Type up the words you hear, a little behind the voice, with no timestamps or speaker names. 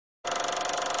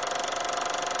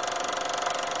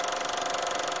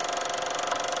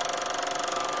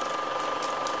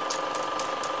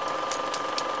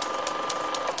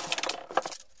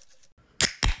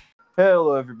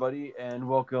Hello, everybody, and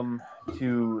welcome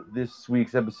to this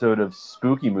week's episode of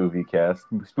Spooky Movie Cast,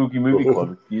 Spooky Movie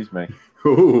Club. Excuse me.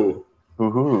 Ooh.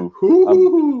 Hoo-hoo.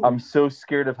 Ooh. I'm so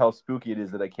scared of how spooky it is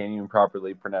that I can't even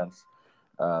properly pronounce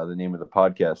the name of the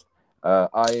podcast.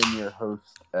 I am your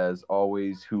host, as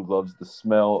always, who loves the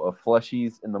smell of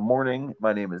fleshies in the morning.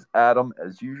 My name is Adam,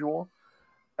 as usual,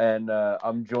 and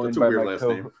I'm joined That's a by weird my last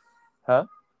name. Huh?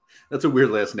 That's a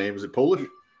weird last name. Is it Polish?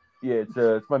 Yeah,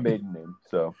 it's my maiden name,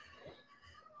 so.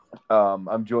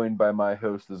 I'm joined by my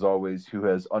host, as always, who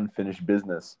has unfinished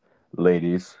business,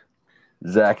 ladies.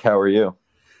 Zach, how are you?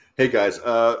 Hey guys,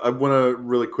 I want to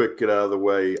really quick get out of the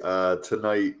way.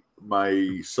 Tonight,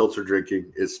 my seltzer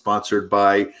drinking is sponsored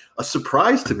by a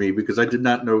surprise to me because I did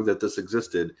not know that this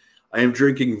existed. I am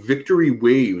drinking Victory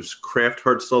Waves Craft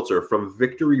Hard Seltzer from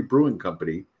Victory Brewing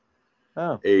Company.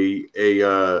 Oh,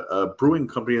 A brewing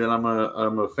company that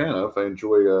I'm a fan of. I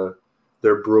enjoy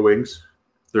their brewings,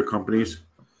 their companies.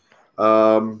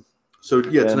 Tonight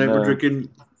and we're drinking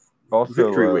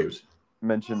Victory also Waves.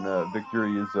 mention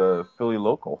Victory is Philly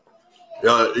local.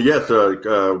 Yes,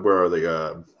 where are they?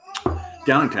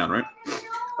 Downtown, right? Something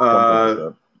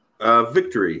like Uh, that.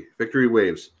 Victory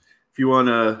Waves. If you want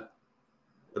a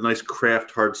nice craft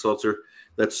hard seltzer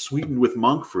that's sweetened with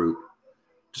monk fruit,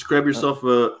 just grab yourself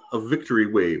a Victory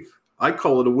Wave. I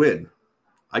call it a win.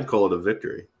 I'd call it a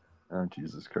victory. Oh,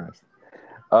 Jesus Christ.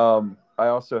 I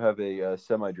also have a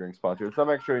semi-drink sponsor. I'm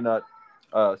actually not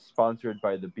sponsored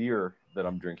by the beer that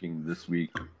I'm drinking this week.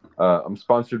 I'm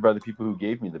sponsored by the people who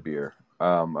gave me the beer.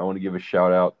 I want to give a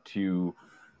shout out to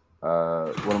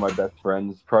one of my best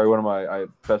friends, probably one of my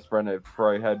best friend. I've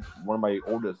probably had one of my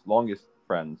longest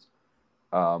friends.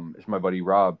 Is my buddy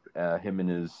Rob. Him and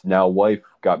his now wife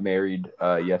got married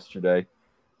yesterday,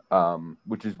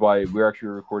 which is why we're actually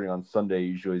recording on Sunday.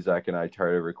 Usually Zach and I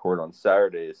try to record on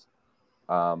Saturdays,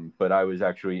 but I was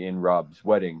actually in Rob's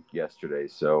wedding yesterday,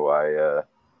 so I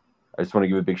just want to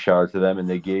give a big shout out to them, and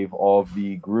they gave all of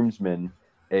the groomsmen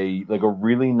a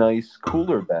really nice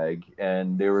cooler bag,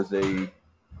 and there was a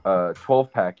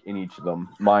 12-pack in each of them.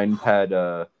 Mine had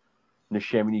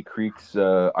Neshaminy Creek's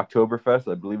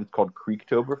Oktoberfest. I believe it's called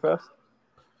Creektoberfest.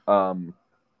 And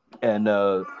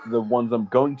the ones I'm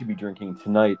going to be drinking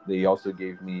tonight, they also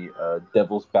gave me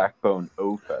Devil's Backbone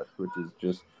O-Fest, which is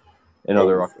just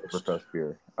another Oktoberfest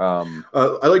beer.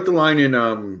 I like the line in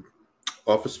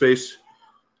Office Space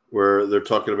where they're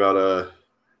talking about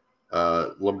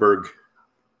Lumberg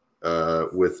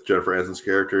with Jennifer Aniston's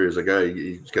character. He's like,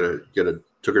 you just gotta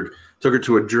took her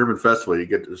to a German festival. You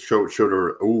get to showed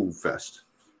her fest.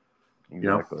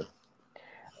 Exactly.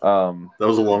 That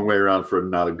was a long way around for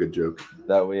not a good joke.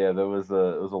 That was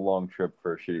a long trip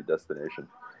for a shitty destination.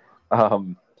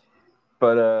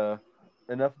 But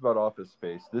enough about Office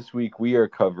Space. This week we are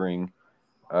covering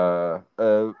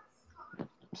a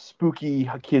spooky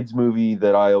kids movie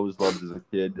that I always loved as a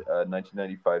kid,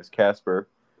 1995's Casper.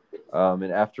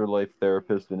 An afterlife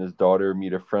therapist and his daughter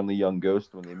meet a friendly young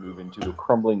ghost when they move into a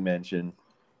crumbling mansion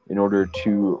in order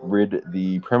to rid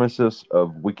the premises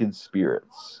of wicked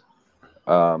spirits.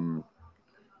 Like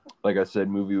I said,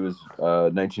 movie was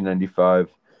 1995,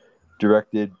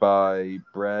 directed by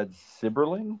Brad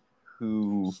Sibberling,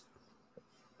 who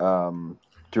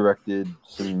directed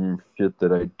some shit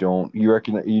that I don't.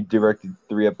 He directed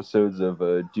 3 episodes of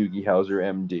Doogie Howser,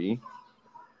 M.D.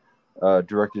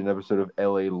 Directed an episode of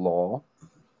L.A. Law.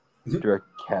 Directed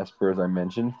Casper, as I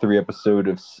mentioned. 3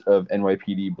 episodes of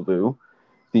NYPD Blue.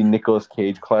 The Nicolas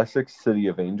Cage classic, City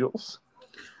of Angels.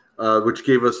 Which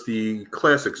gave us the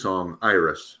classic song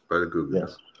 "Iris" by the Goo Goo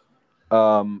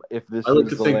Dolls. If this I like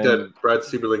to think that Brad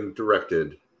Sieberling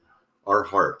directed "Our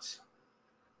Hearts"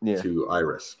 to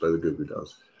 "Iris" by the Goo Goo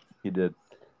Dolls. He did.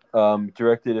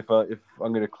 Directed. If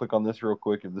I'm going to click on this real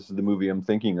quick, if this is the movie I'm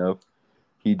thinking of,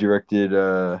 he directed.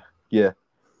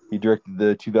 He directed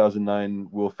the 2009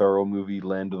 Will Ferrell movie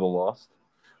 "Land of the Lost."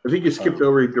 I think you skipped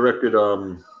over. He directed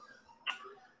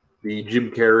the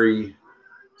Jim Carrey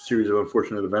series of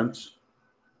unfortunate events.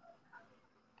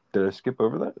 Did I skip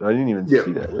over that? I didn't even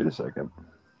see that. Wait a second.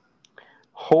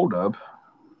 Hold up.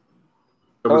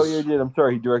 Yeah, he did. I'm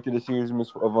sorry. He directed a series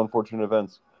of unfortunate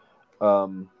events.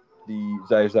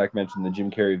 Zach mentioned the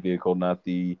Jim Carrey vehicle, not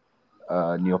the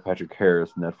Neil Patrick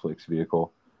Harris Netflix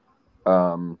vehicle.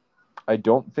 I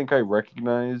don't think I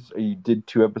recognize. He did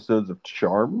 2 episodes of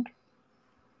Charmed,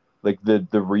 like the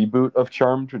reboot of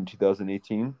Charmed in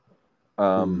 2018.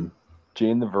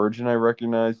 Jane the Virgin I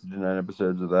recognize. He did 9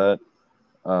 episodes of that.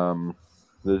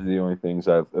 Those are the only things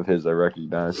of his I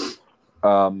recognize.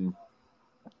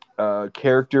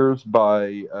 Characters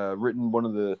by written. One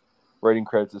of the writing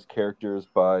credits is characters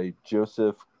by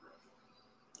Joseph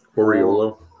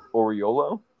Oriolo.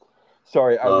 Oriolo.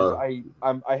 Sorry,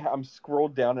 I'm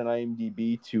scrolled down in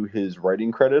IMDb to his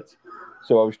writing credits,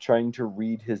 so I was trying to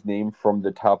read his name from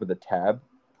the top of the tab,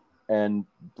 and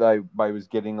I was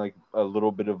getting like a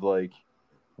little bit of like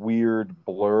weird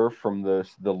blur from the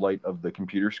light of the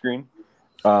computer screen.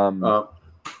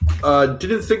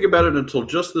 Didn't think about it until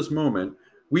just this moment.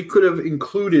 We could have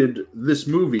included this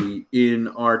movie in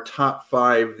our top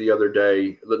 5 the other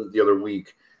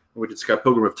week. We did Scott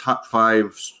Pilgrim of top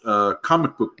 5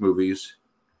 comic book movies.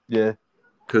 Yeah,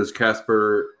 because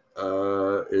Casper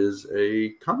is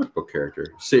a comic book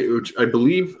character, which I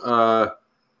believe. No,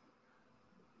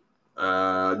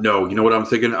 you know what I'm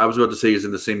thinking? I was about to say he's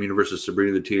in the same universe as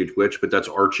Sabrina the Teenage Witch, but that's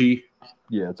Archie.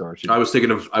 Yeah, it's Archie. I was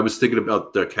thinking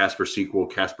about the Casper sequel,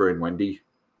 Casper and Wendy.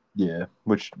 Yeah,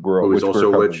 which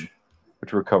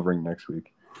we're covering next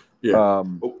week. Yeah.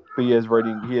 But he has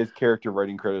character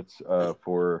writing credits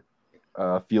for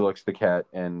Felix the Cat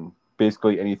and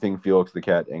basically anything Felix the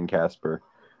Cat and Casper.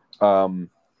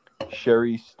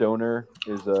 Sherry Stoner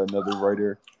is another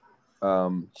writer.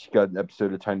 She got an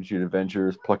episode of Tiny Toon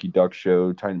Adventures, Plucky Duck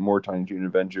Show, more Tiny Toon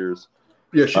Adventures.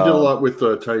 Yeah, she did a lot with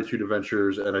Tiny Toon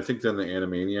Adventures, and I think then the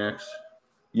Animaniacs.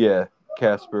 Yeah,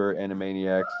 Casper,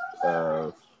 Animaniacs,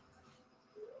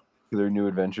 their new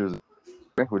adventures,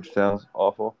 which sounds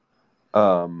awful.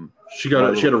 She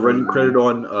had a writing credit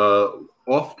on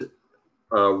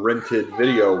rented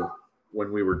video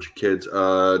when we were kids.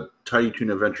 Tiny Toon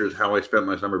Adventures: How I Spent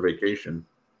My Summer Vacation.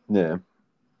 Yeah.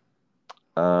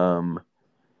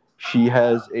 She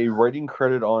has a writing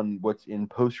credit on what's in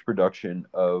post-production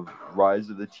of Rise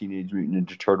of the Teenage Mutant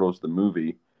Ninja Turtles, the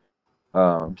movie.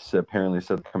 So apparently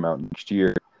set to come out next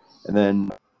year. And then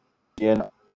Ian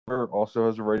also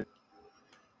has a writing.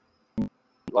 A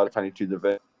lot of Tiny Toon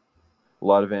Adventures, a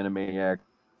lot of Animaniacs.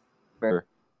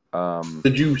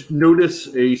 Did you notice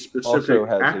a specific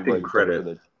acting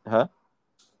credit? Did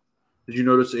you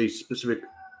notice a specific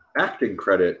acting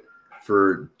credit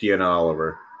for Deanna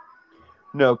Oliver?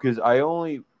 No, because I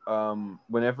only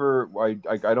whenever I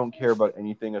don't care about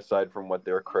anything aside from what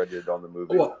they're credited on the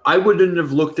movie. Well, I wouldn't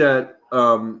have looked at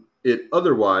it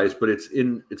otherwise, but it's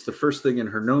the first thing in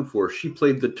her known for. She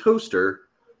played the toaster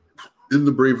in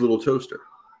The Brave Little Toaster.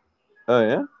 Oh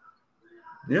yeah,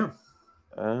 yeah.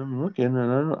 I'm looking, and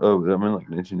I don't. Oh, I'm in like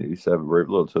 1987. Brave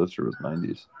Little Toaster was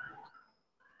 90s.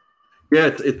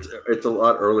 Yeah, it's a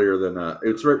lot earlier than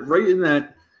it's right in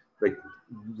that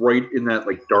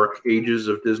dark ages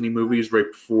of Disney movies,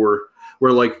 right before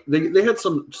where like they had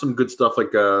some good stuff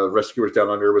like Rescuers Down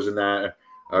Under was in that,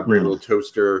 Brave Little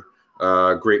Toaster,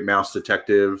 Great Mouse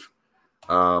Detective,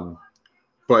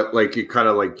 but like it kind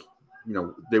of like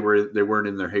they weren't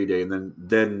in their heyday, and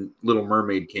then Little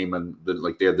Mermaid came and they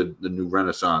had the new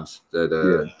Renaissance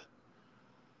that.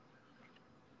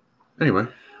 Anyway.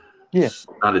 Yeah, it's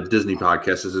not a Disney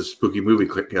podcast. It's a spooky movie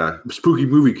spooky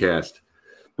movie cast.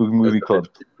 Spooky movie club.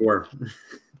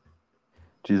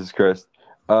 Jesus Christ!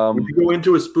 Would you go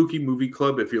into a spooky movie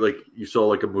club if you saw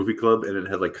like a movie club and it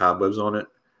had like cobwebs on it?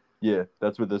 Yeah,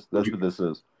 that's what this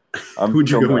is. Would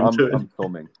you go into it? I'm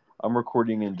filming. I'm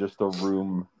recording in just a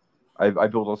room. I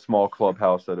built a small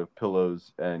clubhouse out of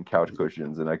pillows and couch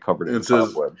cushions, and I covered it in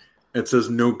cobwebs. It says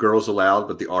 "No girls allowed,"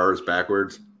 but the R is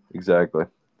backwards. Exactly.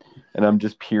 And I'm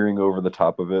just peering over the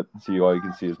top of it. See, all you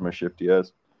can see is my shifty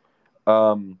ass.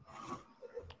 So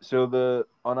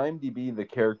on IMDb, the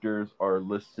characters are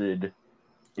listed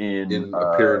in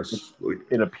appearance.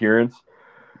 In appearance.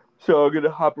 So I'm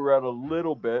gonna hop around a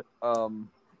little bit.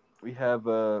 We have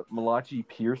Malachi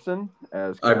Pearson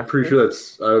as Casper. I'm pretty sure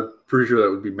that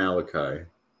would be Malachi.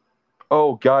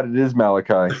 Oh God, it is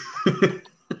Malachi.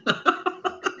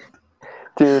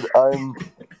 Dude, I'm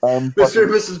Mr.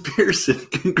 and Mrs. Pearson,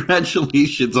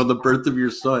 congratulations on the birth of your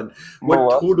son.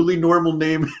 What totally normal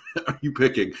name are you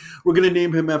picking? We're going to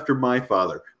name him after my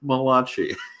father,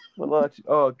 Malachi. Malachi.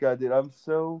 Oh, God, dude, I'm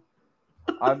so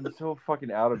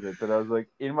fucking out of it that I was like,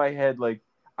 in my head, like,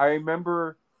 I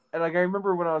remember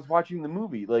when I was watching the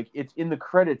movie, like, it's in the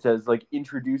credits as, like,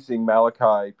 introducing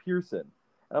Malachi Pearson.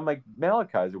 And I'm like,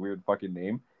 Malachi's a weird fucking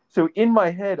name. So in my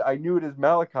head, I knew it as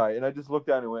Malachi, and I just looked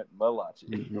down and went, Malachi.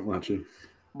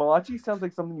 Malachi sounds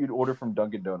like something you'd order from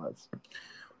Dunkin' Donuts.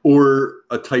 Or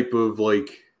a type of, like,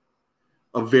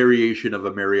 a variation of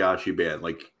a mariachi band.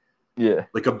 Like, yeah.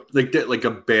 Like a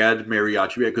bad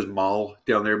mariachi band, because mal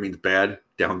down there means bad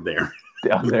down there.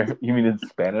 Down there? You mean in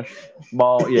Spanish?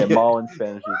 Mal, yeah, mal in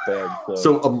Spanish is bad.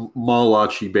 So a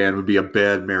malachi band would be a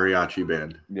bad mariachi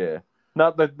band. Yeah.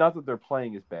 Not that they're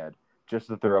playing is bad, just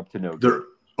that they're up to no good.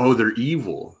 They're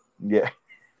evil. Yeah.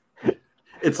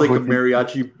 It's like a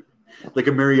mariachi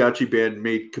band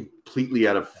made completely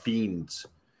out of fiends.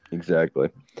 Exactly.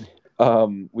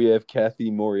 We have Kathy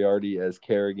Moriarty as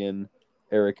Kerrigan,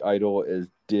 Eric Idle as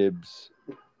Dibbs.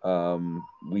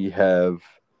 We have,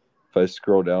 if I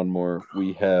scroll down more,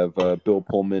 we have Bill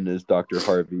Pullman as Dr.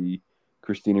 Harvey,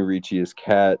 Christina Ricci as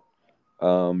Kat,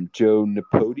 Joe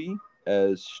Napodi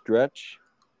as Stretch,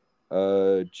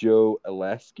 Joe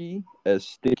Alasky as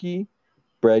Sticky,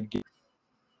 Brad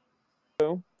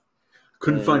Gito,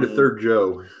 Couldn't find a and third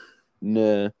Joe.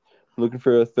 nah, looking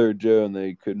for a third Joe and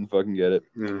they couldn't fucking get it.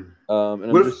 Yeah. And What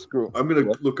I'm if just scrolling. I'm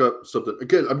gonna look up something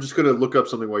again? I'm just gonna look up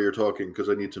something while you're talking because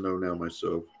I need to know now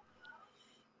myself.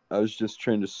 I was just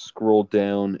trying to scroll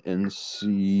down and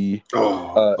see.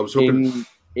 Oh, I was hoping.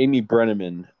 Amy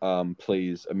Brenneman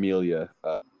plays Amelia,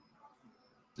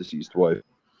 deceased wife.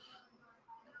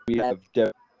 We have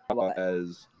Deb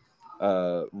as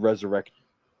resurrect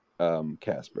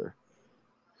Casper.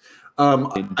 I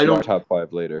don't. Top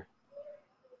 5 later.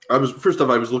 I was first off.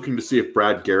 I was looking to see if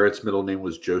Brad Garrett's middle name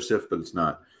was Joseph, but it's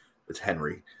not. It's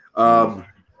Henry.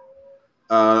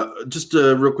 Just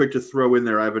real quick to throw in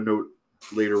there. I have a note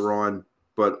later on,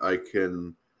 but I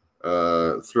can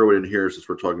throw it in here since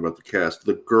we're talking about the cast.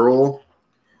 The girl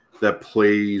that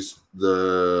plays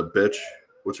the bitch,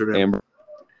 what's her name?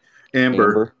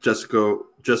 Amber.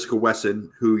 Jessica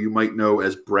Wesson, who you might know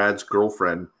as Brad's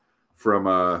girlfriend from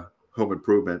Home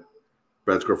Improvement.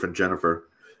 Brad's girlfriend Jennifer.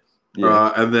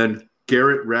 Yeah. And then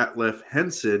Garrett Ratliff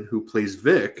Henson, who plays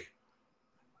Vic,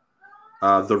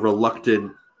 the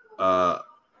reluctant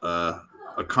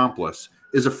accomplice,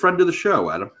 is a friend of the show,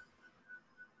 Adam.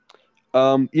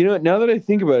 Now that I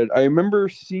think about it, I remember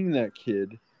seeing that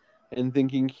kid and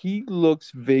thinking he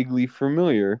looks vaguely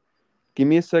familiar. Give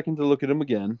me a second to look at him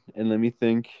again, and let me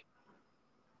think.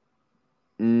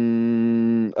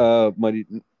 Mighty.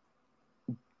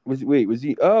 Was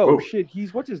he? Oh, shit!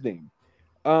 What's his name?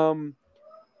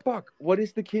 Fuck! What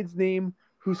is the kid's name?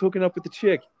 Who's hooking up with the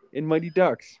chick in Mighty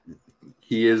Ducks?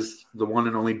 He is the one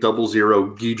and only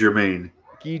 00 Guy Germain.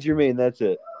 Guy Germain, that's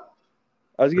it.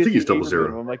 I think he's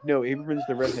 00. I'm like, no, Aberman's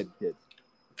the redhead kid.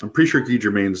 I'm pretty sure Guy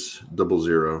Germain's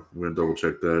 00. I'm gonna double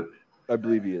check that. I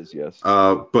believe he is, yes.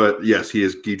 But yes, he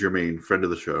is Guy Germain, friend of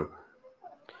the show.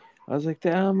 I was like,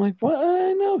 I'm like, what?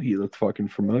 I know he looked fucking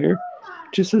familiar,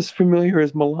 just as familiar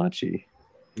as Malachi.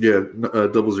 Yeah,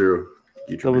 00.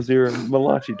 00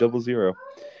 Malachi 00.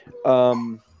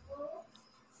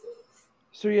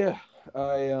 So yeah,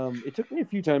 it took me a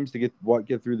few times to get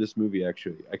through this movie.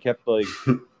 Actually, I kept like,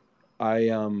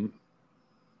 I've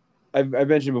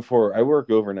mentioned before, I work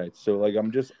overnight, so like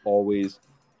I'm just always,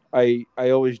 I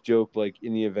always joke like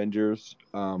in the Avengers,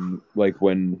 like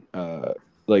when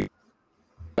like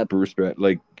Bruce Banner,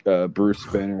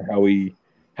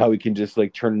 how he can just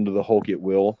like turn into the Hulk at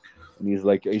will, and he's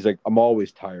like I'm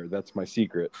always tired. That's my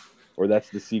secret, or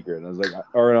that's the secret. And I was like,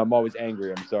 or I'm always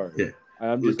angry. I'm sorry. Yeah.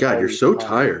 I'm just God, you're so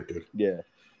tired, dude. Yeah,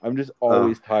 I'm just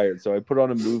always tired. So I put on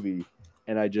a movie,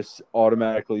 and I just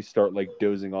automatically start like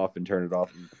dozing off and turn it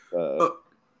off.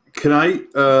 Can I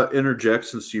interject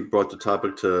since you brought the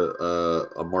topic to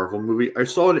a Marvel movie? I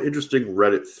saw an interesting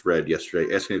Reddit thread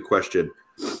yesterday asking a question.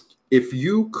 If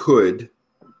you could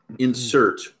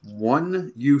insert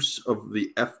one use of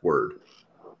the F word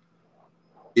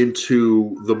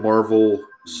into the Marvel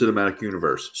Cinematic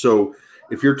Universe, so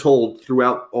if you're told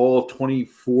throughout all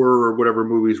 24 or whatever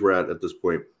movies we're at this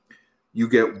point, you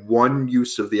get one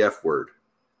use of the F word,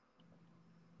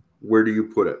 where do you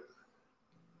put it?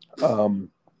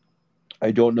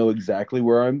 I don't know exactly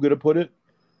where I'm going to put it,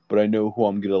 but I know who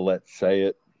I'm going to let say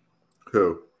it.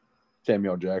 Who?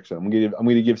 Samuel Jackson. I'm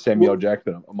going to give Samuel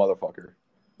Jackson a motherfucker.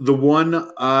 The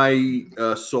one I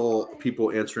saw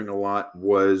people answering a lot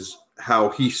was how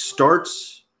he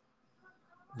starts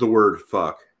the word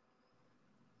fuck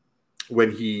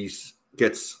when he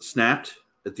gets snapped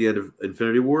at the end of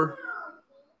Infinity War.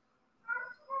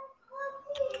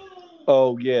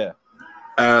 Oh, yeah.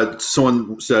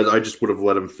 Someone said, I just would have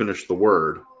let him finish the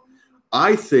word.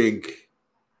 I think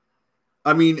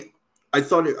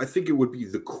it would be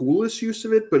the coolest use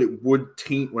of it, but it would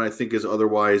taint what I think is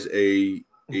otherwise a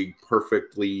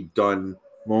perfectly done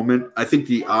moment. I think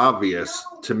the obvious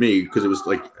to me, because it was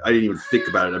like, I didn't even think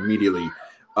about it immediately.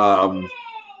 I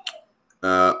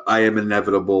am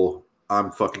inevitable.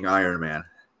 I'm fucking Iron Man.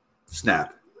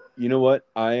 Snap. You know what?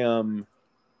 I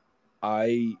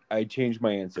changed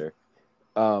my answer.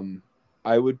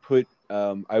 I would put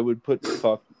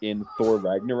fuck in Thor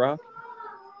Ragnarok,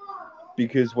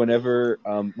 because whenever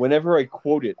I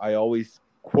quote it, I always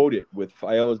misquote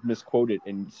it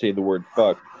and say the word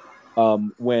fuck.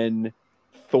 When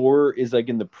Thor is like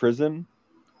in the prison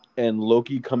and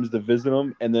Loki comes to visit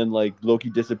him, and then like Loki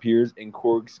disappears, and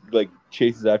Korg like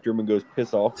chases after him and goes,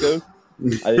 "Piss off, Ghost."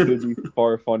 I think it would be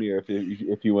far funnier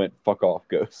if you went, "Fuck off,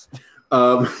 Ghost."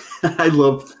 I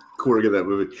love Korg in that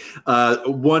movie.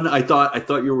 One I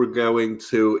thought you were going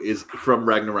to is from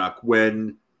Ragnarok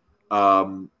when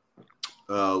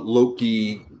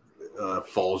Loki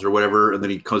falls or whatever, and then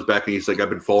he comes back and he's like, "I've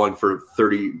been falling for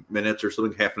 30 minutes or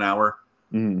something, half an hour."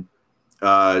 Mm.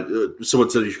 Someone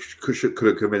said he could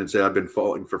have come in and said, "I've been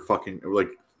falling for fucking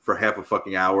like for half a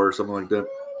fucking hour or something like that."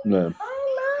 No.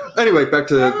 Anyway, back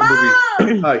to the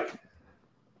movie. Hi.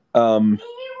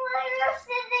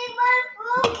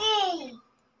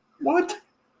 What?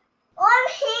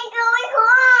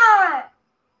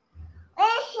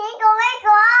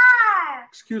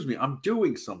 Excuse me, I'm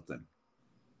doing something.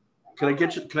 Can I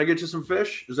get you some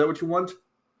fish? Is that what you want?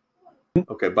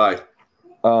 Okay, bye.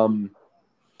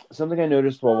 Something I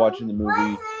noticed while watching the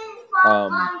movie,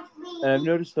 and I've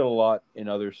noticed it a lot in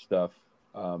other stuff.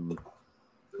 I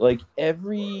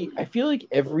feel like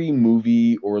every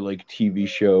movie or like TV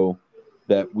show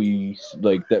that we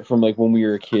like that from like when we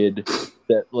were a kid,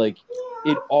 that like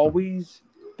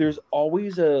there's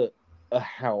always a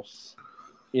house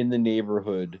in the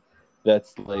neighborhood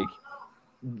that's like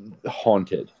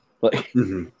haunted. Like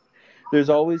there's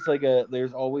always like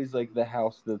the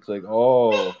house that's like,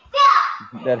 oh,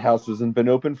 that house hasn't been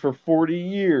open for 40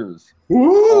 years.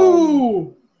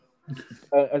 Woo!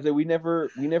 I said we never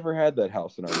had that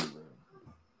house in our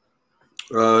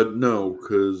neighborhood. No,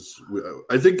 because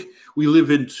I think we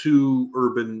live in too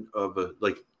urban of a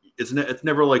like. It's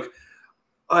never like,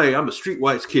 hey, I'm a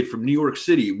streetwise kid from New York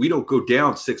City. We don't go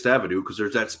down 6th Avenue because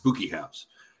there's that spooky house.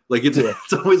 Like it's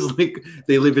always like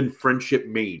they live in Friendship,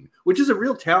 Maine, which is a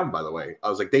real town, by the way. I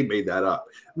was like, they made that up.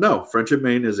 No, Friendship,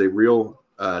 Maine is a real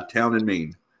town in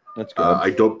Maine. That's good. I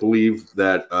don't believe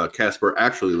that Casper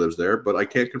actually lives there, but I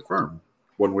can't confirm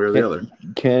one way or the other.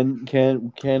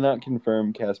 Cannot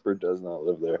confirm Casper does not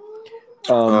live there.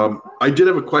 I did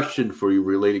have a question for you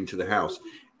relating to the house.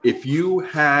 If you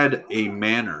had a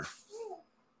manor,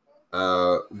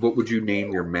 what would you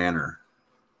name your manor?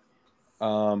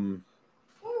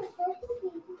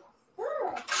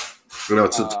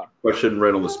 It's a question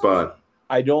right on the spot.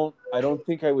 I don't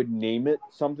think I would name it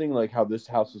something like how this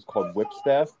house is called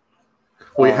Whipstaff.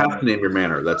 Well, you have to name your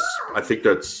manor. I think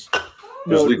that's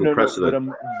legal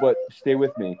precedent. But stay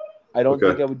with me. I don't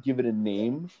think I would give it a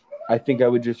name. I think I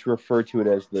would just refer to it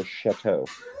as the Chateau.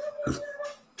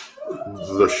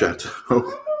 The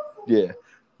Chateau. Yeah.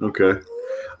 Okay.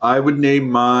 I would name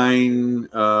mine.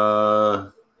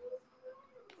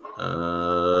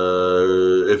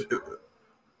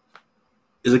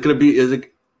 Is it going to be? Is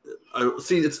it?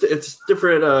 See, it's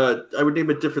different. I would name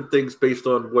it different things based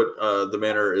on what the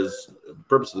manor is, the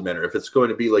purpose of the manor. If it's going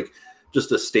to be like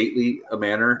just a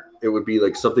manor, it would be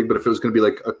like something. But if it was going to be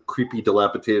like a creepy,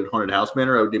 dilapidated haunted house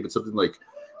manor, I would name it something like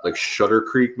Shutter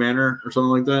Creek Manor or something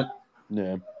like that.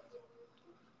 Yeah.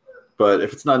 But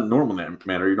if it's not a normal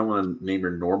manor, you don't want to name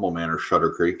your normal manor Shutter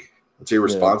Creek. It's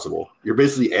irresponsible. Yeah. You're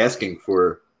basically asking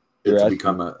for it to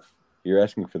become a. You're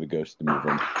asking for the ghost to move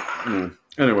in. Yeah.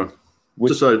 Anyway.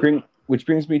 Which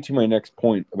brings me to my next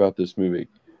point about this movie.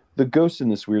 The ghosts in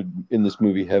this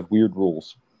movie have weird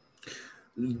rules.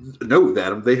 No,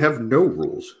 Adam, they have no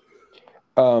rules.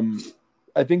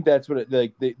 I think that's what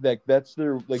that's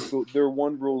their their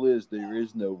one rule is there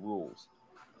is no rules.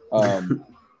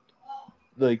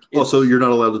 Also, you're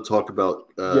not allowed to talk about.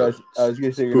 Yes, I was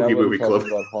gonna say you're not allowed to talk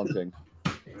about haunting.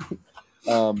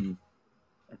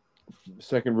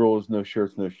 Second rule is no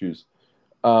shirts, no shoes.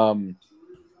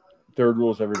 Third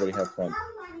rule is everybody have fun.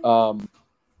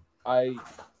 I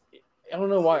don't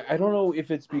know why. I don't know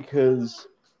if it's because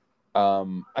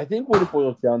I think what it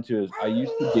boils down to is I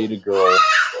used to date a girl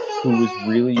who was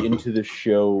really into the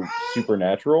show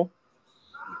Supernatural.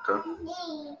 Okay.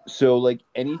 So like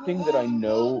anything that I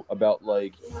know about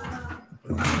ghosts,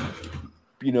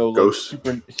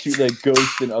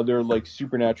 ghosts and other like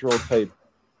supernatural type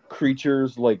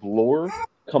creatures like lore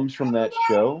comes from that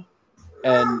show.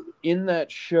 And in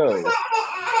that show,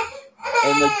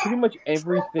 and like pretty much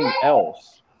everything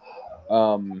else,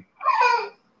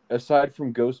 aside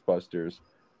from Ghostbusters,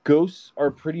 ghosts are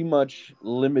pretty much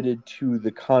limited to the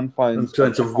confines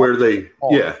of where they,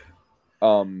 yeah.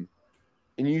 And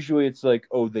usually it's like,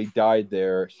 oh, they died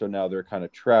there, so now they're kind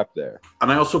of trapped there.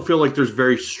 And I also feel like there's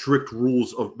very strict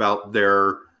rules about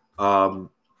their.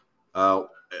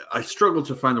 I struggle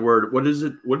to find the word. What is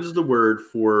it? What is the word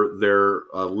for their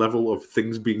level of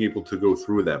things being able to go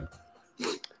through them?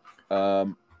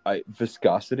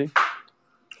 Viscosity.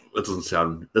 That doesn't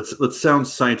sound. That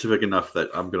sounds scientific enough that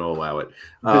I'm going to allow it.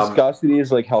 Viscosity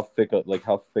is like how thick a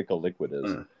liquid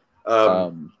is.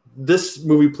 This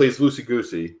movie plays loosey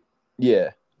goosey.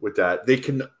 Yeah. With that, they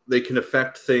can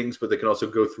affect things, but they can also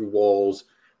go through walls.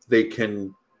 They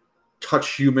can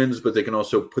touch humans, but they can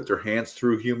also put their hands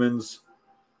through humans.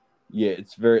 Yeah,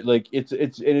 it's very like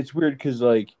it's weird because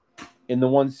like in the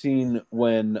one scene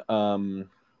when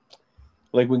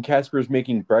when Casper's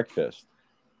making breakfast,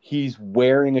 he's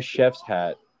wearing a chef's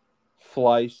hat,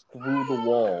 flies through the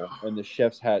wall, and the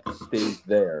chef's hat stays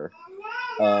there.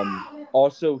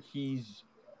 Also, he's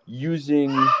using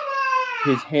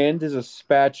his hand as a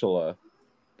spatula,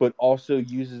 but also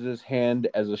uses his hand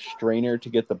as a strainer to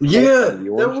get the pulp out of the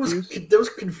orange juice. That was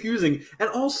confusing. And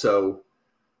also,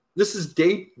 this is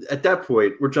at that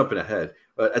point, we're jumping ahead.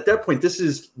 But at that point, this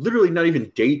is literally not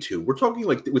even day 2. We're talking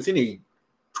like within a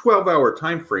 12-hour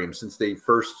time frame since they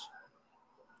first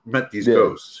met these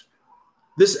ghosts.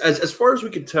 This, as far as we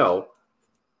could tell,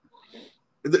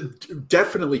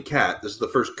 definitely Kat. This is the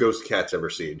first ghost Kat's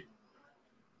ever seen.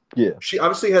 Yeah. She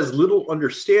obviously has little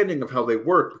understanding of how they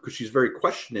work because she's very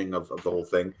questioning of the whole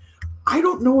thing. I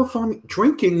don't know if I'm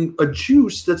drinking a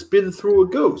juice that's been through a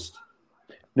ghost.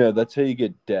 No, that's how you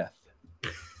get death.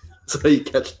 That's how you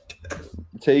catch death.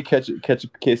 That's how you catch a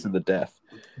case of the death.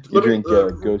 You drink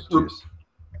ghost juice.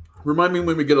 Remind me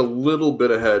when we get a little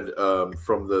bit ahead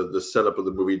from the setup of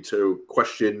the movie to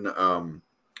question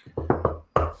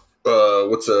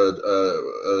what's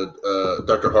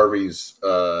Dr. Harvey's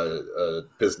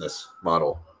business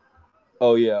model.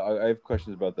 Oh yeah, I have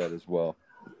questions about that as well.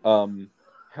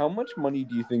 How much money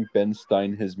do you think Ben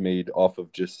Stein has made off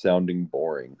of just sounding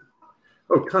boring?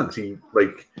 Oh, tons.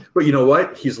 But you know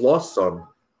what? He's lost some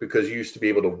because you used to be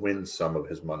able to win some of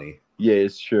his money. Yeah,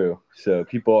 it's true. So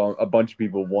a bunch of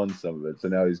people won some of it. So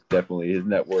now his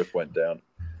net worth went down.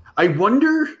 I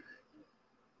wonder.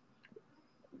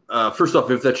 First off,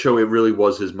 if that show it really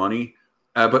was his money,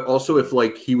 but also if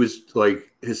he was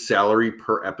his salary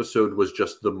per episode was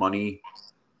just the money,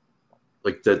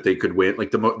 that they could win,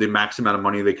 the max amount of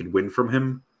money they could win from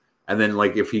him, and then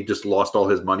if he just lost all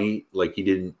his money, he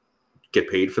didn't get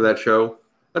paid for that show.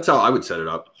 That's how I would set it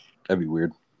up. That'd be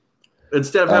weird.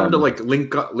 Instead of having to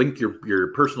link your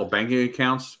personal banking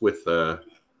accounts with the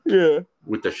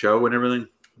show and everything.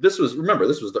 This was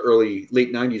the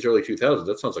late 90s, early 2000s.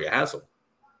 That sounds like a hassle.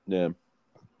 Yeah.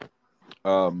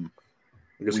 I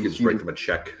guess you could just write them a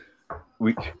check.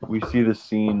 We see the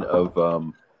scene of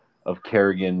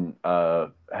Kerrigan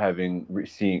having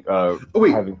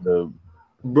the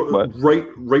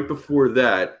right before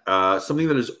that. Something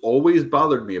that has always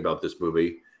bothered me about this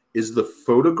movie is the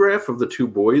photograph of the two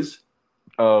boys.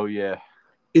 Oh yeah.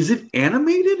 Is it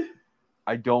animated?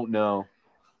 I don't know.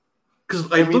 Because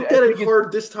I looked at it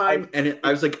hard this time, and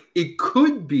I was like, it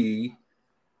could be.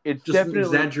 It's just an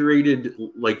exaggerated,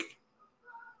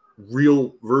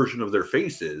 real version of their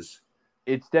faces.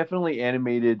 It's definitely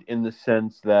animated in the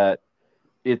sense that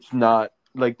it's not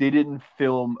they didn't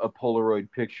film a Polaroid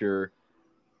picture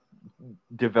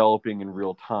developing in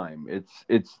real time.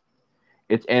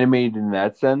 It's animated in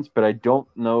that sense, but I don't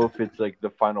know if it's the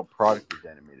final product is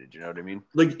animated. You know what I mean?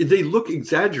 They look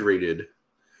exaggerated,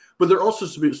 but they're also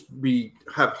supposed to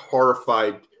have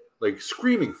horrified,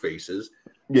 screaming faces.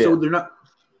 Yeah. So they're not.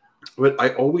 But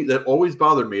that always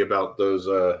bothered me about those.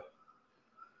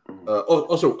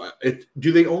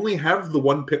 Do they only have the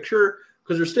one picture?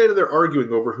 Because they're standing there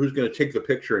arguing over who's going to take the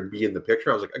picture and be in the picture.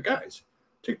 I was like, guys,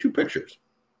 take 2 pictures.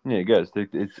 Yeah, guys,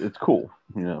 it's cool.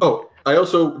 You know. Oh, I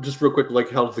also just real quick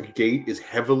how the gate is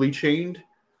heavily chained,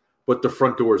 but the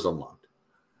front door is unlocked.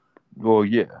 Well,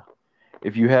 yeah.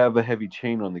 If you have a heavy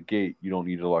chain on the gate, you don't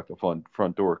need to lock the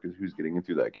front door because who's getting in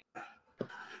through that gate?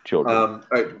 Children. All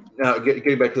right, now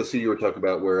getting back to the scene you were talking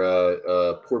about, where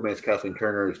poor man's Kathleen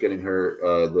Turner is getting her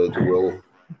the will.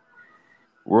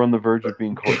 We're on the verge of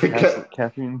being called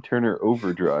Kathleen Turner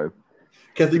Overdrive.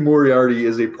 Kathleen Moriarty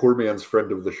is a poor man's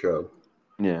friend of the show.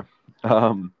 Yeah.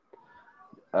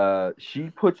 She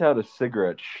puts out a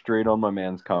cigarette straight on my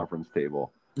man's conference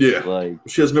table. Yeah.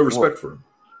 She has no respect for him.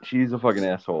 She's a fucking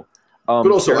asshole.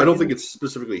 But also, I don't think it's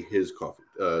specifically his conference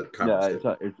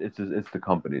table. It's the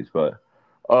company's, but.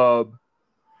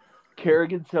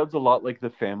 Kerrigan sounds a lot like the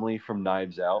family from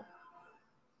Knives Out.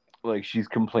 She's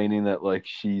complaining that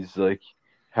she's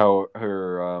how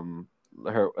her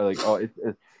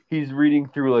he's reading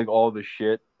through all the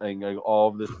shit and all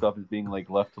of this stuff is being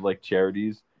left to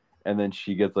charities, and then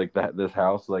she gets this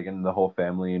house and the whole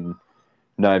family and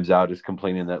Knives Out is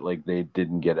complaining that they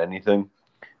didn't get anything.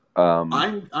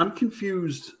 I'm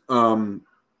confused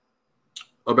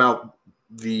about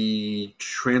the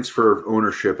transfer of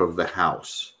ownership of the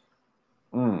house.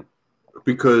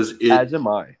 because as am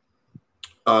I.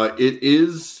 It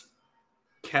is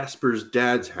Casper's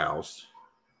dad's house,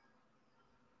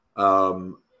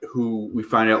 who we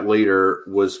find out later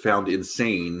was found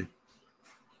insane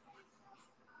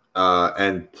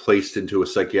and placed into a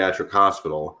psychiatric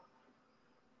hospital.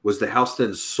 Was the house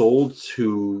then sold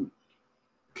to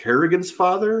Kerrigan's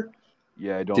father?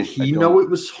 Yeah, I don't. Did he know it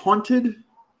was haunted?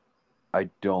 I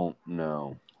don't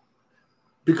know.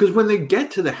 Because when they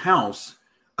get to the house,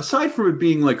 aside from it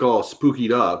being like all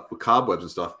spookied up with cobwebs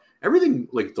and stuff, everything,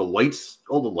 like the lights,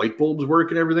 all the light bulbs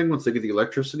work and everything. Once they get the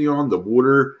electricity on, the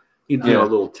water, you know, a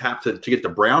little tap to get the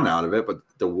brown out of it. But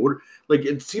the water, like,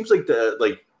 it seems like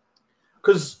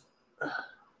because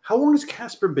how long has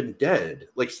Casper been dead?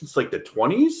 Like since like the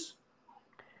 20s?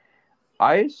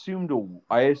 I assumed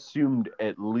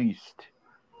at least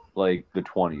like the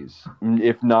 20s,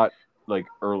 if not like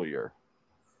earlier.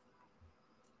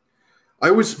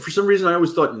 For some reason I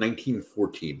always thought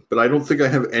 1914, but I don't think I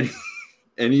have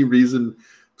any reason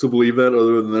to believe that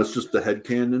other than that's just the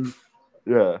headcanon.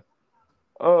 Yeah.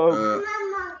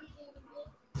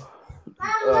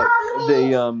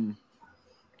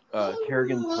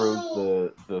 Kerrigan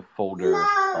throws the folder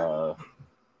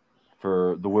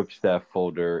for the whipstaff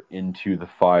folder into the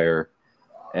fire,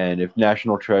 and if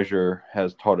National Treasure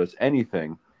has taught us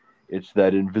anything, it's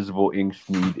that invisible inks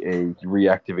need a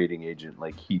reactivating agent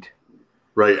like heat.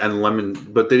 Right, and lemon,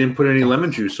 but they didn't put any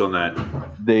lemon juice on that.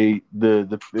 The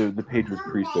page was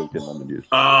pre-soaked in lemon juice.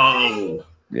 Oh,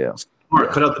 yeah.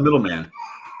 Smart. Cut out the middleman.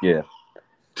 Yeah.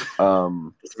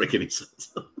 Doesn't make any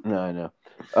sense. No, I know.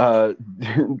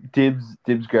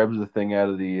 Dibs grabs the thing out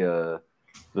of the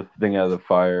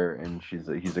fire, and he's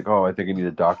like, oh, I think I need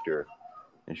a doctor,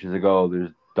 and she's like, oh,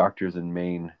 there's doctors in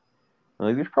Maine. I'm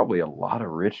like, there's probably a lot of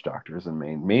rich doctors in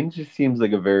Maine. Maine just seems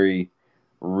like a very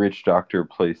rich doctor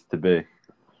place to be.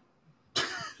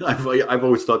 I've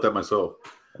always thought that myself.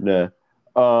 Yeah.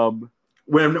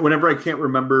 Whenever I can't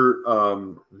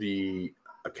remember the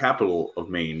capital of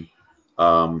Maine,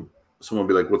 someone will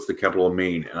be like, "What's the capital of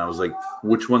Maine?" And I was like,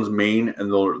 "Which one's Maine?"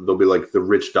 And they'll be like, "The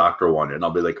rich doctor one," and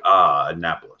I'll be like,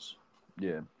 Annapolis.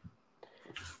 Yeah.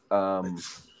 Now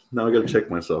I got to check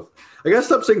myself. I got to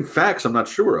stop saying facts I'm not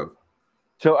sure of.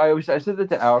 So I said that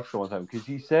to Alex one time because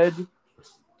he said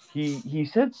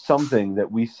something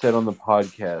that we said on the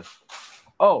podcast.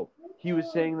 Oh, he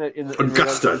was saying that in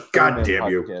Augusta. God damn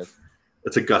you!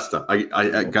 It's Augusta.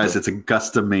 Guys, it's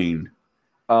Augusta, Maine.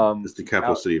 It's the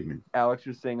capital city of Maine. Alex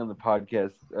was saying on the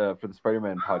podcast for the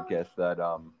Spider-Man podcast that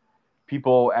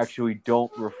people actually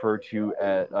don't refer to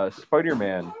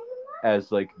Spider-Man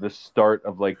as like the start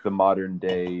of like the modern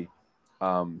day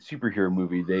superhero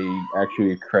movie. They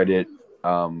actually credit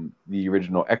the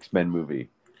original X-Men movie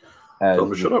as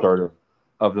the start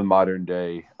of the modern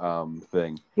day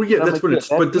thing. Well, yeah, that's what it's.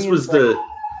 But this was the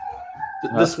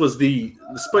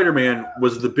Spider-Man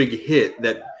was the big hit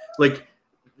that, like,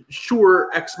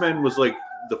 sure, X-Men was like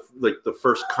the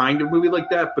first kind of movie like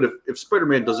that. But if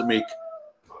Spider-Man doesn't make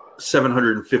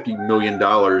 $750 million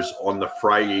on the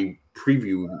Friday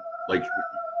preview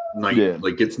night,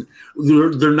 like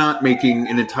they're not making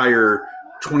an entire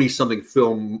 20-something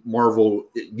film Marvel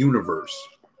universe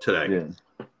today. Yeah.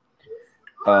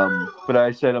 But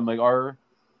I said, I'm like, our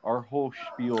whole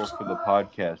spiel for the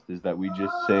podcast is that we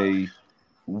just say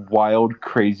wild,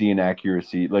 crazy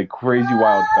inaccuracy, like crazy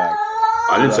wild facts.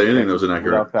 I didn't say anything that was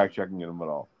inaccurate. Without fact checking them at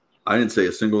all. I didn't say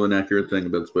a single inaccurate thing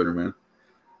about Spider-Man.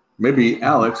 Maybe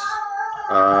Alex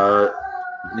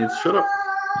needs to shut up,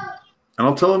 and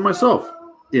I'll tell him myself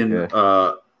in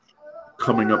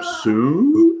coming up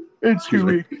soon. In 2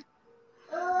 weeks.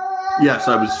 Yes,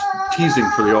 I was teasing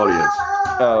for the audience.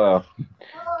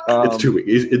 It's 2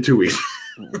 weeks. In 2 weeks.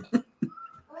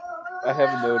 I have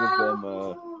a note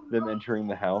of them entering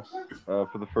the house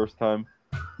for the first time.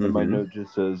 And my note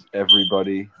just says,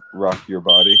 "Everybody, rock your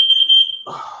body."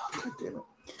 Oh, God damn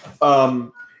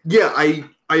it. Yeah,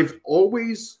 I've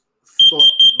always thought.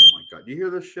 Oh my God, do you hear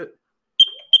this shit?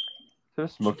 Is that a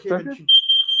smoke detector?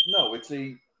 No, it's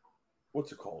a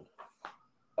what's it called?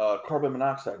 Carbon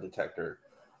monoxide detector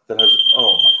that has.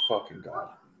 Oh my fucking God!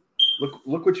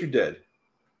 Look what you did.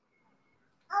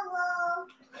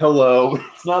 Hello.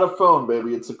 It's not a phone,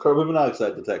 baby. It's a carbon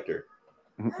monoxide detector.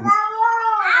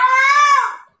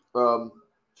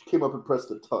 She came up and pressed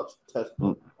the test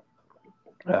button.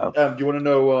 Do you want to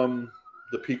know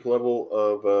the peak level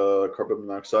of carbon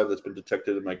monoxide that's been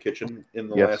detected in my kitchen in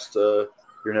the last year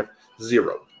and a half?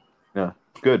 0. Yeah,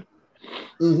 good.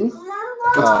 Mm-hmm.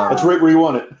 That's right where you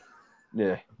want it.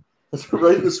 Yeah. That's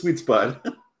right in the sweet spot.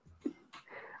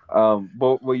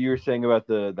 But what you were saying about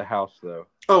the house, though.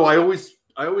 Oh, I always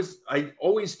I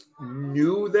always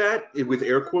knew that with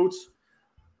air quotes.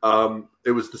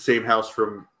 It was the same house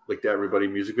from like the Everybody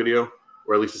music video,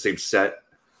 or at least the same set,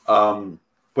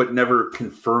 but never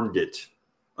confirmed it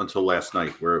until last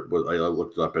night, where I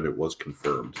looked it up and it was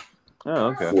confirmed. Oh,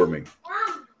 okay. For me.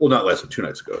 Well, not last 2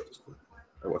 nights ago.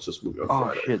 I watched this movie on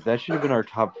Friday. Oh shit, that should have been our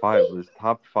top 5. It was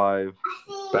top 5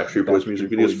 Backstreet Boys music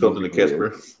videos filmed in the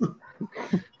Casper.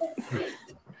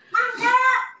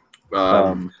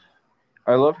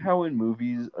 I love how in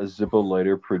movies a Zippo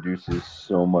lighter produces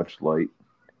so much light.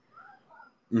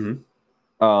 Mm-hmm.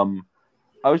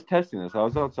 I was testing this. I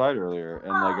was outside earlier,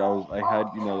 and like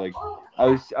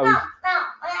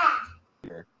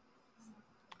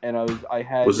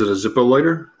Was it a Zippo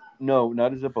lighter? No,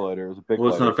 not a Zippo lighter. It was a big. Well,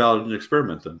 it's lighter. not a valid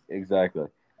experiment then. Exactly.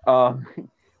 But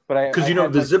because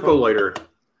the Zippo lighter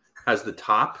has the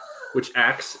top, which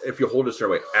acts if you hold it a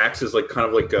certain way, acts as like kind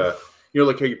of like a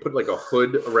like how you put like a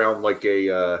hood around like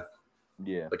a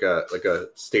like a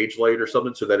stage light or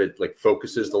something, so that it like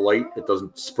focuses the light. It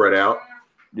doesn't spread out.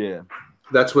 Yeah.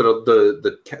 That's what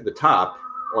the top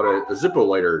on a Zippo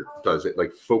lighter does. It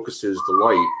like focuses the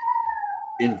light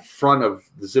in front of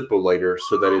the Zippo lighter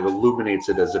so that it illuminates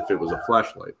it as if it was a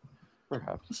flashlight.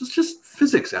 Perhaps. This is just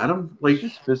physics, Adam. Like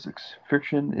it's just physics.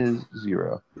 Friction is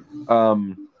 0.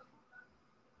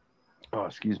 Oh,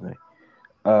 excuse me.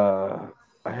 I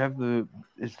have the.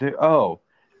 Is there? Oh,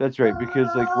 that's right. Because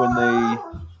like when they,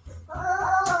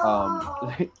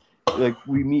 like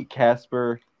we meet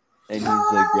Casper, and he's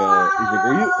like,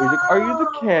 are you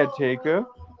the caretaker?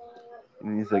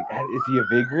 And he's like, is he a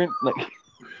vagrant? Like,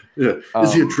 yeah.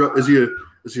 Is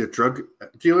he a drug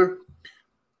dealer?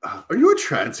 Are you a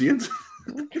transient?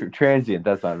 Transient.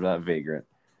 That's not vagrant.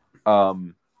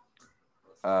 I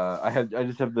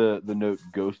just have the note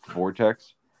Ghost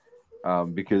Vortex,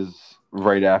 because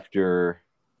right after.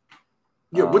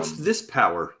 Yeah, what's this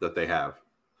power that they have?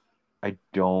 I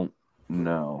don't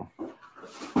know.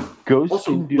 Ghosts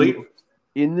also, can do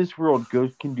in this world.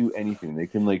 Ghosts can do anything. They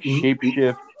can like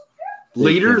shapeshift.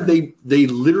 They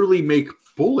literally make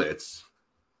bullets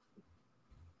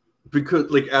because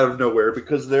like out of nowhere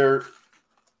because they're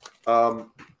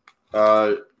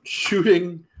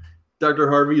shooting Dr.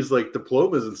 Harvey's like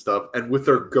diplomas and stuff, and with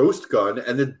their ghost gun,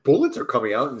 and then bullets are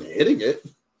coming out and hitting it.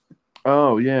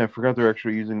 Oh yeah, I forgot they're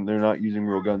not using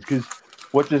real guns, because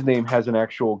what's his name has an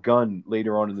actual gun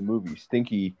later on in the movie.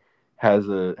 Stinky has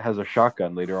a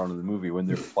shotgun later on in the movie when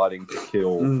they're plotting to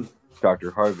kill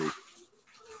Dr. Harvey.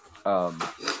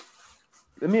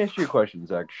 Let me ask you a question,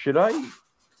 Zach. Should I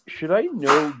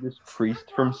know this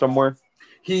priest from somewhere?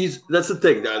 That's the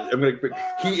thing.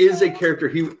 He is a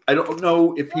character. I don't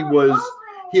know if he was.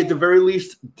 He at the very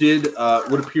least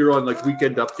would appear on like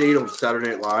Weekend Update on Saturday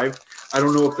Night Live. I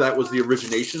don't know if that was the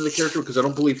origination of the character because I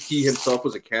don't believe he himself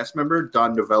was a cast member.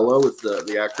 Don Novello is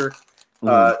the actor.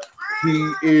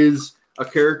 He is a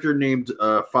character named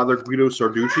Father Guido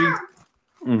Sarducci.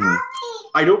 Mm-hmm.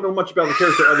 I don't know much about the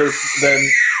character other than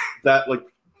that, like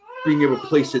being able to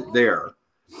place it there.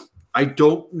 I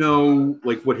don't know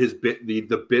like what his bit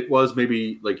the bit was.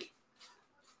 Maybe like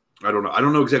I don't know. I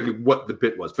don't know exactly what the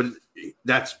bit was, but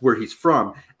that's where he's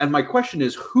from. And my question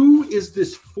is, who is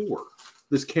this for?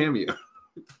 This cameo?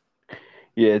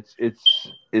 Yeah,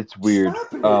 it's weird.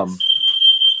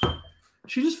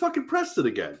 She just fucking pressed it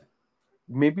again.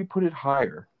 Maybe put it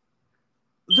higher.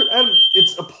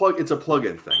 It's a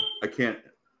plug-in thing. I can't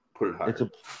put it higher.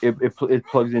 It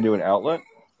plugs into an outlet.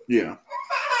 Yeah.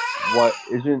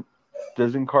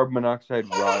 Doesn't carbon monoxide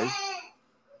rise?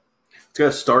 It's got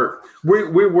to start.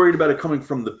 We're worried about it coming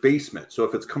from the basement. So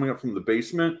if it's coming up from the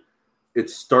basement, it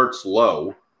starts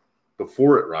low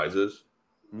before it rises.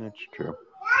 That's true.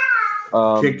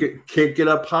 Can't get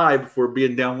up high before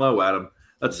being down low, Adam.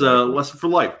 That's a lesson for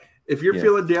life. If you're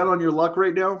feeling down on your luck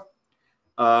right now,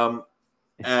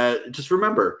 just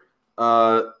remember,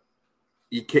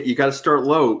 you got to start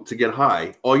low to get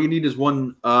high. All you need is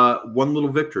one little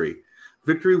victory.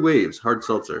 Victory Waves hard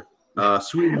seltzer,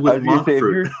 sweetened with monk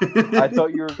fruit. I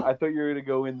thought you were gonna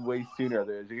go in way sooner.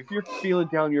 There, if you're feeling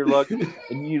down your luck and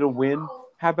you need a win,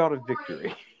 how about a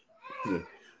victory?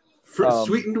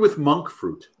 Sweetened with monk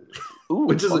fruit. Ooh,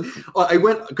 which is I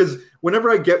went because whenever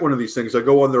I get one of these things, I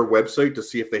go on their website to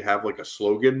see if they have like a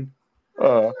slogan.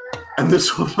 And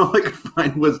this one all I could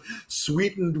find was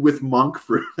sweetened with monk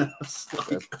fruit. I was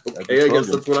like, okay, I guess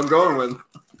that's what I'm going with.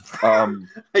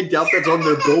 I doubt that's on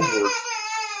their billboard.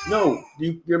 No,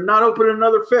 you're not opening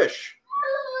another fish.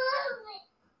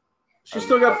 She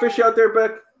still got fish out there,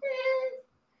 Beck.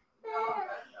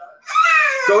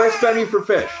 Go ask Benny for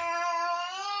fish.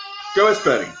 Go ask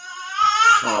Benny.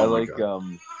 I like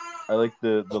I like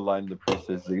the line the priest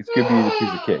says. It's gonna be a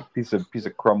piece of cake, piece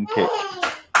of crumb cake.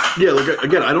 Yeah, like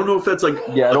again, I don't know if that's like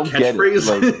I don't catchphrase.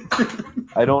 Get it.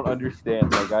 Like, I don't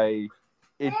understand. Like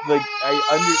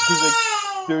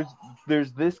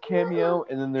there's this cameo,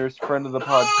 and then there's friend of the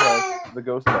podcast, the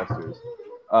Ghostbusters.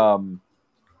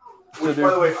 Which, by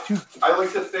the way, I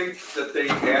like to think that they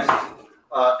asked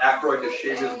Aykroyd to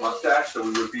shave his mustache so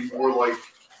we would be more like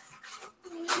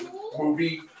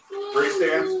movie race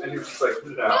dance, and he was just like,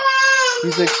 no.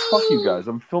 He's like, fuck you guys,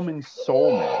 I'm filming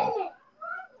Soul Man.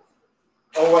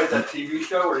 Oh, right, that TV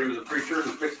show where he was a preacher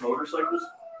who fixed motorcycles?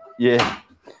 Yeah.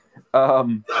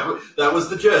 That was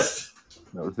the gist.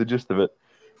 That was the gist of it.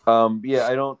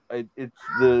 It's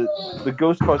the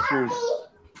Ghostbusters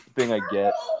thing I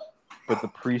get, but the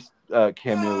priest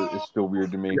cameo is still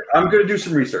weird to me. I'm going to do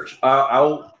some research.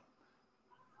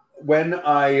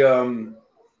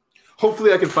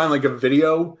 Hopefully I can find like a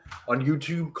video on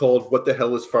YouTube called "What the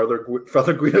Hell is Father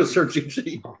Guido Searching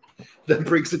Sheet" that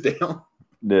breaks it down.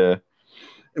 Yeah.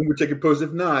 In which I can post.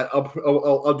 If not,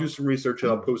 I'll do some research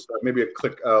and I'll post maybe a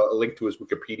link to his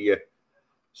Wikipedia,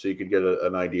 so you can get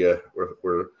an idea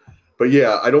where. But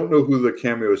yeah, I don't know who the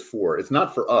cameo is for. It's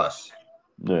not for us.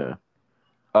 Yeah.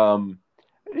 I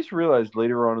just realized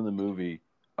later on in the movie,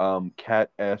 Kat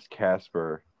asked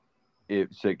Casper,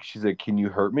 she's like, "Can you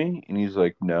hurt me?" And he's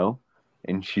like, "No."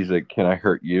 And she's like, "Can I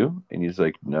hurt you?" And he's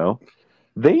like, "No."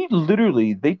 They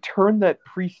turned that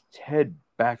priest's head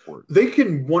backward. They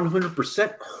can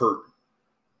 100% hurt.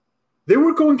 They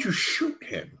were going to shoot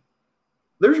him.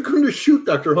 They were going to shoot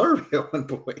Dr. Harvey at one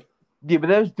point. Yeah, but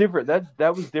that was different.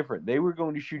 That was different. They were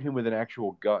going to shoot him with an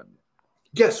actual gun.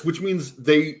 Yes, which means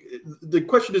the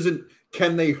question isn't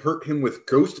can they hurt him with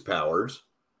ghost powers?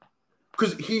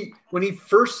 Because when he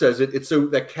first says it, it's so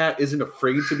that Kat isn't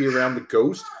afraid to be around the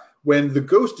ghost, when the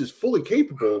ghost is fully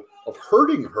capable of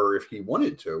hurting her if he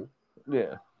wanted to.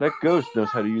 Yeah, that ghost knows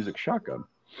how to use a shotgun.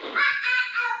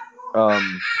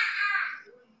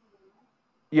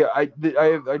 Yeah, I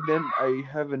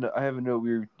have a note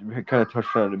we kind of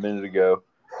touched on it a minute ago.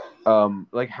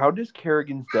 Like, how does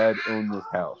Kerrigan's dad own this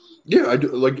house? Yeah, I do.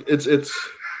 Like, it's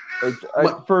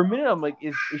for a minute, I'm like,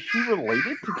 is she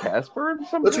related to Casper in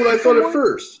some? That's what I thought at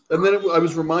first, and then I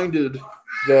was reminded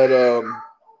that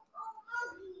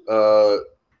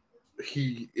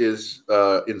he is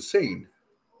insane,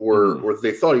 or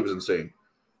they thought he was insane.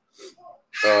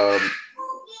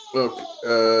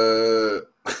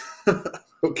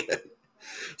 Okay.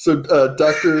 So,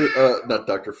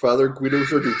 Father Guido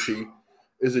Sarducci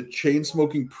is a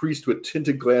chain-smoking priest with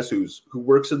tinted glasses who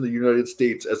works in the United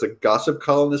States as a gossip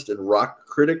columnist and rock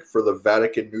critic for the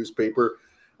Vatican newspaper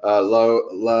La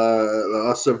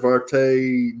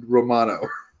Osservante Romano.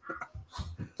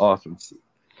 Awesome.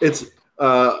 It's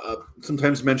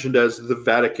sometimes mentioned as the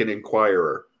Vatican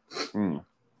Inquirer. Mm.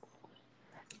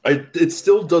 It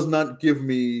still does not give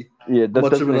me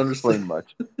much of an understanding.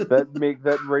 Much.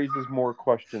 That raises more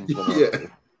questions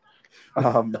than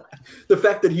the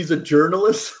fact that he's a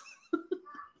journalist.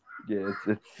 Yeah,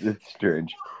 it's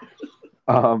strange.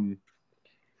 The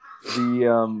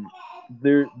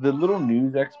little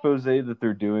news expose that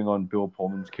they're doing on Bill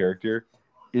Pullman's character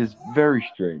is very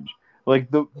strange.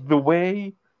 Like the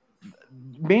way,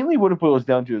 mainly what it boils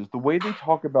down to is the way they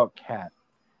talk about Kat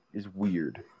is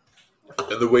weird.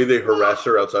 And the way they harass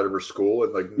her outside of her school,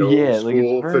 and like no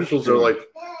school officials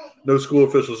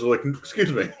are like,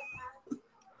 excuse me,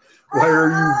 why are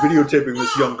you videotaping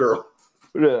this young girl?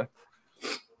 Yeah.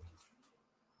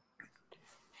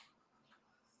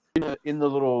 In the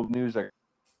little news,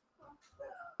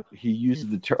 he uses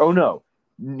the term. Oh no,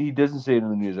 he doesn't say it in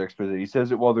the news expose. He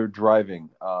says it while they're driving.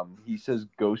 He says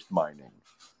ghost mining,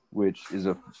 which is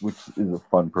a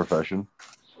fun profession.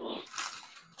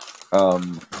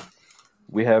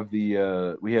 We have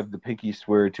the pinky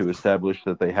swear to establish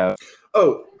that they have.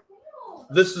 Oh,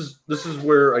 this is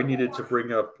where I needed to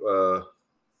bring up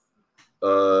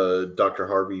Dr.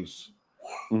 Harvey's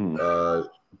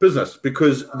business,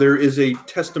 because there is a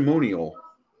testimonial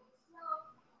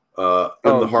in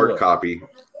the hard copy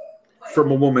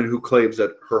from a woman who claims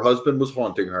that her husband was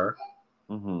haunting her.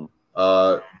 Mm-hmm.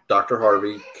 Dr.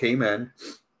 Harvey came in.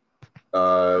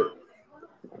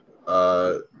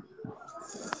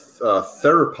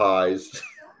 Therapized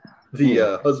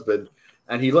the husband,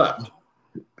 and he left.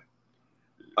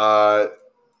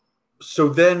 So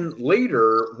then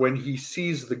later, when he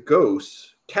sees the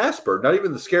ghost, Casper, not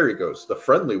even the scary ghost, the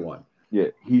friendly one. Yeah,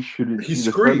 he shouldn't. He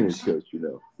screams. Ghost,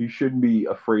 he shouldn't be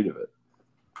afraid of it.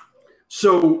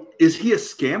 So is he a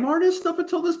scam artist up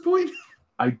until this point?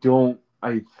 I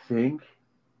think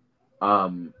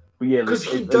But yeah, because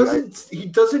he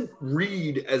doesn't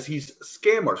read as he's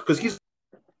scam artist because he's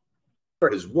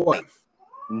his wife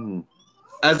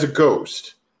as a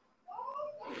ghost.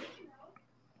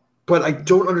 But I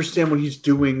don't understand what he's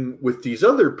doing with these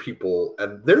other people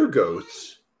and their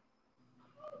ghosts.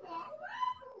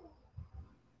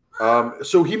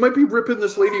 So he might be ripping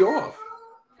this lady off.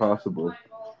 Possibly.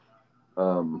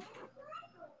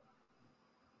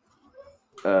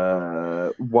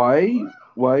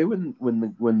 Why when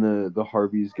the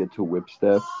Harveys get to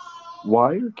Whipstaff,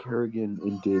 why are Kerrigan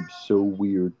and Dibs so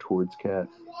weird towards Kat?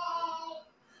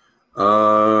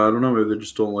 I don't know. Maybe they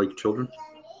just don't like children.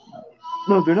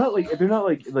 No, they're not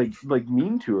like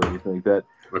mean to her or anything like that.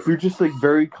 They're just like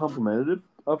very complimentary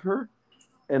of her,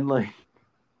 and like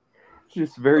it's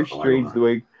just very strange the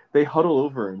way they huddle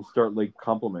over and start like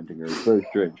complimenting her. It's very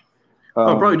strange.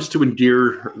 Probably just to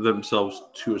endear themselves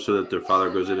to so that their father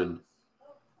goes in and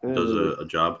does a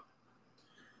job.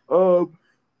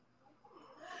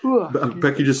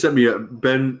 Becky just sent me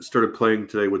Ben started playing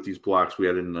today with these blocks we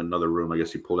had in another room. I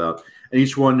guess he pulled out, and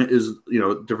each one is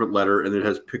a different letter, and it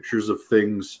has pictures of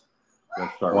things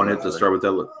on it that start with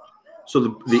that. So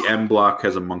the M block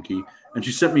has a monkey, and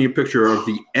she sent me a picture of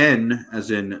the N, as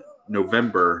in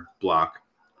November block,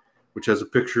 which has a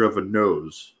picture of a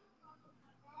nose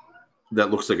that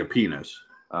looks like a penis.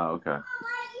 Oh, okay.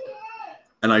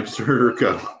 And I just heard her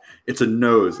go, "It's a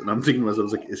nose," and I'm thinking to myself, I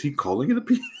was like, "Is he calling it a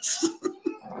penis?"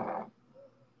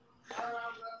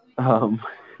 I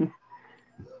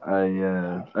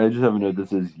just have a note that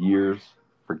says years.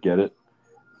 Forget it.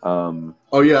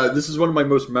 Oh yeah, this is one of my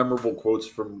most memorable quotes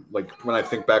from like when I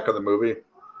think back on the movie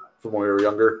from when we were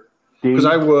younger. Because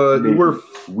you were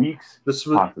weeks, this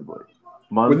was, possibly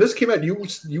months. When this came out, you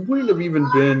wouldn't have even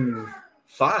been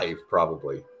 5,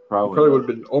 probably. You probably would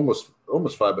have been almost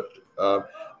 5, but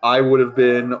I would have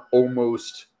been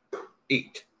almost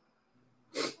 8.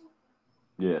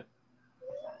 Yeah.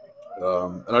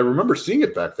 And I remember seeing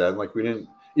it back then. Like we didn't,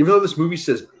 even though this movie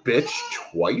says "bitch"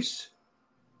 twice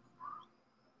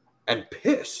and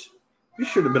 "piss," you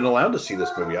should have been allowed to see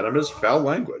this movie. I don't know, it's foul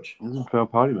language. Foul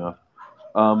potty mouth.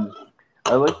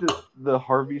 I like the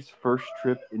Harvey's first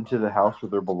trip into the house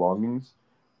with their belongings.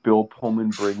 Bill Pullman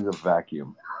brings a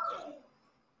vacuum.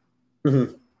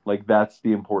 Like that's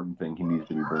the important thing. He needs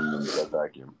to be bringing them that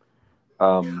vacuum.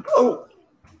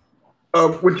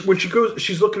 When she goes,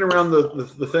 she's looking around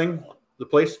the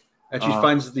place, and she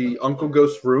finds the Uncle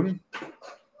Ghost's room.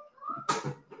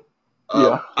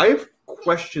 I have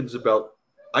questions about.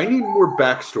 I need more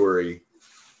backstory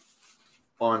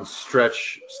on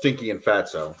Stretch, Stinky, and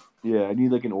Fatso. Yeah, I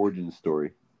need like an origin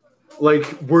story.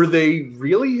 Like, were they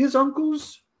really his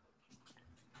uncles?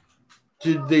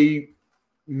 Did they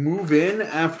move in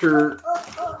after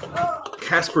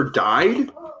Casper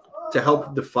died to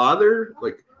help the father?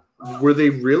 Like, were they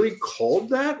really called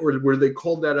that, or were they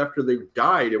called that after they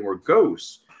died and were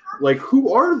ghosts? Like,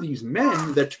 who are these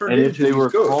men that turned into these ghosts? And if they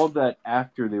were called that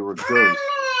after they were ghosts,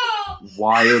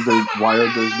 why are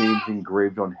those names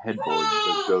engraved on headboards?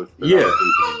 Those ghosts. Yeah.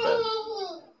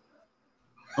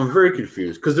 I'm very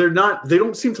confused because they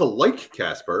don't seem to like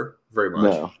Casper very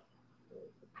much.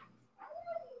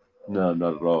 No,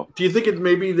 not at all. Do you think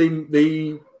maybe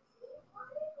do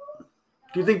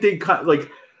you think they like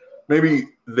maybe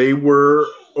they were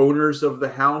owners of the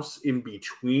house in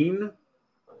between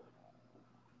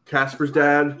Casper's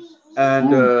dad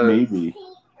and maybe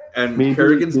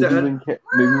Kerrigan's dad?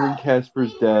 Maybe when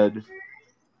Casper's dad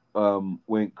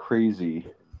went crazy.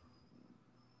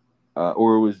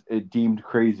 Or was it deemed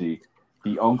crazy,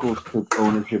 the uncles took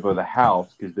ownership of the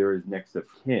house because they're his next of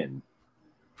kin.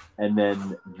 And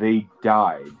then they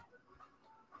died.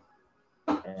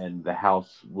 And the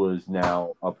house was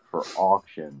now up for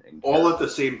auction. All at the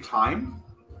same time?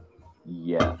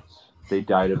 Yes. They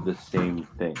died of the same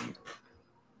thing.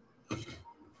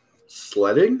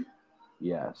 Sledding?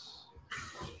 Yes.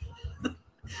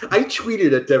 I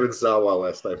tweeted at Devin Sawa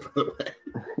last night, by the way.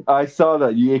 I saw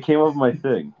that. It came up my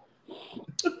thing.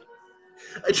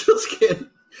 I just can't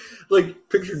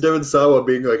picture Devin Sawa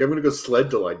being like, I'm gonna go sled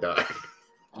till I die.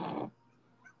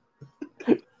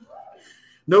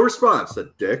 No response,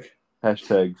 that dick.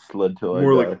 Hashtag sled till I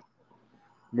die.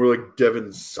 More like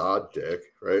Devin Saw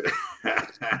dick, right?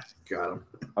 Got him.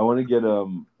 I want to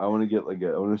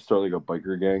start like a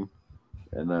biker gang,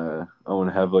 and I want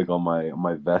to have like on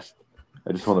my vest.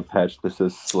 I just want to patch that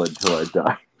says sled till I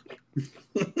die.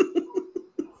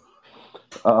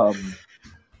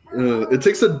 It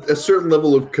takes a certain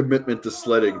level of commitment to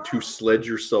sledding to sled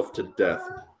yourself to death.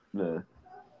 Yeah.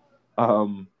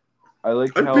 I've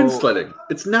been sledding.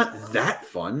 It's not that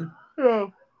fun. Yeah.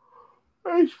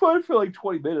 It's fun for like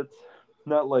 20 minutes.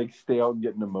 Not like stay out and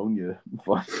get pneumonia.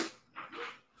 Fun.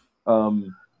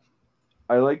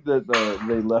 I like that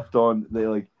they left on they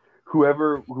like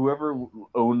whoever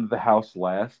owned the house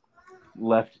last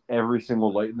left every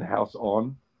single light in the house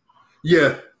on.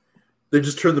 Yeah. They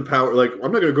just turned the power. Like,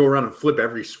 I'm not going to go around and flip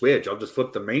every switch. I'll just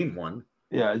flip the main one.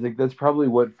 Yeah, I think that's probably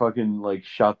what fucking like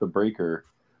shot the breaker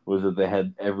was that they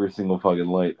had every single fucking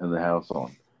light in the house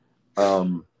on. I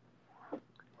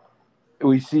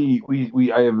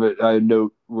have a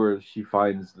note where she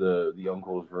finds the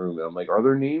uncle's room and I'm like, are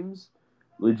their names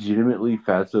legitimately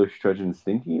Fatso, Stretch, and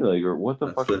Stinky? Like, or what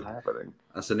the fuck is happening?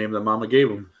 That's the name that Mama gave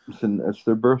them. That's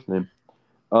their birth name.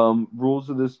 The rules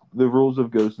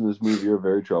of ghosts in this movie are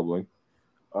very troubling.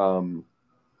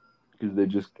 Because they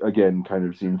just again kind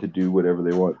of seem to do whatever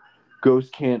they want.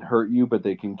 Ghosts can't hurt you, but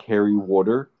they can carry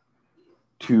water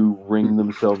to wring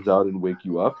themselves out and wake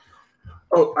you up.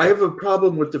 Oh, I have a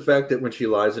problem with the fact that when she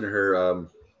lies in her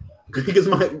because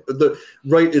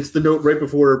it's the note right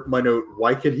before my note,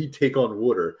 why can he take on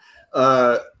water?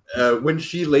 When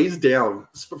she lays down,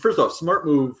 first off, smart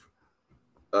move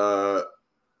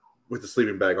with the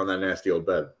sleeping bag on that nasty old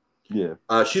bed. Yeah.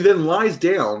 She then lies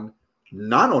down,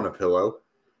 not on a pillow.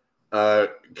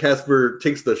 Casper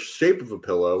takes the shape of a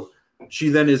pillow. She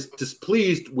then is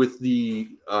displeased with the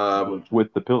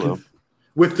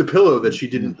pillow that she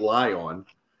didn't lie on,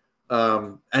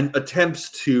 and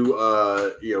attempts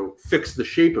to fix the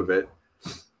shape of it.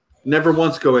 Never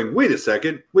once going, wait a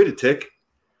second, wait a tick.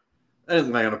 I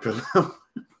didn't lie on a pillow.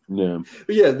 Yeah.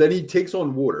 But yeah, then he takes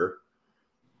on water.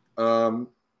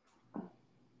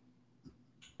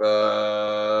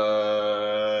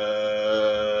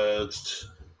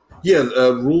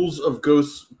 Rules of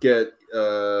ghosts get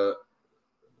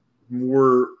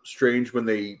more strange when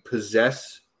they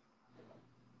possess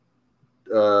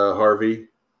Harvey.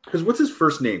 Because what's his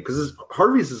first name? Because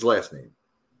Harvey's his last name.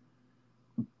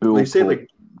 They say like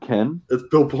Ken. It's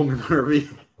Bill Pullman Harvey.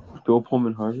 Bill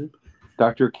Pullman Harvey.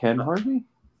 Dr. Ken Harvey.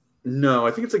 No,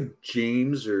 I think it's like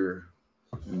James or.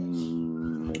 I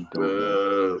don't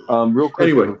know. Real quick,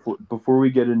 anyway, before we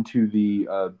get into the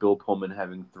Bill Pullman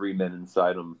having three men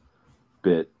inside him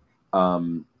bit,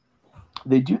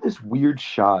 they do this weird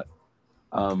shot.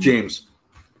 James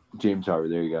Harvey,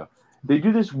 there you go. They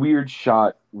do this weird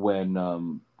shot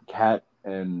when Kat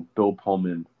and Bill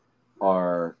Pullman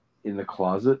are in the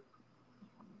closet.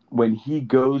 When he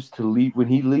leaves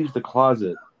the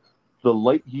closet, the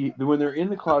light when they're in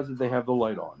the closet, they have the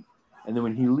light on. And then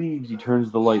when he leaves, he turns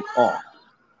the light off.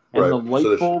 And the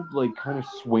light bulb like kind of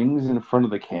swings in front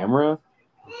of the camera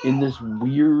in this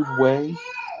weird way.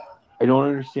 I don't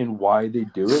understand why they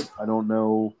do it. I don't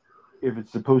know if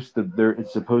it's supposed to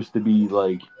be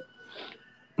like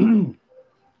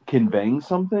conveying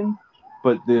something,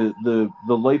 but the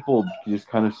light bulb just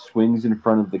kind of swings in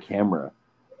front of the camera.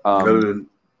 I didn't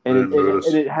notice.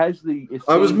 And it has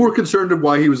I was more concerned of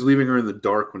why he was leaving her in the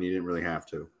dark when he didn't really have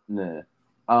to. Nah.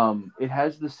 It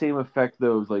has the same effect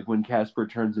though, as like when Casper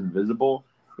turns invisible.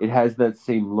 It has that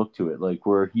same look to it, like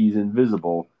where he's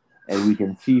invisible and we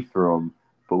can see through him,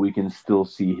 but we can still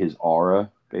see his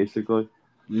aura, basically.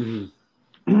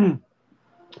 Mm-hmm.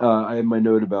 I have my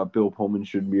note about Bill Pullman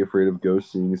shouldn't be afraid of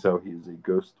ghosts, seeing as how he is a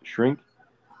ghost shrink.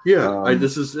 Yeah, it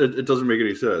doesn't make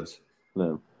any sense.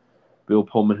 No. Bill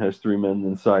Pullman has three men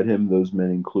inside him. Those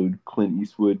men include Clint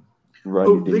Eastwood,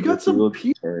 they got some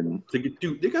people to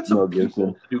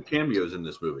do cameos in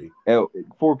this movie.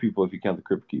 4 people if you count the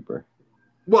Crypt Keeper.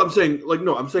 Well, I'm saying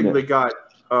they got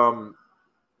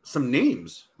some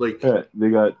names. Like they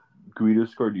got Guido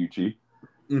Scarducci.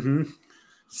 Mm-hmm.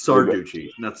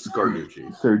 Sarducci, not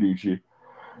Scarducci. Sarducci.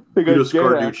 They got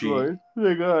Scarducci.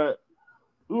 They got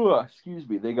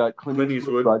they got Clint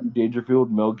Eastwood, Rodney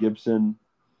Dangerfield, Mel Gibson.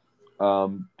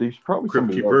 There's probably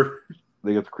Crypt Keeper.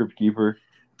 They got the Crypt Keeper.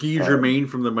 Guy Germain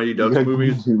from the Mighty Ducks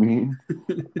movies. They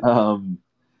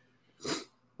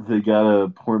got a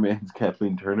poor man's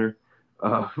Kathleen Turner.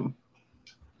 Yeah,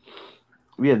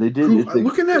 they did.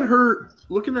 Looking at her,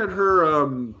 like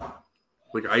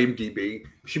IMDb,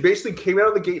 she basically came out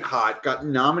of the gate hot. Got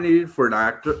nominated for an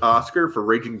Oscar for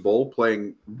Raging Bull,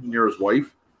 playing Nero's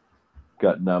wife.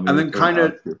 Got nominated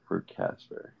for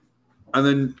Casper. And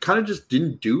then kind of just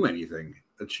didn't do anything.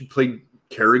 And she played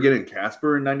Kerrigan and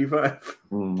Casper in '95.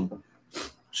 Mm.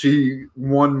 She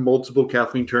won multiple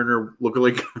Kathleen Turner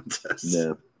lookalike contests.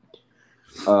 Yeah.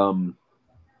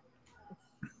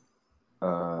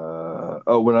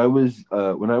 When I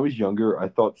was younger, I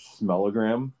thought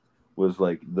smellogram was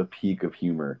like the peak of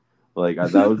humor. Like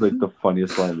that was like the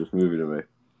funniest line in this movie to me.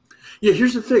 Yeah,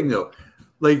 here's the thing though,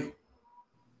 like,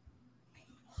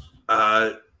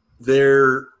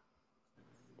 their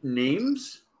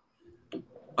names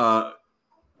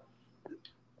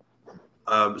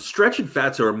uh, Stretch and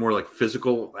Fatso are more like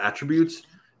physical attributes.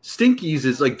 Stinkies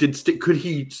is like, could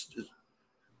he,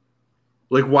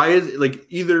 like, why is it, like,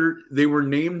 either they were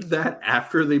named that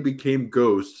after they became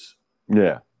ghosts,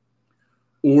 Yeah.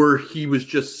 or he was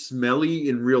just smelly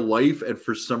in real life, and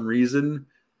for some reason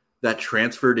that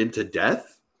transferred into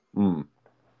death. Mm.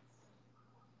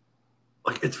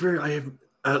 Like, it's very, I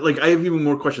have even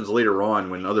more questions later on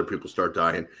when other people start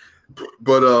dying,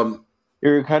 but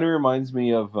It kind of reminds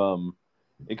me of The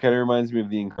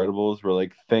Incredibles, where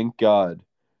like, thank God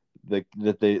that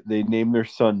they named their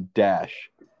son Dash.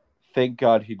 Thank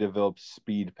God he developed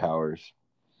speed powers.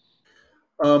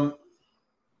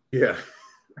 yeah.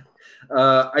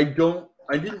 I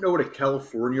didn't know what a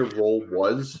California roll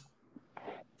was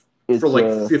for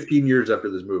like 15 years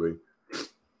after this movie.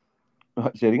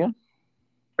 Say it again.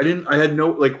 I had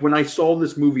no, like, when I saw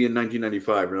this movie in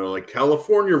 1995, and like,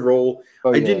 California roll,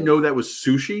 I didn't know that was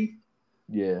sushi.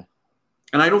 Yeah.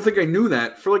 And I don't think I knew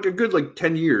that for like a good, like,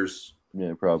 10 years.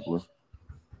 Yeah, probably.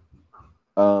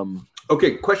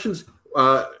 Okay, questions.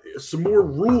 Some more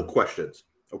rule questions.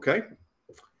 Okay.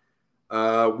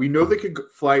 We know they can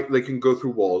fly. They can go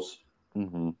through walls,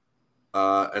 mm-hmm.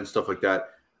 And stuff like that.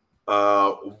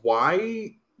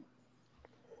 Why,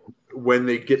 when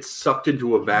they get sucked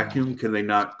into a vacuum, can they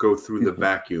not go through the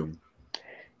vacuum?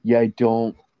 Yeah, I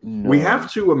don't know. We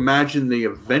have to imagine they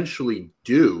eventually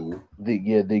do. They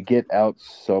get out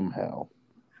somehow.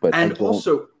 But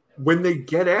also, when they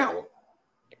get out,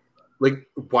 like,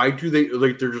 why do they,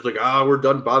 like, they're just like, we're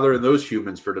done bothering those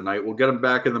humans for tonight. We'll get them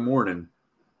back in the morning.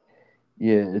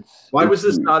 Yeah, why was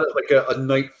this not like a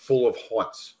night full of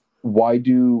haunts? Why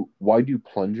do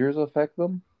plungers affect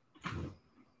them?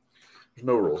 There's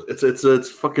no rules.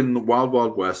 It's fucking Wild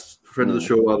Wild West. Friend of the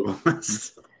show, Wild Wild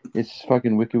West. It's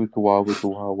fucking wicked wild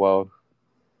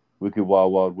wicked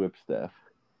wild whip staff.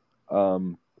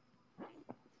 I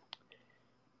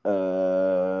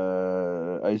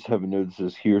just have a note that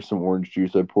says, "Here's some orange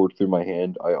juice I poured through my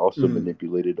hand. I also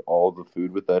manipulated all the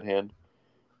food with that hand."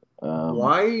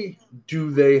 Why do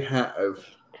they have?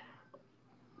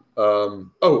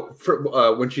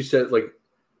 When she said, like,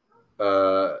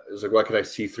 it's like, why can I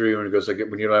see through you? And it goes like,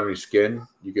 when you don't have any skin,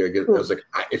 you gotta get. I was like,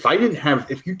 if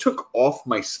you took off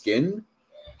my skin,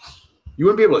 you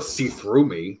wouldn't be able to see through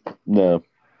me. No.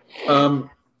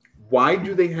 Why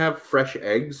do they have fresh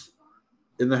eggs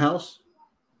in the house?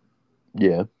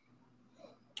 Yeah.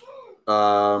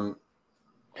 Well,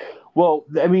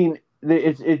 I mean,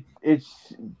 we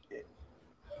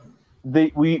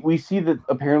see that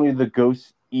apparently the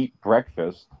ghosts eat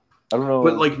breakfast. I don't know,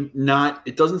 but like,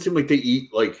 it doesn't seem like they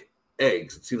eat like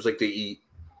eggs. It seems like they eat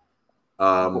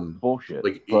bullshit,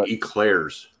 like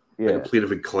eclairs, like a plate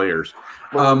of eclairs,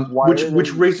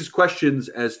 which raises questions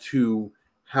as to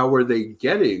how are they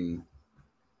getting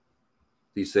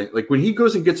these things. Like, when he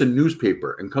goes and gets a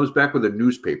newspaper and comes back with a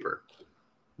newspaper,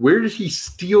 where did he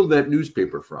steal that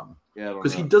newspaper from? Yeah,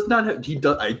 because he does not have.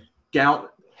 I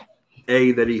doubt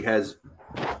that he has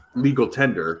legal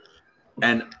tender,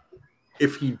 and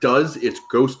if he does, it's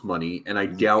ghost money, and I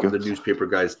doubt the newspaper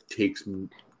guys takes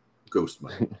ghost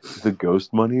money. The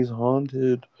ghost money's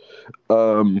haunted.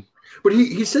 But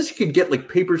he says he could get like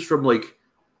papers from like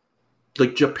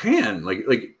Japan. Like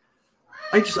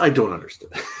I don't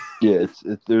understand. Yeah,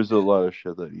 there's a lot of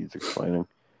shit that needs explaining.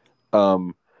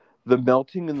 The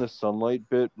melting in the sunlight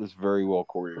bit was very well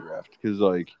choreographed, because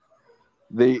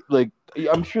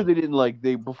I'm sure they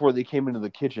didn't before they came into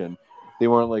the kitchen, they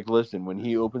weren't like, listen, when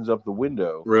he opens up the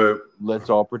window, right,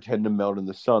 let's all pretend to melt in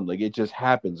the sun. Like, it just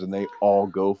happens, and they all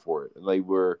go for it. And they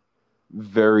were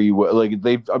very well, like,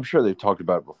 I'm sure they've talked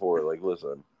about it before. Like,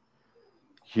 listen,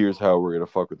 here's how we're gonna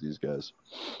fuck with these guys.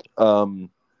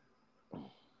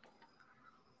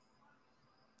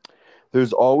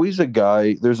 There's always a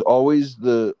guy. There's always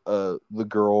the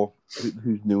girl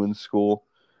who's new in school,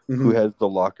 who has the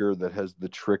locker that has the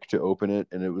trick to open it,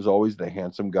 and it was always the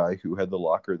handsome guy who had the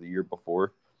locker the year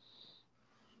before.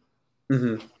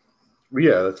 Yeah,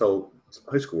 that's how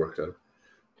high school worked out.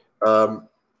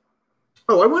 I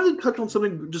wanted to touch on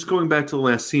something, just going back to the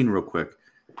last scene real quick.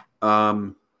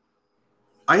 I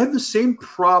had the same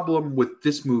problem with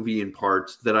this movie in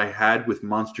parts that I had with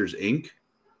Monsters, Inc.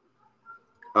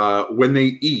 When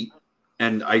they eat,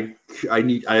 and I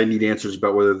need answers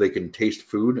about whether they can taste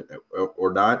food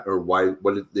or not, or what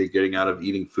are they getting out of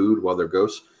eating food while they're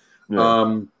ghosts.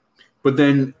 Yeah. But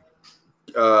then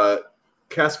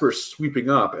Casper's sweeping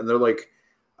up, and they're like,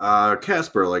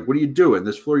 Casper, like, what are you doing?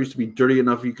 This floor used to be dirty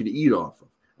enough you could eat off of.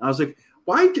 And I was like,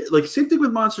 why? Like, same thing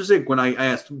with Monsters, Inc. When I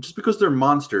asked, just because they're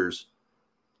monsters,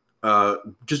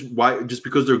 Just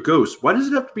because they're ghosts. Why does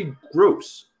it have to be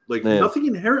gross? Like nothing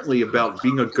inherently about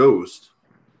being a ghost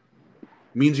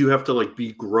means you have to like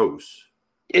be gross.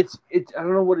 It's I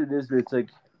don't know what it is, but it's like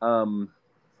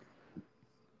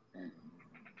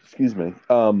excuse me.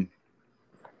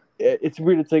 It's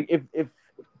weird. It's like if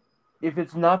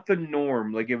it's not the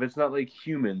norm, like if it's not like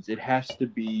humans, it has to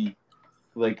be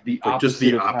like the opposite. Just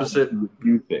the opposite. Of how you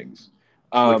do things.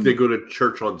 Like they go to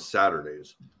church on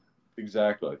Saturdays.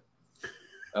 Exactly.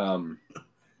 But no,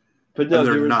 and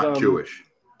they're not Jewish.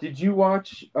 Did you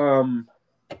watch the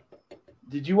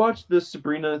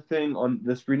Sabrina series on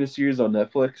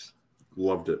Netflix?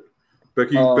 Loved it.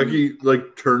 Becky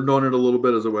like turned on it a little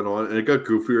bit as it went on, and it got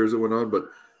goofier as it went on, but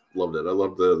loved it. I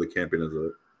loved the campiness of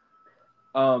it.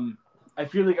 I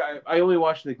feel like I only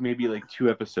watched like maybe like 2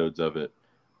 episodes of it.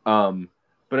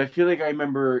 But I feel like I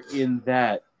remember in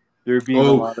that there being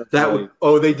a lot of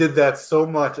they did that so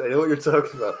much. I know what you're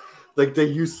talking about. Like they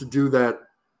used to do that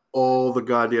all the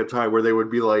goddamn time, where they would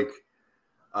be like,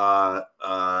 oh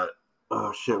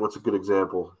shit, what's a good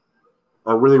example?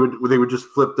 Where they would just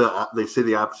flip they say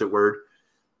the opposite word.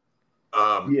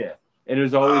 Yeah, and it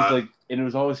was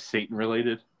always Satan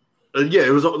related. Yeah,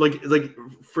 it was like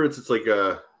for instance, like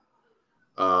if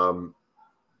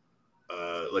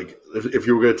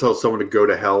you were going to tell someone to go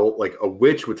to hell, like a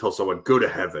witch would tell someone go to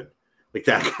heaven, like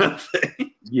that kind of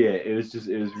thing. Yeah, it was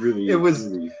really. It was.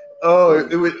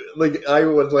 It was like I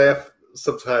would laugh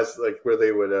sometimes, like where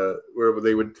they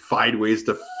would find ways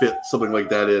to fit something like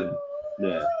that in.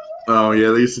 Yeah. Oh yeah,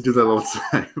 they used to do that all the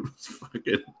time.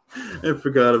 I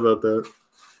forgot about that.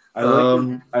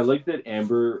 I like that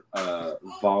Amber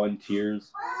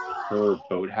volunteers her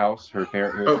boathouse, her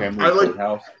family's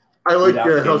boathouse. I like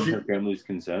how her family's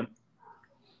consent.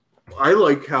 I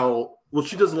like how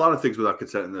she does a lot of things without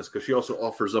consent in this, because she also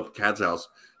offers up Cat's house.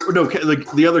 Or no, like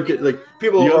the other kid, like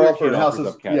people are offering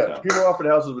houses. Yeah, people are offered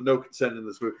houses with no consent in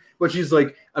this movie. But she's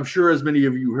like, I'm sure as many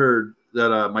of you heard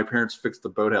that my parents fixed the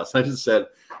boathouse. I just said,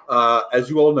 as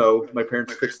you all know, my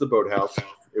parents fixed the boathouse.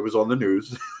 It was on the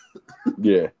news.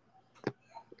 Yeah.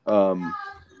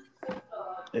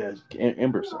 Yeah,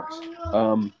 Amber sucks.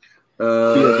 Then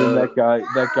that guy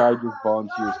just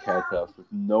volunteers Cat's house with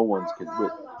no one's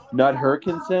consent, not her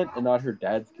consent and not her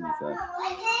dad's consent.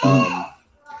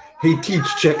 Hey, Teach,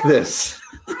 check this.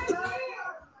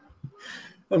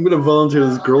 I'm going to volunteer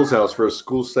this girl's house for a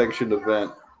school-sanctioned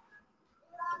event.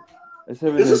 Is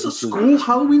this a school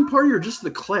Halloween party or just the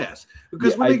class?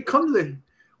 Because when they come to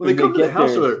the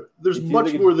house, there's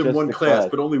much more than one class,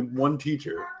 but only one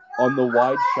teacher. On the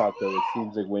wide shot, though, it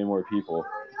seems like way more people.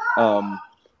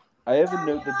 I have a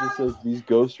note that just says these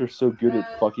ghosts are so good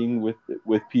at fucking with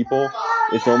people.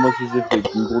 It's almost as if they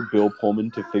Googled Bill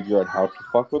Pullman to figure out how to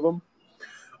fuck with them.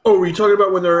 Oh, were you talking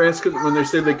about when they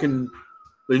say they can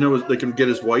get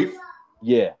his wife?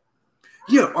 Yeah.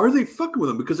 Yeah, are they fucking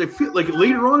with him? Because I feel like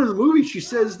later on in the movie, she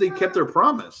says they kept their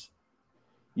promise.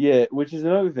 Yeah, which is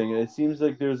another thing. It seems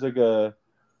like there's like a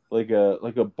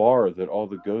bar that all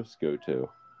the ghosts go to.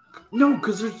 No,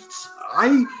 because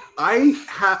I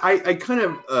kind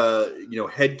of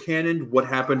headcanoned what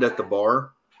happened at the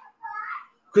bar,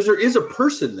 because there is a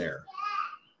person there.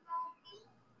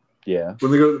 Yeah.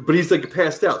 When they go, but he's like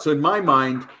passed out. So in my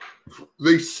mind,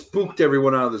 they spooked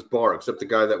everyone out of this bar except the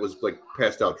guy that was like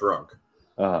passed out drunk.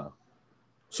 Uh-huh.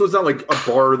 So it's not like a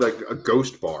bar, like a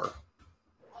ghost bar.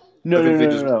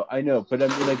 No. I know, but I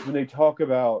mean, like when they talk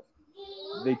about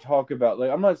like,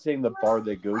 I'm not saying the bar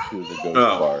they go to is a ghost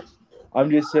bar.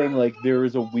 I'm just saying like there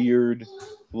is a weird,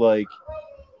 like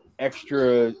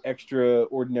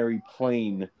extraordinary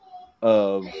plane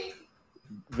of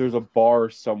there's a bar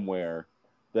somewhere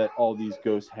that all these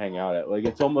ghosts hang out at. Like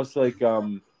it's almost like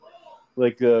when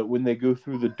they go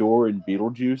through the door in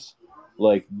Beetlejuice,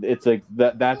 like it's like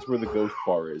that's where the ghost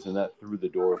bar is, and that through the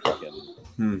door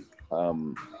fucking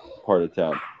part of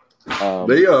town.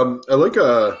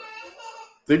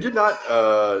 They did not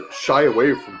shy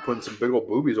away from putting some big old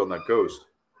boobies on that ghost.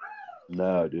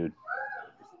 No, dude.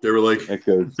 They were like, that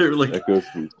ghost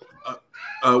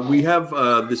we have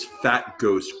this fat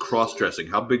ghost cross-dressing.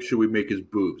 How big should we make his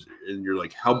boobs? And you're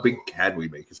like, how big can we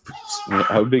make his boobs?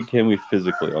 How big can we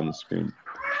physically on the screen?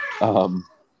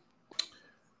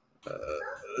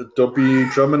 Don't be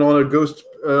drumming on a ghost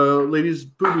lady's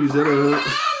boobies at a...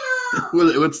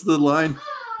 What's the line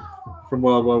from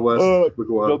Wild Wild West? Don't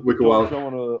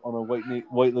throw on a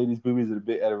white lady's boobies at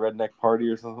a redneck party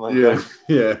or something like that.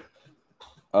 Yeah.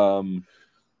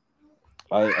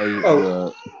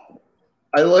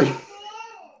 I like,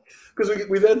 because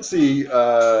we then see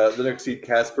the next scene,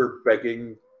 Casper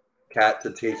begging Kat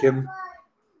to take him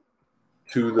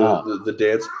to the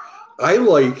dance. I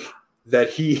like that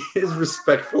he is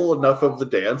respectful enough of the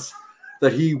dance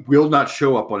that he will not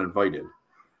show up uninvited.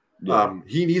 Yeah.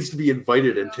 He needs to be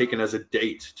invited and taken as a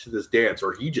date to this dance,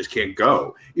 or he just can't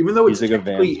go. Even though it's He's like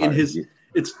technically a in his,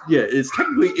 it's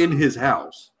technically in his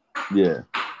house. Yeah.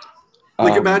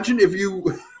 Like imagine if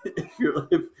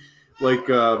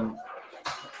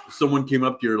someone came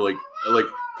up to you like,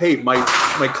 hey, my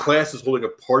class is holding a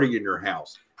party in your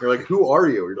house. You're like, who are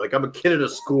you? You're like, I'm a kid at a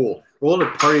school. We're holding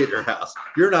a party at your house.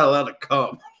 You're not allowed to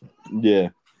come. Yeah.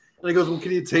 And he goes, well,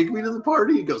 can you take me to the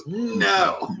party? He goes,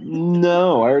 no.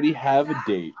 No, I already have a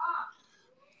date.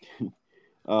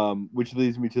 Which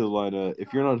leads me to the line of,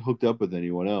 if you're not hooked up with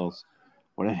anyone else,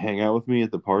 want to hang out with me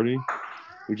at the party?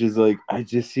 Which is like, it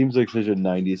just seems like such a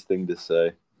 90s thing to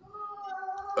say.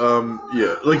 The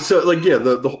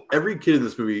every kid in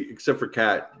this movie, except for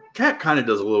Kat kind of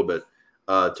does a little bit.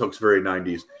 Talks very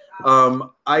 90s.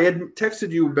 I had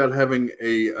texted you about having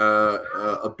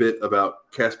a bit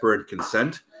about Casper and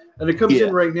consent. And it comes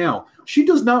in right now. She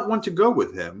does not want to go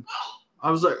with him.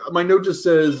 I was like, my note just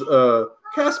says,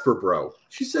 Casper, bro.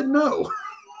 She said no.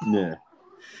 Yeah.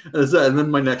 And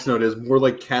then my next note is more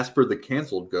like Casper the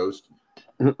canceled ghost.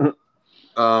 And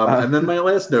then my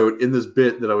last note in this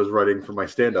bit that I was writing for my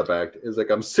stand-up act is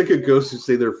like, I'm sick of ghosts who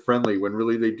say they're friendly when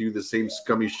really they do the same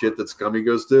scummy shit that scummy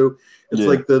ghosts do. It's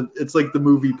like the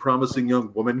movie Promising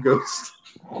Young Woman Ghost.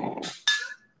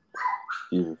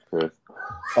 Jesus Christ.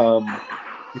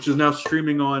 Which is now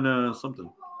streaming on something.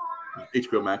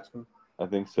 HBO Max. I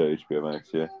think so, HBO Max,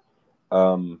 yeah.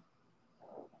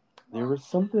 There was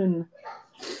something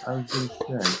I was going to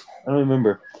say. I don't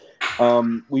remember.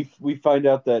 We find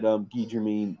out that Guy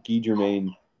Germain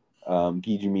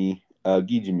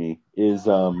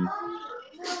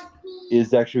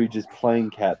is actually just playing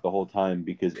Cat the whole time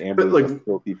because Amber's a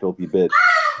filthy bitch.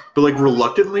 But like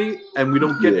reluctantly, and we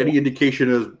don't get any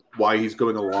indication of why he's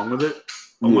going along with it.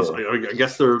 Almost, I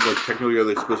guess they're like technically are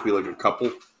they supposed to be like a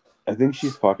couple? I think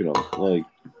she's fucking him. Like,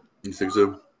 you think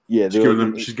so? Yeah,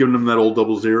 she's giving him that old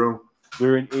 00.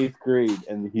 They're in 8th grade,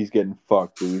 and he's getting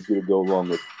fucked, and he's gonna go along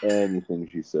with anything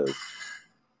she says.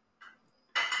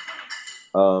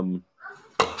 There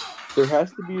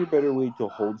has to be a better way to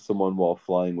hold someone while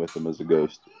flying with them as a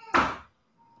ghost,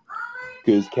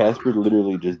 because Casper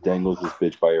literally just dangles this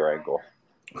bitch by her ankle.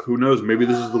 Who knows? Maybe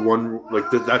this is the one, like,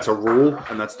 that's a rule,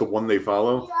 and that's the one they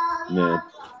follow. Man.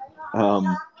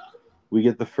 We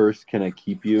get the first, can I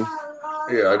keep you?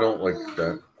 Yeah, I don't like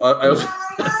that. I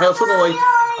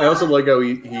also like how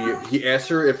he asked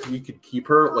her if he could keep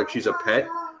her, like she's a pet,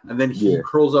 and then he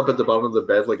curls up at the bottom of the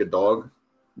bed like a dog.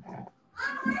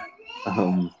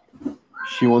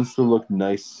 She wants to look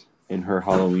nice in her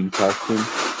Halloween costume.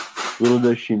 Little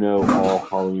does she know all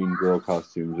Halloween girl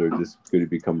costumes are just going to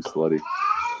become slutty.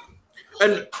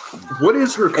 And what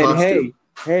is her costume? And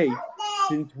hey,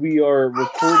 since we are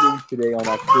recording today on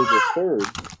October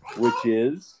 3rd, which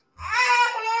is...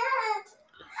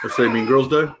 Let's say Mean Girls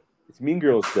Day? It's Mean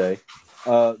Girls Day.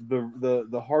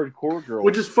 The hardcore girl...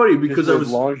 Which is funny because I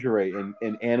was... lingerie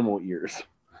and animal ears.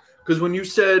 Because when you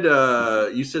said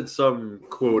some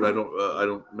quote, I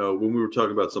don't know, when we were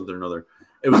talking about something or another,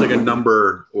 it was like a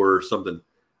number or something.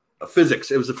 Physics.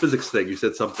 It was a physics thing. You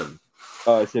said something.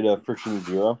 I said friction is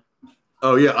zero.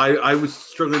 Oh yeah, I was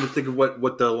struggling to think of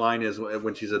what the line is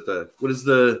when she's at the what is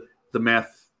the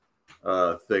math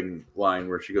thing line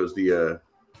where she goes the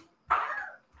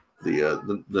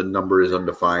number is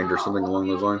undefined or something along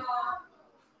those lines.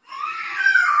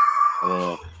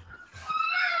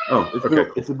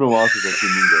 It's been a while since I've seen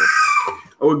Mean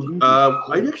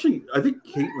Girls. I think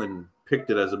Caitlin picked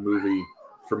it as a movie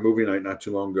for movie night not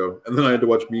too long ago, and then I had to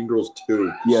watch Mean Girls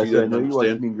 2. Yes, I know you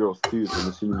watched Mean Girls 2, so I'm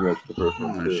assuming you watched the first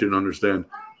one too. She didn't understand.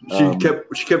 She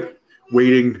kept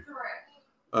waiting.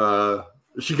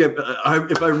 She kept.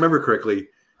 If I remember correctly,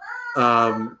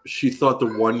 she thought the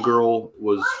one girl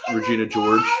was Regina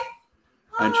George,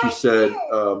 and she said,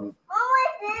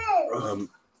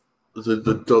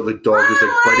 the dog was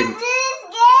like biting.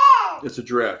 It's a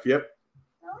giraffe. Yep.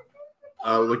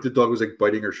 Like the dog was like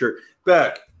biting her shirt.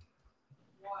 Back.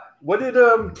 What did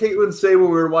Caitlin say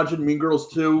when we were watching Mean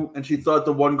Girls 2 and she thought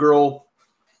the one girl...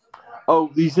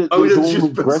 Oh, he said the one was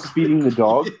breastfeeding the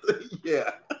dog? Yeah.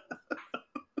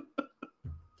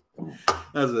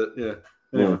 That's it, yeah.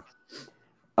 Anyway.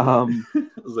 I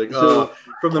was like,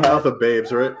 from the mouth of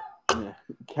babes, right?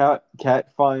 Yeah.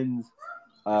 Cat finds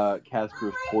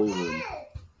Casper's toy room.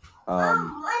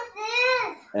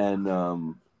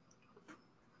 And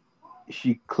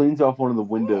she cleans off one of the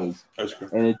windows,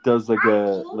 and it does like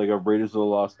a Raiders of the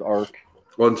Lost Ark.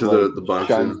 Onto the box.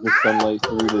 Shines the sunlight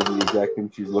through to the exact thing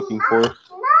she's looking for.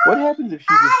 What happens if she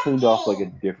just cleaned off like a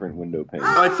different window pane?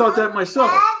 I thought that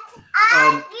myself.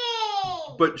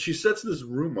 But she sets this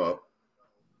room up,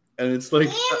 and it's like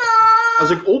I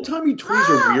was like, old timey toys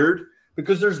are weird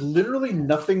because there's literally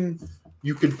nothing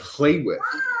you can play with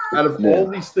out of all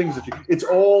these things it's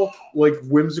all like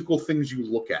whimsical things you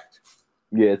look at.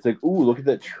 Yeah, it's like, ooh, look at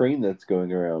that train that's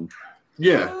going around.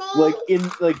 Yeah, like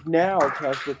now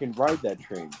Casper can ride that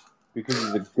train because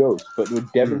he's a ghost, but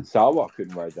Devin Sawa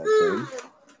couldn't ride that train.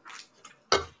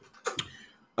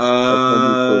 That's my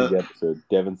new quote of the episode.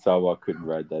 Devin Sawa couldn't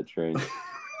ride that train.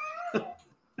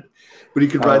 But he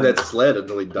could ride that sled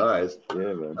until he dies.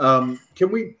 Yeah, man.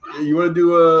 You want to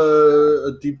do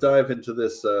a deep dive into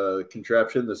this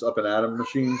contraption, this Up and Atom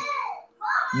machine?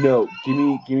 No, give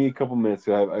me a couple minutes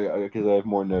because I have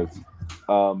more notes.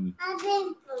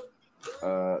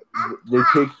 They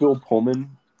take Bill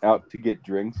Pullman out to get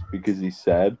drinks because he's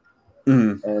sad,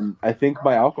 and I think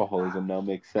my alcoholism now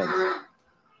makes sense.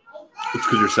 It's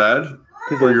because you're sad,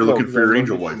 or you're looking for your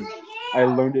angel wife. I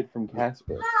learned it from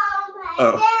Casper.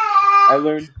 Oh, I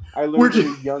learned at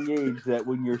a young age that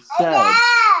when you're sad,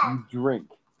 you drink,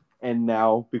 and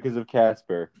now because of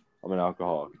Casper, I'm an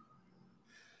alcoholic.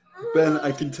 Ben,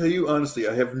 I can tell you honestly,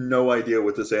 I have no idea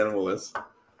what this animal is.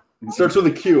 It starts with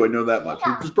a Q. I know that much.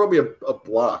 It's probably a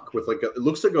block with it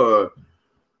looks like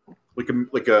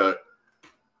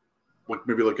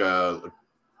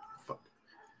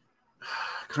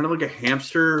kind of like a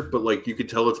hamster, but like you could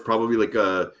tell it's probably like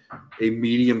a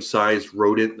medium-sized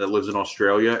rodent that lives in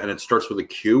Australia, and it starts with a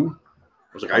Q.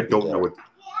 I was like, I don't know what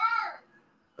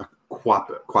a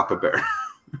quappa bear.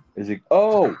 Is it?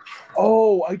 Oh,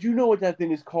 I do know what that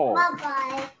thing is called.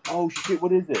 Oh shit,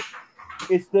 what is it?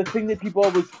 It's the thing that people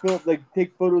always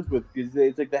take photos with because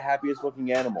it's like the happiest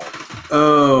looking animal.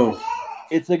 Oh,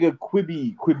 it's like a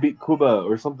quibba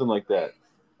or something like that.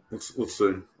 Let's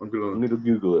see. I'm gonna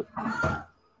Google it.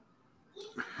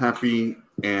 Happy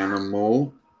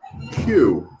animal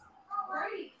Q.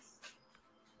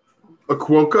 A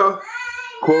quokka?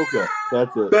 Quokka,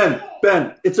 that's it.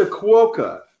 Ben, it's a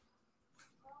quokka.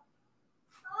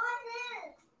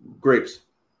 Grapes.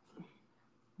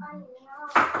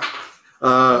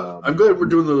 I'm glad we're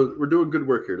doing good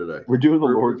work here today. We're doing the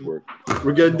Lord's work.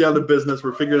 We're getting down to business.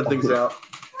 We're figuring things out.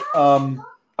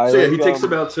 He takes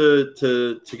him out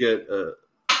to get.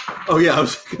 Oh yeah, I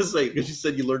was gonna say because you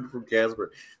said you learned it from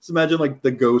Casper. Just imagine like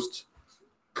the ghost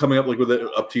coming up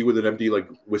up to you with an empty like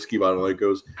whiskey bottle. And it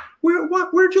goes,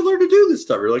 where'd you learn to do this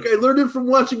stuff? You're like, I learned it from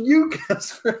watching you,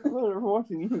 Casper. I learned it from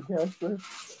watching you, Casper.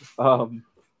 I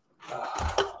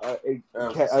like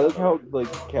how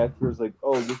like Casper's like,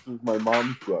 oh, this is my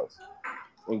mom's dress,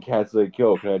 and Cat's like,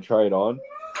 yo, can I try it on?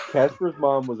 Casper's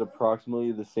mom was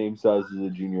approximately the same size as a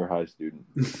junior high student.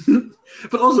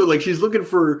 But also, like, she's looking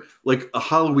for like a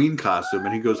Halloween costume,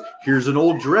 and he goes, "Here's an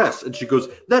old dress," and she goes,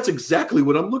 "That's exactly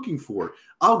what I'm looking for.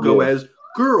 I'll go as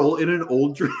girl in an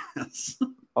old dress."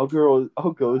 I'll go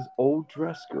as old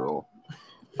dress girl.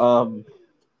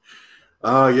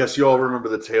 Yes, you all remember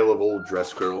the tale of Old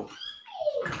Dress Girl.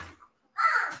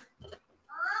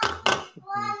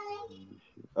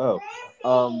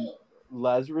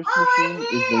 Lazarus Machine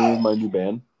is the name of my new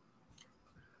band.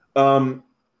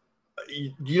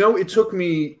 It took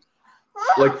me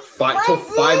like 5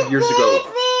 years ago.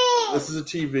 This is a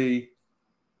TV.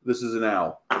 This is an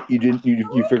owl. You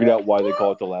figured out why they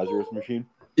call it the Lazarus Machine?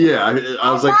 Yeah, I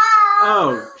was like,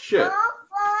 oh shit,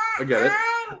 I get it.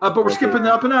 But we're skipping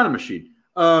the Up and Atom machine.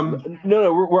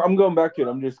 No, I'm going back to it.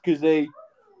 I'm just because they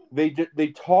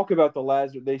talk about the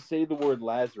Lazarus. They say the word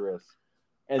Lazarus,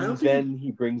 and then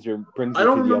he brings her to the Up and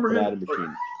Atom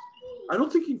machine. I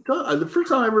don't think he does. The first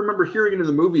time I remember hearing it in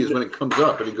the movie is when it comes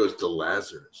up and he goes to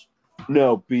Lazarus.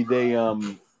 No,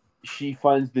 she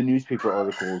finds the newspaper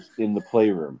articles in the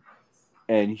playroom,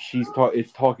 and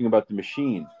it's talking about the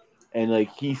machine, and like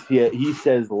he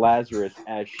says Lazarus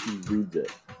as she reads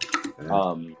it.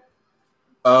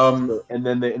 And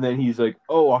then he's like,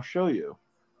 "Oh, I'll show you."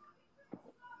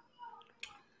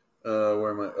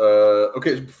 Where am I?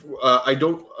 Okay, I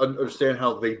don't understand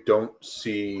how they don't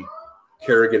see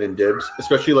Kerrigan and Dibs,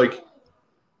 especially like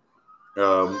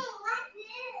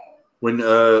when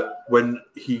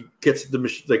he gets the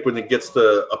machine, like when it gets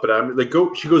the Up and Atom,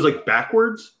 she goes like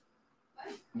backwards,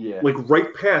 like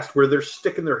right past where they're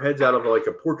sticking their heads out of like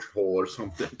a portrait hole or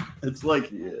something. It's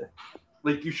like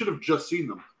like you should have just seen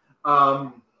them.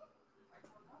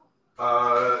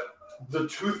 The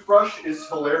toothbrush is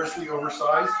hilariously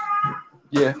oversized.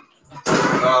 Yeah.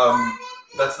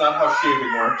 That's not how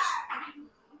shaving works.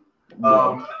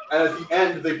 And at the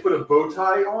end, they put a bow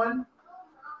tie on,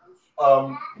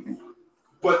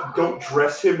 but don't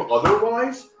dress him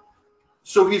otherwise.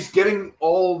 So he's getting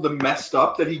all the messed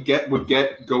up that he would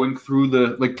get going through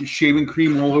the shaving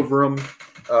cream all over him,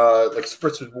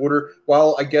 spritz with water.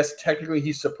 While I guess technically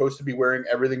he's supposed to be wearing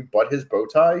everything but his bow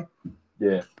tie.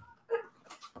 Yeah.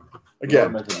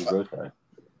 Again, I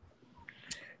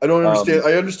don't understand.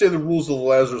 I understand the rules of the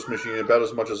Lazarus Machine about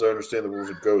as much as I understand the rules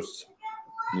of Ghosts.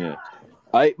 Yeah.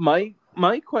 My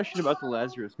question about the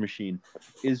Lazarus Machine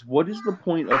is, what is the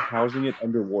point of housing it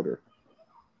underwater?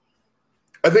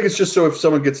 I think it's just so if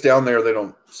someone gets down there, they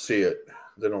don't see it.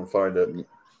 They don't find it.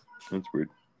 That's weird.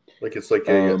 Like it's like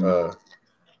just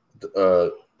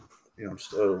a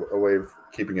way of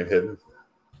keeping it hidden.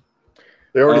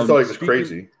 They already thought he was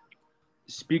crazy.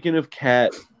 Speaking of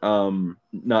Kat,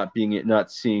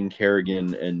 not seeing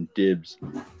Kerrigan and Dibbs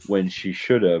when she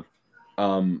should have,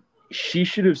 she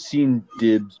should have seen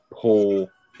Dibbs pull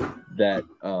that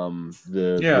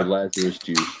the Lazarus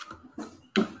juice.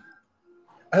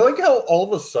 I like how all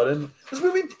of a sudden this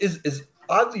movie is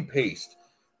oddly paced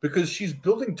because she's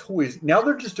building toys. Now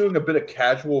they're just doing a bit of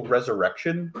casual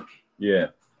resurrection. Yeah.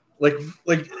 Like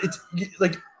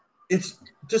it's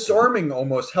disarming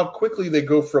almost how quickly they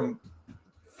go from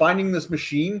finding this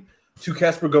machine to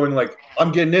Casper going like,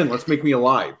 I'm getting in, let's make me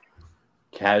alive.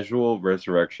 Casual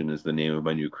Resurrection is the name of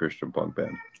my new Christian punk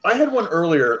band. I had one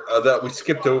earlier that we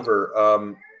skipped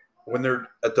over when they're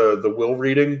at the will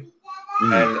reading.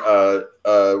 And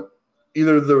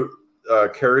either the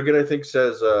Kerrigan, I think,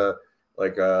 says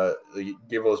he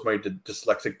gave all his money to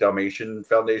Dyslexic Dalmatian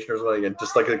Foundation or something, and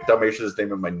Dyslexic Dalmatian is the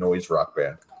name of my noise rock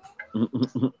band.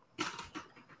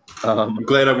 I'm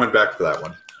glad I went back for that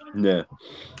one. Yeah.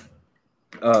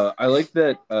 I like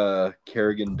that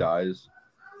Kerrigan dies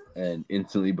and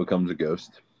instantly becomes a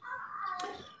ghost.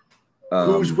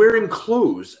 Who's wearing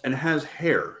clothes and has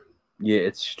hair. Yeah,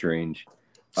 it's strange.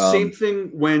 Same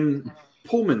thing when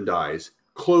Pullman dies.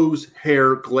 Clothes,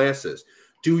 hair, glasses.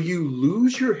 Do you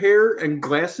lose your hair and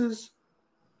glasses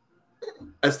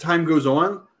as time goes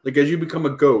on? Like as you become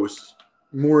a ghost,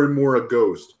 more and more a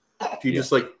ghost. Do you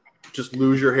just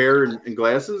lose your hair and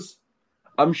glasses?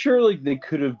 I'm sure they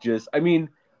could have just. I mean,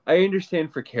 I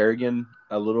understand for Kerrigan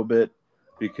a little bit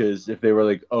because if they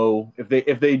were if they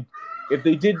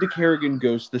did the Kerrigan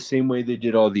ghost the same way they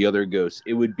did all the other ghosts,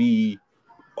 it would be.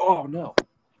 Oh no.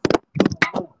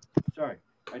 Oh, sorry,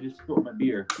 I just spilled my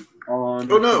beer on.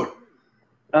 Oh no!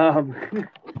 I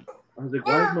was like,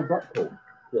 "Why is my butt cold?"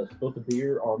 So I spilled the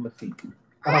beer on the seat.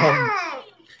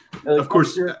 Of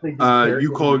course, you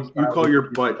call your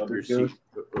butt your seat.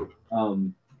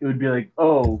 It would be like,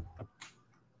 "Oh,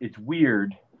 it's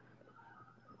weird."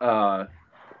 Topless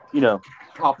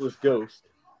ghost.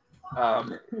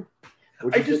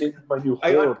 Which is my new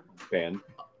horror band.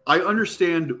 I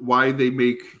understand why they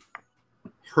make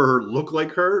her look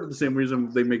like her, the same reason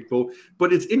they make both,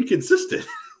 but it's inconsistent.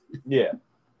 Yeah.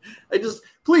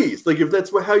 Please, if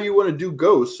that's how you want to do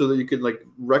ghosts so that you can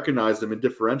recognize them and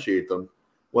differentiate them,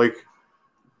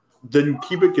 then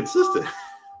keep it consistent.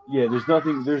 Yeah, there's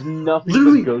nothing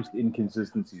but ghost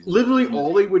inconsistencies. Literally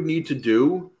all they would need to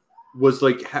do was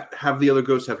have the other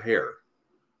ghosts have hair.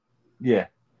 Yeah.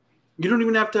 You don't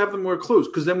even have to have them wear clothes,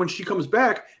 because then when she comes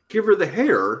back, give her the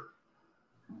hair,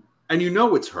 and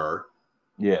it's her.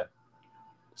 Yeah.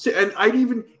 See, and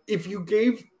if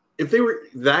they were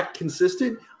that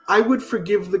consistent, I would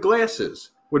forgive the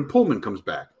glasses when Pullman comes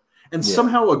back, and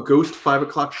somehow a ghost 5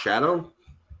 o'clock shadow.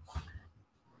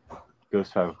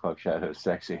 Ghost 5 o'clock shadow is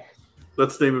sexy.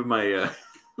 That's the name of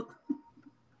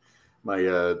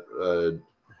my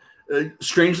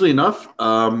strangely enough,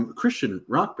 Christian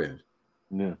rock band.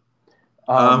 Yeah.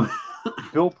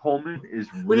 Bill Pullman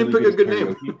is really we didn't pick a good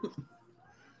karaoke.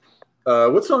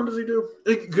 name. What song does he do?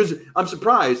 Because I'm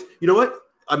surprised. You know what?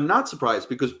 I'm not surprised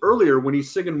because earlier when he's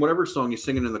singing whatever song he's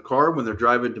singing in the car when they're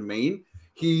driving to Maine,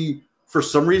 he for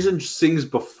some reason sings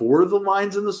before the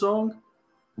lines in the song.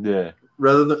 Yeah.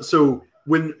 Rather than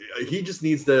when he just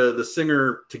needs the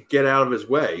singer to get out of his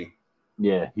way.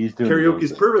 Yeah, he's doing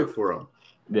karaoke's perfect for him.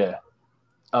 Yeah.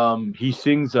 He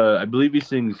sings. I believe he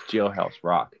sings "Jailhouse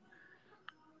Rock."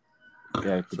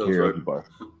 Yeah, it's a karaoke bar.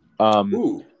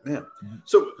 Ooh, man.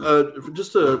 So,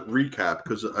 just to recap,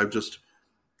 because I've just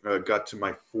got to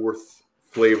my fourth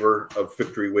flavor of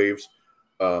victory waves.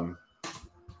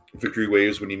 Victory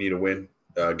waves when you need a win,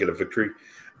 get a victory.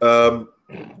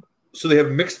 So they have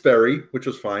mixed berry, which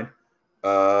was fine.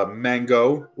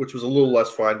 Mango, which was a little less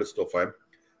fine, but still fine.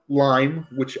 Lime,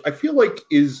 which I feel like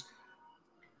you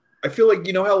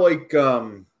know how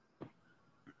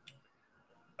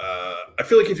I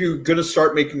feel like if you're going to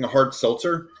start making a hard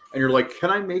seltzer and you're like,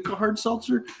 can I make a hard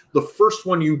seltzer? The first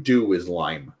one you do is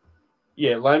lime.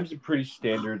 Yeah, lime's a pretty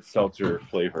standard seltzer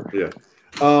flavor. Yeah.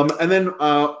 And then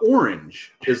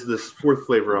orange is this fourth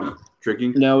flavor I'm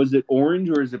drinking. Now, is it orange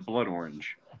or is it blood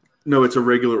orange? No, it's a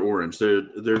regular orange.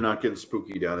 They're not getting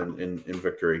spooky down in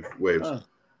Victory waves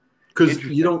because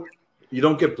you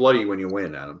don't get bloody when you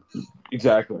win, Adam.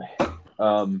 Exactly.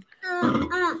 But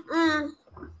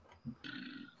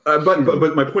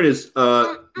my point is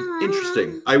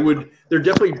interesting. They're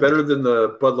definitely better than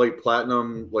the Bud Light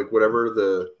Platinum, like whatever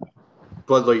the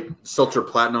Bud Light Seltzer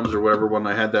Platinums or whatever one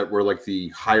I had that were like the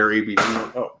higher ABV.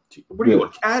 Oh, what are you, a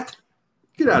cat?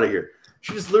 Get out of here.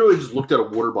 She just literally just looked at a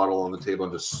water bottle on the table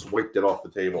and just swiped it off the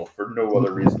table for no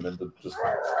other reason than to just.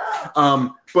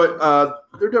 But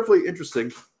they're definitely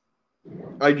interesting.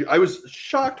 I was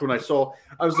shocked when I saw.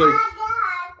 I was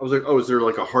like, oh, is there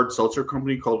like a hard seltzer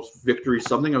company called Victory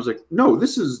something? I was like, no,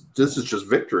 this is just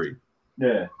Victory.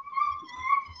 Yeah.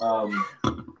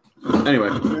 Anyway,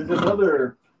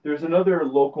 there's another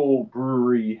local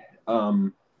brewery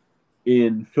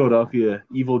in Philadelphia,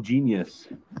 Evil Genius,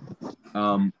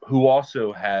 who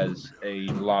also has a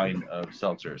line of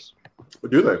seltzers.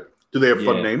 Do they? Do they have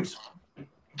fun names?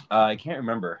 I can't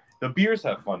remember. The beers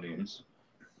have fun names.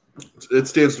 It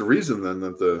stands to reason then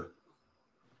that the.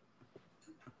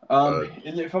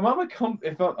 And if I'm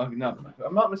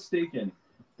not mistaken,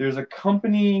 there's a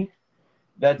company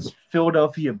that's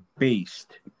Philadelphia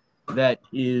based that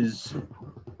is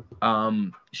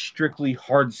strictly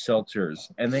hard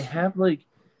seltzers, and they have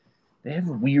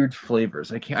weird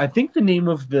flavors. I think the name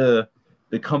of the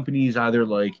company is either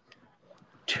like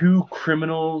Two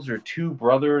Criminals or Two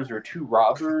Brothers or Two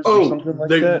Robbers or something like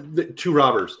that. Two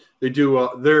Robbers. They do.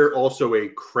 They're also a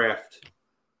craft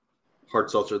hard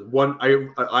seltzer. One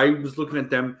I was looking at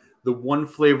them. The one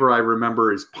flavor I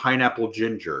remember is pineapple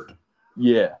ginger.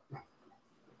 Yeah,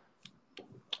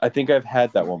 I think I've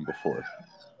had that one before.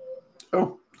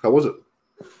 Oh, how was it?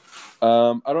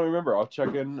 I don't remember. I'll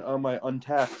check in on my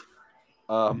Untapped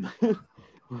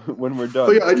when we're done.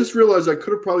 Oh yeah, I just realized I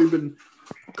could have probably been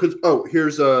because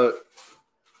here's the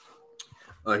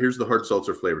hard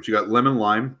seltzer flavors. You got lemon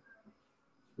lime,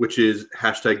 which is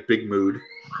hashtag big mood.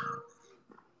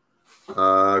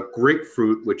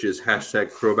 Grapefruit, which is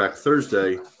hashtag throwback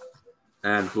Thursday,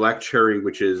 and black cherry,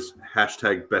 which is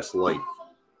hashtag best life.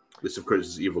 This of course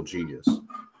is Evil Genius.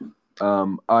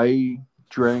 I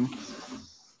drank.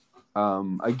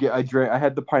 I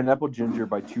had the pineapple ginger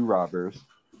by Two Robbers.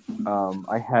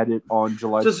 I had it on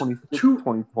July 26th,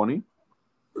 2020.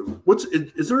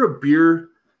 Is there a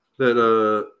beer that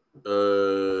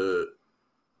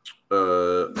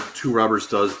Two Robbers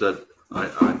does that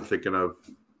I'm thinking of?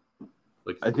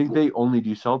 Like, I think they only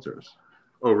do seltzers.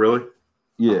 Oh, really?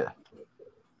 Yeah.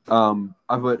 But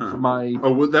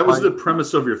that was the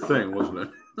premise of your thing, wasn't it?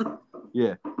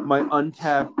 Yeah, my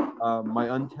Untapped.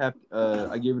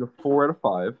 I gave it a 4 out of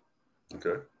 5.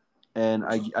 Okay. And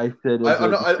I said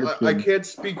I can't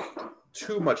speak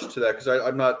too much to that because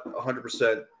I'm not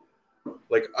 100%.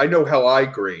 Like, I know how I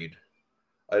grade.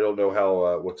 I don't know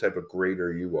how what type of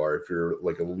grader you are. If you're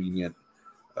like a lenient.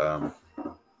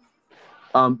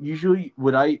 Usually,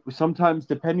 sometimes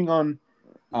depending on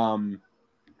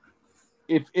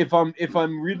if I'm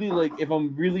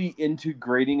really into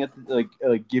grading at like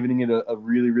giving it a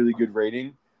really really good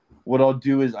rating, what I'll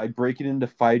do is I break it into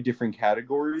 5 different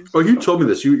categories. Oh, you told me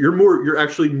this. You're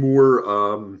actually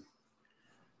more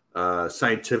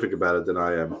scientific about it than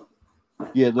I am.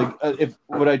 Yeah, if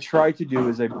what I try to do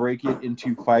is I break it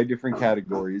into 5 different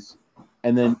categories,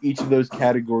 and then each of those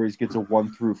categories gets a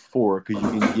 1 through 4 because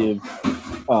you can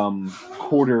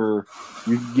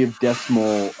give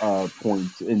decimal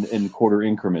points in quarter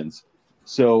increments.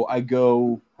 So I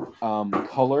go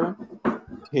color,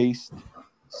 taste,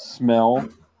 smell,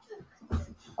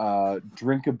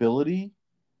 drinkability,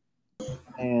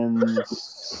 and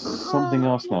something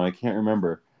else now I can't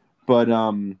remember. But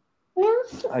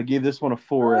I gave this one a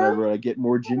 4, and I wrote I get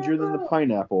more ginger than the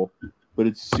pineapple, but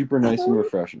it's super nice and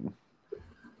refreshing.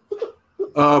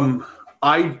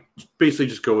 I basically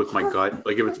just go with my gut.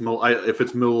 Like if it's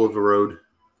middle of the road,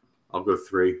 I'll go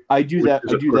 3. I do that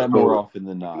more often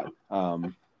than not.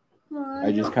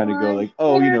 I just kind of go like,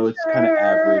 it's kind of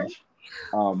average.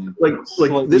 Like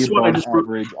this one, I just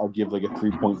average. I'll give like a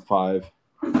 3.5.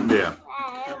 Yeah.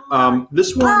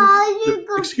 This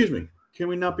one. Excuse me. Can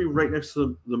we not be right next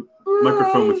to the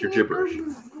microphone with your gibberish?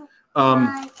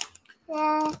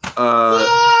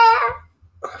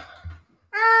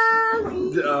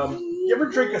 You ever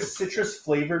drink a citrus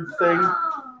flavored thing,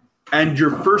 and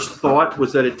your first thought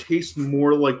was that it tastes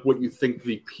more like what you think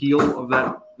the peel of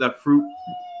that fruit?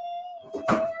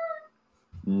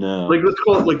 No. Like let's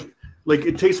call it like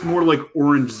it tastes more like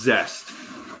orange zest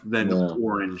than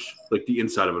orange, like the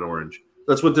inside of an orange.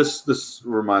 That's what this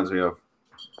reminds me of.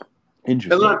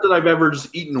 Interesting. And not that I've ever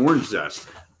just eaten orange zest,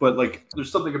 but like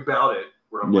there's something about it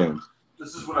where I'm like,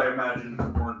 this is what I imagine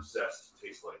orange zest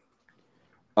tastes like.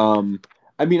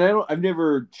 I mean, I've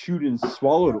never chewed and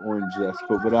swallowed orange zest,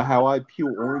 but how I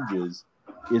peel oranges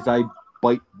is I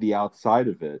bite the outside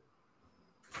of it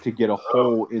to get a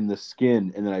hole in the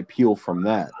skin, and then I peel from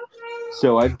that.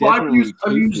 So I've definitely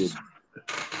tasted.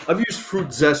 I've used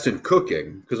fruit zest in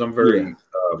cooking because I'm very,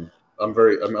 I'm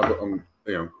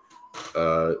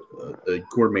a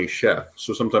gourmet chef.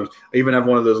 So sometimes I even have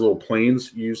one of those little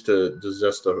planes used to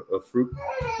zest a fruit.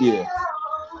 Yeah.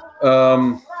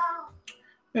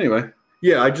 Anyway,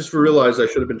 yeah, I just realized I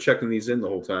should have been checking these in the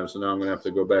whole time. So now I'm gonna have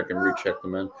to go back and recheck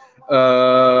them in.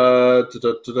 The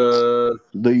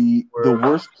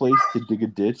worst place to dig a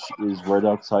ditch is right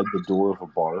outside the door of a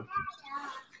bar.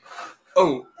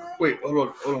 Oh, wait,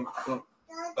 hold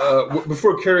on.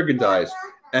 Before Kerrigan dies,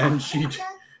 and she,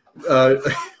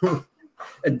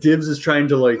 and Dibs is trying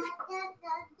to like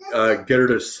get her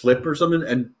to slip or something,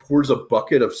 and pours a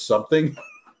bucket of something.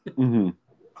 Mm-hmm.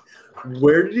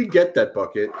 Where did he get that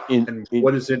bucket, and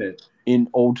what is in it? In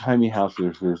old-timey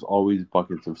houses, there's always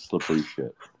buckets of slippery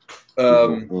shit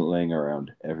laying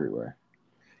around everywhere.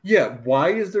 Yeah, why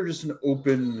is there just an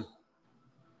open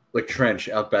like trench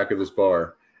out back of this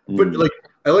bar? But like,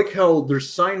 I like how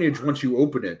there's signage once you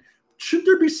open it. Should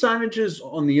there be signages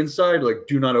on the inside, like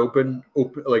 "Do not open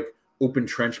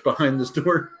trench behind this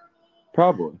door"?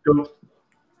 Probably.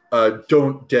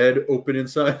 Don't dead open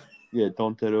inside. Yeah,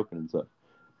 don't dead open inside.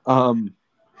 I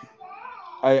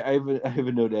have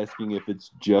a note asking if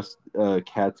it's just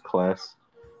Kat's class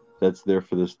that's there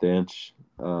for this dance.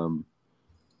 I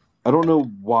don't know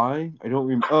why. I don't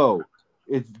remember. Oh,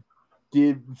 it's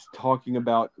Dibs talking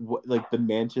about what, like the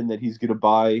mansion that he's gonna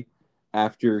buy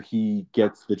after he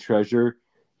gets the treasure.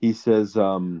 He says it's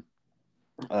gonna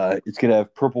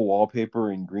have purple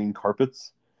wallpaper and green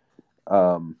carpets.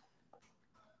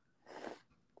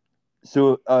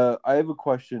 So I have a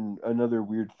question. Another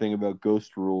weird thing about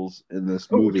ghost rules in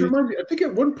this movie. I think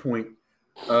at one point,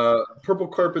 purple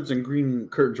carpets and green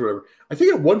curtains, or whatever. I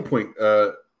think at one point,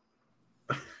 I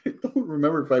don't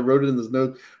remember if I wrote it in this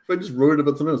note. If I just wrote it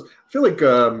about something else, I feel like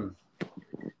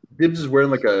Bibbs is wearing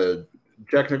like a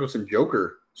Jack Nicholson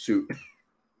Joker suit.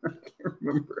 I can't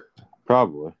remember.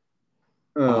 Probably.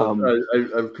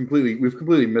 We've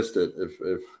completely missed it.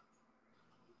 If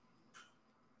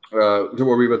what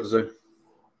were we about to say?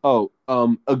 Oh,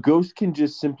 a ghost can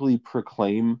just simply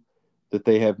proclaim that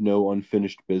they have no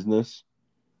unfinished business,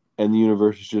 and the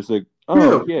universe is just like,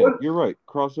 oh yeah, you're right,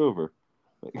 cross over.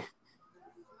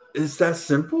 Is that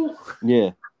simple? Yeah.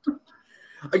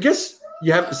 I guess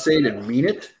you have to say it and mean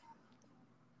it.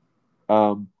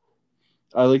 I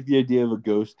like the idea of a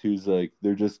ghost who's like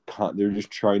they're just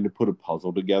trying to put a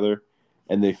puzzle together,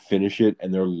 and they finish it,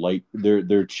 and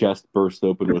their chest bursts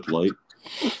open with light.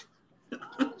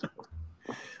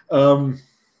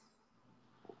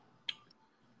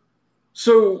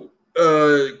 So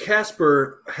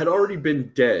Casper had already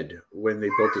been dead when they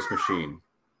built this machine.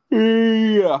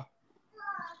 Yeah.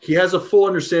 He has a full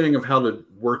understanding of how to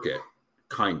work it,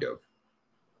 kind of.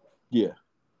 Yeah.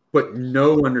 But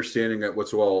no understanding at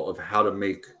what's all of how to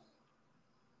make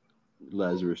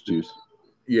Lazarus juice.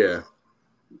 Yeah.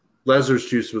 Lazarus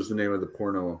Juice was the name of the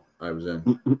porno I was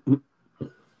in.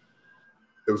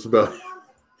 It was about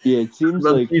it seems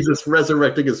like Jesus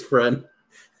resurrecting his friend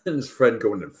and his friend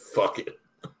going to fuck it.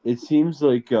 It seems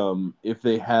like if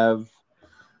they have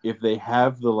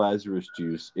the Lazarus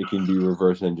juice, it can be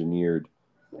reverse engineered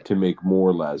to make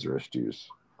more Lazarus juice.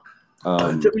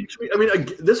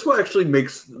 This one actually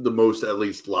makes the most, at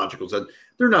least, logical sense.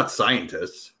 They're not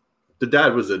scientists. The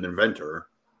dad was an inventor.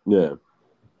 Yeah.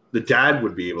 The dad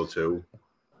would be able to.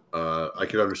 I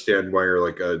can understand why you're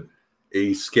like a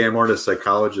scam artist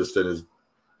psychologist and his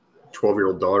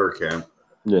 12-year-old daughter can.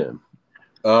 Yeah.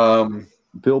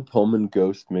 Bill Pullman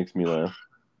ghost makes me laugh.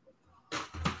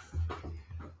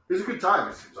 It's a good time,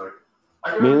 it seems like.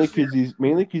 Mainly because he's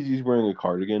wearing a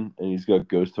cardigan and he's got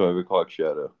Ghost 5 o'clock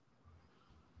shadow.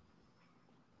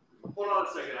 Hold on a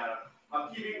second, Adam.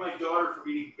 I'm keeping my daughter from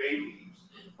eating bay leaves.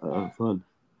 Oh, fun.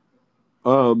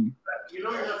 You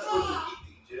know you're not supposed to eat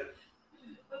these yet.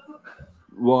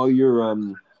 While you're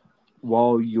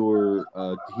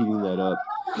heating that up,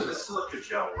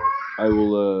 I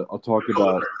will. I'll talk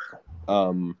about.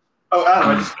 Oh, Adam!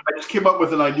 I just came up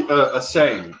with an idea, a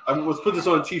saying. Let's put this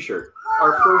on a T-shirt.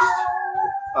 Our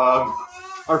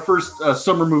first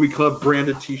summer movie club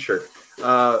branded T-shirt.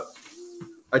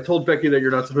 I told Becky that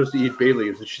you're not supposed to eat bay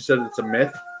leaves, and she said it's a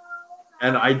myth.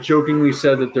 And I jokingly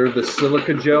said that they're the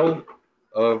silica gel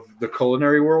of the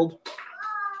culinary world.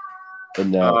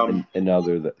 and now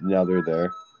they're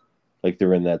there, like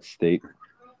they're in that state. What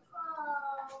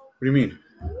do you mean?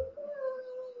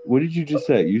 What did you just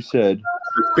say? You said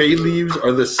The bay leaves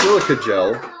are the silica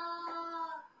gel,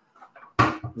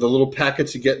 the little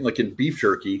packets you get like in beef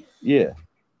jerky. Yeah.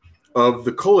 Of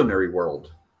the culinary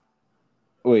world.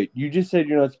 Wait, you just said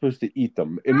you're not supposed to eat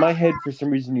them. In my head, for some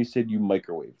reason, you said you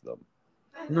microwave them.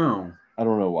 No, I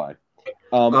don't know why.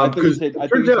 I thought you said you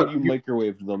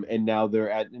microwaved them, and now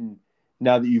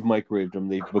now that you've microwaved them,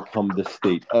 they've become the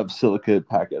state of silica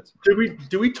packets.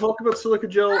 Did we talk about silica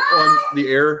gel on the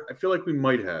air? I feel like we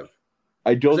might have.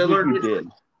 I don't think we did.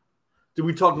 Did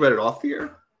we talk about it off the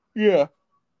air? Yeah.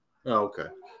 Oh, okay.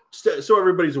 So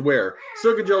everybody's aware,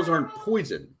 silica gels aren't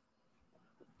poison,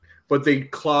 but they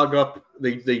clog up.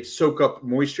 They soak up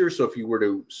moisture. So if you were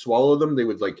to swallow them, they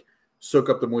would like soak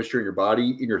up the moisture in your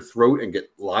body, in your throat, and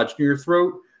get lodged in your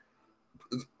throat.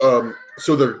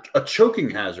 So they're a choking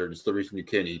hazard. Is the reason you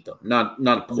can't eat them, not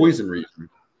a poison reason.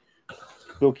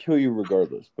 They'll kill you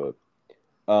regardless. But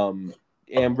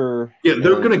Amber, yeah,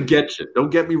 they're gonna get you.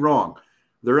 Don't get me wrong.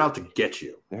 They're out to get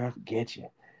you. They're out to get you.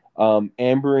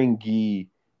 Amber and Guy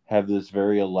have this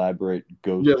very elaborate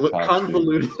ghost. Yeah, look,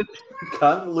 convoluted.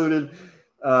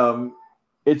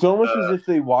 It's almost as if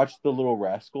they watched The Little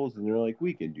Rascals and they're like,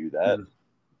 we can do that.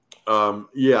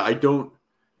 Yeah, I don't.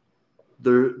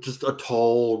 They're just a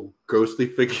tall, ghostly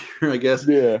figure, I guess.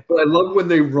 Yeah. But I love when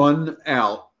they run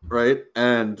out, right?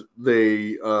 And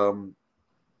they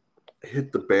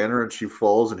hit the banner and she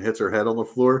falls and hits her head on the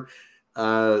floor.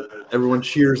 Everyone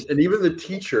cheers. And even the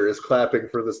teacher is clapping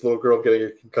for this little girl getting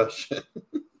a concussion.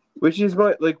 Which is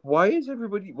why is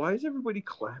everybody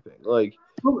clapping? Like,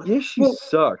 yeah, she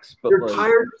sucks, but they're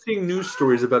tired of seeing news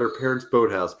stories about her parents'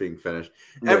 boathouse being finished.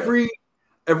 Yeah.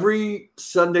 Every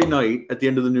Sunday night at the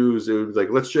end of the news, it would be like,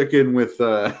 let's check in with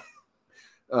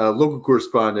local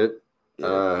correspondent,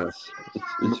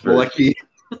 Malachi.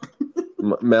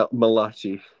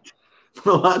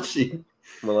 Malachi.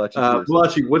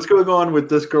 Malachi, what's going on with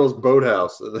this girl's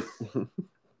boathouse?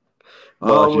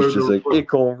 Malachi's just like, it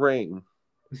gonna rain.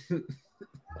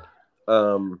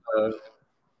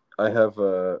 I have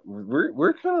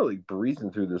we're kind of like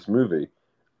breezing through this movie.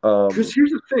 Because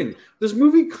here's the thing, this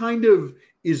movie kind of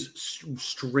is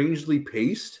strangely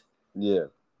paced. Yeah,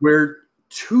 where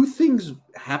two things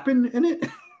happen in it.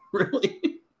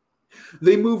 Really,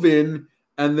 they move in,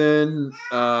 and then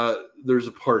there's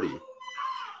a party,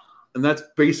 and that's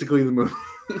basically the movie.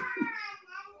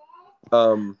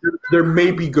 There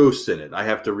may be ghosts in it. I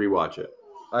have to rewatch it.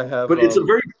 But it's a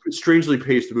very strangely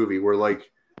paced movie where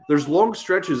like there's long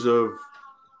stretches of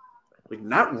like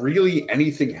not really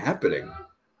anything happening.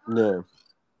 No.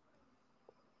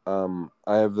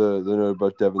 I have the note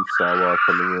about Devon Sawa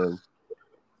coming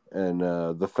in, and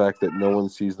the fact that no one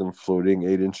sees them floating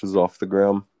 8 inches off the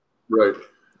ground. Right.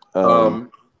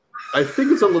 I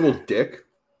think it's a little dick.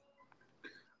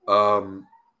 That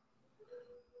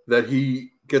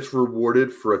he gets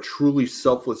rewarded for a truly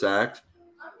selfless act.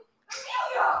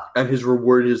 And his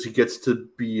reward is he gets to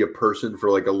be a person for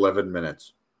like 11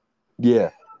 minutes.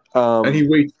 Yeah. And he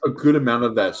waits a good amount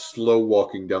of that slow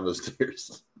walking down the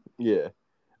stairs. Yeah.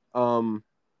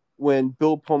 When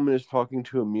Bill Pullman is talking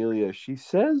to Amelia, she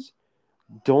says,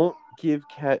 don't make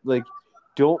Kat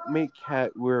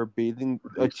wear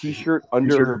a t-shirt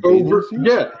under her bathing suit.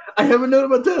 Yeah. I have a note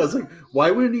about that. I was like, why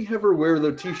wouldn't he have her wear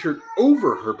the t-shirt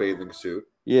over her bathing suit?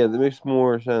 Yeah, that makes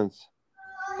more sense.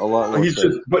 A lot more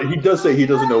sense. But he does say he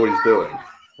doesn't know what he's doing.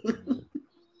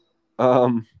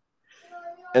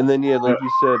 And then, yeah, like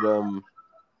you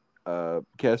said,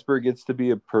 Casper gets to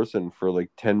be a person for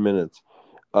like 10 minutes.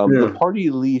 The party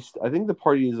I think the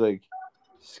party is like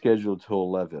scheduled till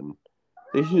 11.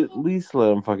 They should at least let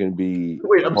him fucking be.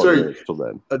 Wait, I'm sorry. Till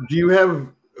then. Do you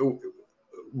have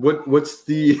what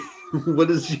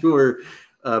is your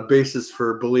basis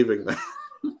for believing that?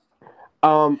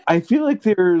 I feel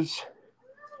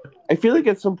like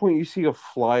at some point you see a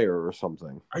flyer or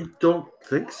something. I don't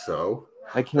think so.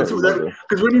 I can't remember.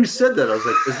 Because when you said that, I was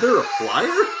like, is there a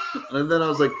flyer? And then I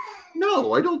was like,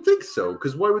 no, I don't think so.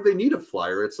 Because why would they need a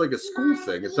flyer? It's like a school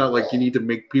thing. It's not like you need to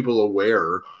make people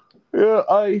aware. Yeah,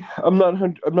 I'm not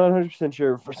 100%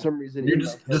 sure. For some reason, you're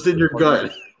just in your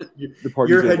gut.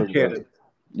 Your head canon.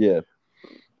 Yeah.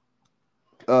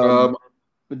 But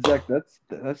Zach, that's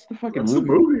the fucking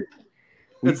movie.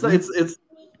 It's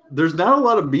there's not a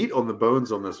lot of meat on the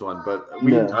bones on this one, but I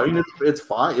mean it's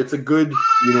fine. It's a good.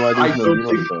 You know why there's no meat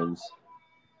on the bones?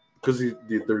 Because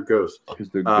they're ghosts. Because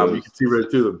they're ghosts. You can see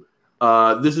right through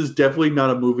them. This is definitely not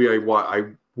a movie I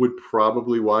would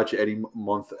probably watch any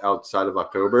month outside of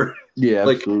October. Yeah,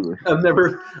 like, absolutely. I'm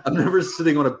never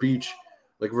sitting on a beach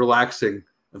like relaxing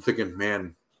and thinking,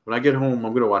 man, when I get home,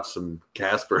 I'm gonna watch some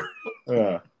Casper.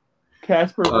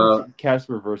 Casper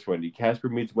versus Wendy. Casper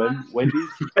meets Wendy.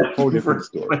 Whole different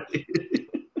story.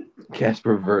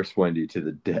 Casper versus Wendy to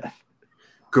the death.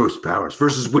 Ghost powers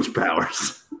versus witch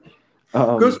powers.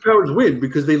 Ghost powers win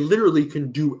because they literally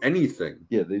can do anything.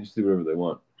 Yeah, they just do whatever they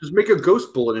want. Just make a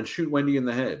ghost bullet and shoot Wendy in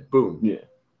the head. Boom. Yeah.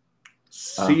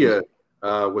 See ya.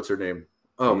 What's her name?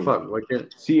 Oh, fuck. Why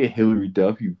can't... See ya, Hillary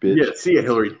Duff, you bitch. Yeah, see ya,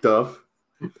 Hillary Duff.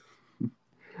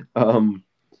 Adam,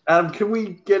 can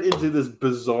we get into this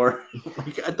bizarre...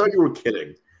 I thought you were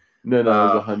kidding. No, it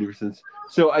was 100%.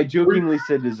 So I jokingly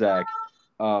said to Zach,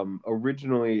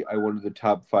 originally I wanted the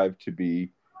top 5 to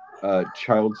be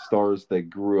child stars that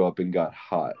grew up and got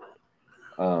hot.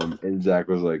 And Zach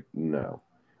was like, no.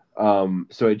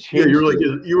 So I changed.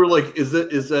 Yeah, you were like, is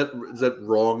that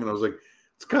wrong? And I was like,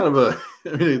 it's kind of a,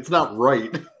 I mean, it's not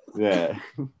right. Yeah,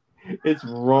 it's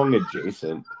wrong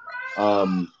adjacent.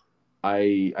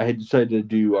 I had decided to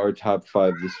do our top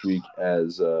 5 this week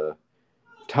as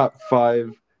top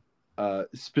 5,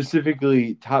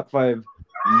 specifically top 5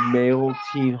 male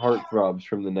teen heartthrobs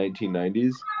from the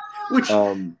 1990s. Which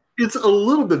it's a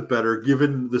little bit better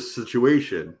given the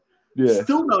situation. Yeah,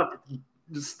 still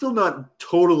not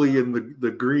totally in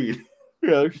the green.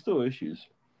 Yeah, there's still issues.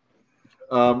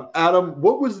 Adam,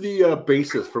 what was the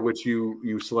basis for which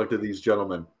you selected these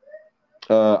gentlemen?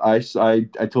 I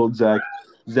told Zach.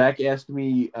 Zach asked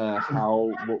me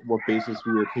what basis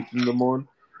we were picking them on,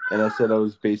 and I said I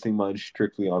was basing mine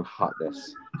strictly on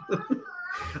hotness.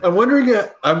 I'm wondering.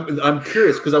 I'm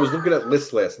curious because I was looking at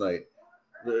lists last night.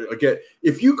 Again,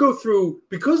 if you go through,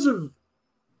 because of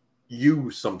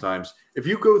you sometimes, if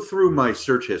you go through my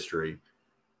search history,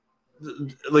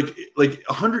 like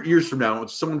 100 years from now, when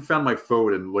someone found my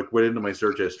phone and like went into my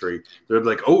search history, they'd be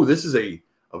like, "Oh, this is a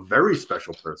very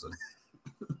special person."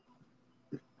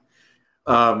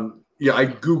 Yeah, I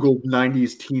googled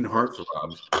 90s teen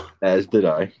heartthrobs. As did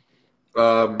I.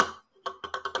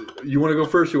 You want to go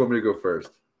first? Or you want me to go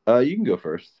first? You can go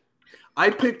first. I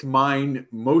picked mine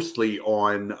mostly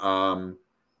on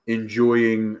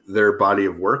enjoying their body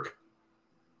of work.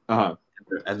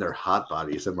 And their hot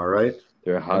bodies. Am I right?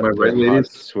 They're hot. Am I right, ladies? Hot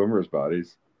swimmers'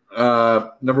 bodies.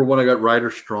 Number 1, I got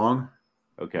Ryder Strong.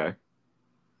 Okay.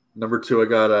 Number 2, I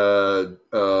got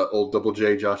old Double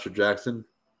J Joshua Jackson.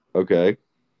 Okay.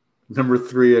 Number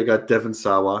 3, I got Devin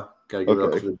Sawa. Gotta give it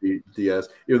up to the DS,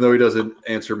 even though he doesn't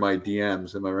answer my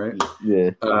DMs. Am I right?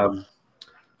 Yeah.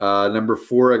 Number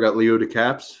 4, I got Leo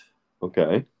DeCaps.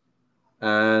 Okay.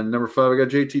 And number 5, I got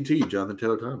JTT, Jonathan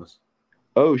Taylor Thomas.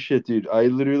 Oh shit, dude! I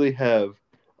literally have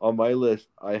on my list.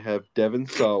 I have Devin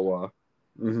Sawa,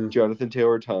 Jonathan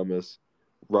Taylor Thomas,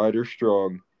 Ryder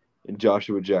Strong, and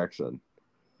Joshua Jackson.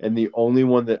 And the only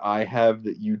one that I have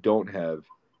that you don't have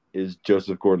is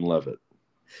Joseph Gordon-Levitt,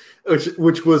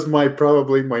 which was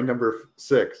probably my number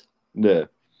 6. Yeah.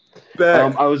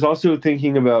 I was also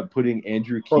thinking about putting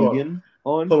Andrew Keegan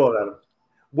on. Hold on, Adam.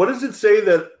 What does it say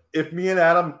that if me and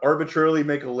Adam arbitrarily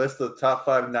make a list of the top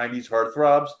 5 90s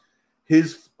heartthrobs,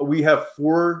 we have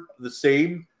 4 the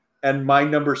same, and my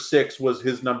number 6 was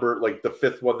his number, like the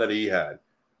 5th one that he had.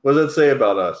 What does that say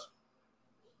about us?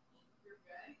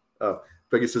 Oh,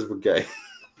 Becky says we're gay.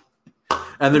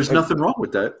 And there's nothing wrong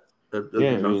with that.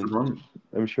 Nothing wrong.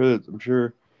 I'm sure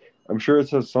it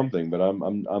says something, but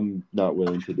I'm not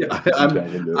willing to.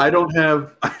 I don't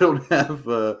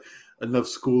have enough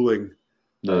schooling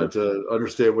to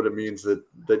understand what it means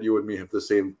that you and me have the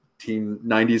same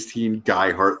 90s teen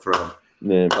guy heartthrob.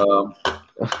 Yeah.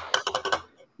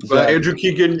 Andrew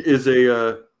Keegan is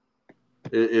I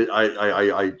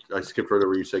skipped right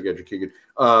over you saying Andrew Keegan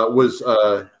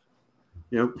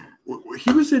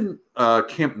he was in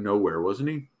Camp Nowhere, wasn't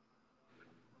he?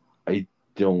 I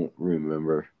don't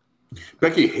remember.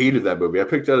 Becky hated that movie. I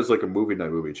picked that as like a movie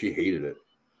night movie, and she hated it.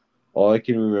 All I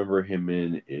can remember him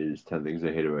in is 10 Things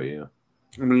I Hate About You.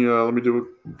 Let me do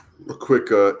a quick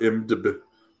IMDb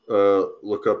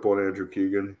look up on Andrew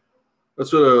Keegan.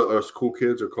 That's what us cool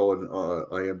kids are calling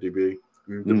IMDb.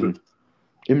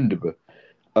 IMDb.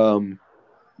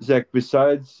 Zach,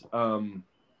 besides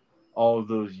all of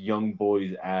those young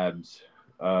boys' abs,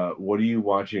 what are you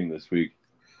watching this week?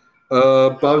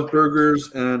 Bob's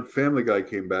Burgers and Family Guy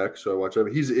came back, so I watched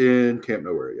that. He's in Camp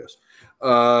Nowhere, yes.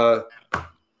 I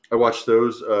watched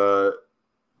those.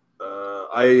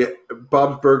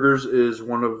 Bob's Burgers is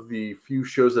one of the few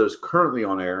shows that is currently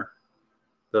on air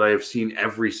that I have seen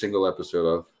every single episode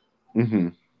of. Mm-hmm.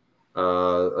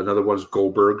 Another one's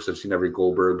Goldbergs. I've seen every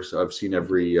Goldbergs. I've seen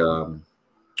every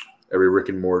Rick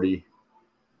and Morty.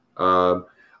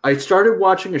 I started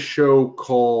watching a show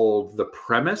called The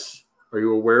Premise. Are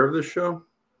you aware of this show?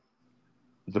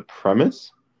 The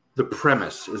Premise? The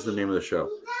Premise is the name of the show.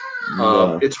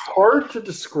 No. It's hard to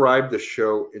describe the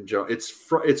show in general.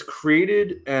 It's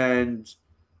created, and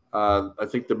I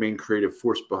think the main creative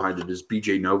force behind it is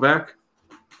BJ Novak.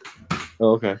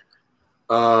 Oh, okay.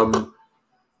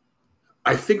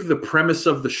 I think the premise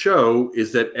of the show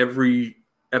is that every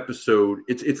episode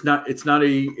it's not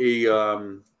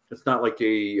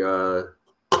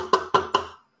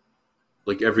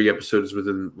like every episode is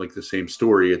within like the same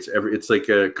story. It's like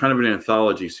a kind of an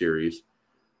anthology series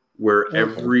where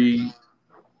every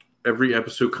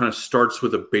episode kind of starts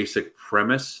with a basic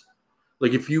premise.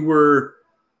 Like if you were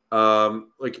if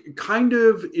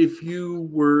you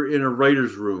were in a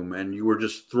writer's room and you were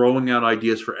just throwing out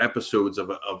ideas for episodes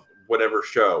of whatever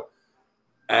show,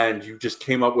 and you just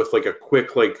came up with like a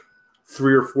quick like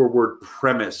 3 or 4 word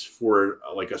premise for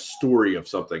like a story of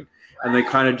something, and they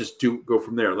kind of just go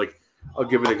from there. Like I'll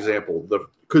give an example.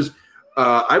 Because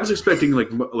I was expecting like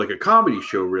a comedy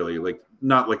show, really, like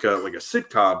not like a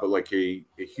sitcom, but like a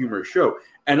humor show.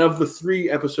 And of the 3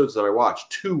 episodes that I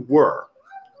watched, 2 were.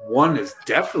 One is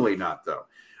definitely not, though.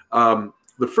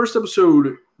 The first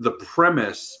episode, the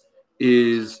premise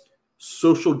is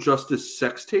social justice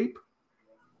sex tape.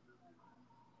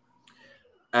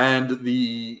 And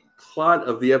the plot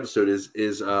of the episode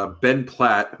is Ben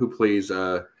Platt, who plays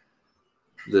the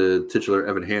titular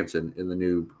Evan Hansen in the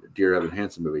new Dear Evan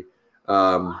Hansen movie,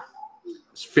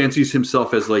 fancies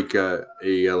himself as like a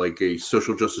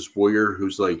social justice warrior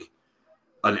who's like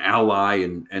an ally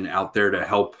and out there to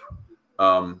help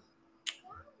the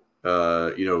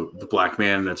black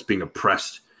man that's being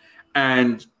oppressed.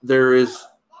 And there is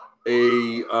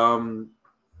a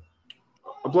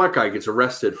black guy gets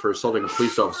arrested for assaulting a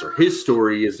police officer. His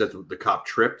story is that the cop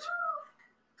tripped,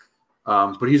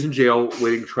 but he's in jail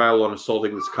waiting trial on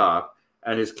assaulting this cop,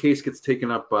 and his case gets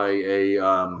taken up by a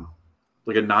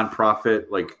nonprofit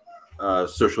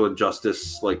social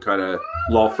injustice kind of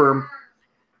law firm.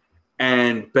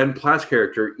 And Ben Platt's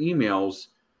character emails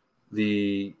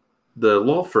the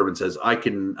law firm and says, I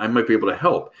might be able to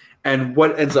help. And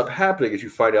what ends up happening is you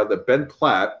find out that Ben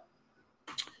Platt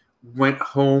went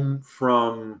home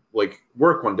from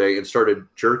work one day and started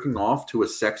jerking off to a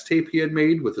sex tape he had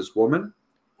made with this woman.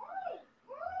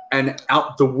 And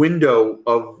out the window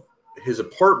of his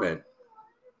apartment,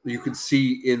 you can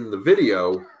see in the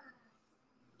video.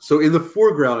 So in the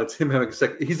foreground, it's him having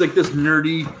sex. He's like this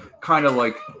nerdy kind of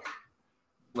like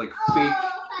fake,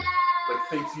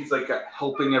 thinks he's like a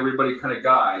helping everybody kind of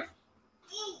guy.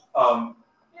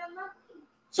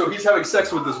 So he's having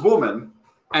sex with this woman,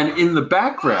 and in the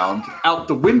background, out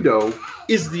the window,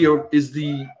 is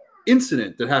the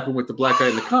incident that happened with the black guy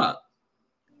and the cop.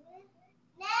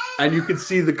 And you can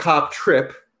see the cop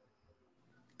trip,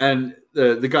 and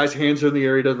the guy's hands are in the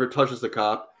air. He never touches the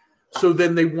cop. So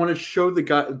then they want to show the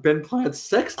guy Ben Platt's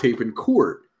sex tape in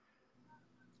court,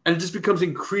 and it just becomes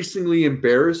increasingly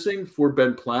embarrassing for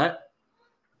Ben Platt.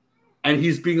 And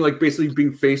he's being basically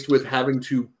being faced with having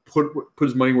to put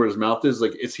his money where his mouth is.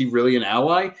 Like, is he really an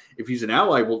ally? If he's an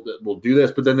ally, we'll do this.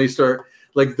 But then they start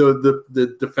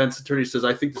the defense attorney says,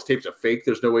 I think this tape's a fake.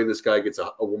 There's no way this guy gets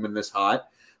a woman this hot.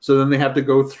 So then they have to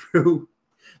go through.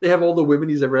 They have all the women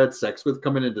he's ever had sex with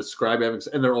come in and describe having,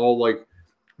 and they're all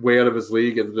way out of his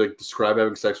league and describe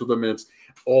having sex with him. And it's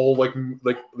all like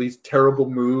these terrible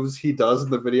moves he does in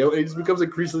the video. And he just becomes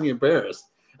increasingly embarrassed.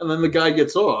 And then the guy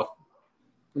gets off.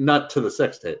 Not to the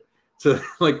sex tape, to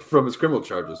from his criminal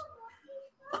charges.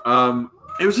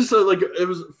 It was just it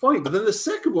was funny, but then the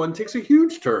second one takes a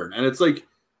huge turn, and it's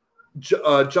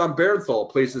John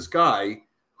Barenthal plays this guy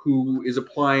who is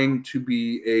applying to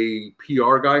be a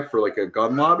PR guy for a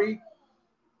gun lobby,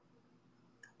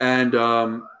 and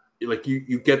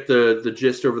you get the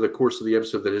gist over the course of the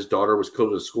episode that his daughter was killed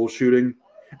in a school shooting,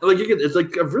 and it's a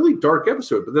really dark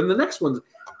episode. But then the next one's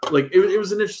it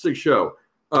was an interesting show.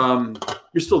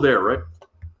 You're still there, right?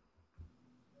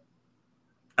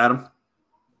 Adam?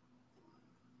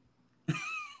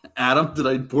 Adam, did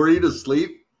I bore you to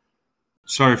sleep?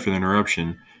 Sorry for the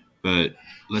interruption, but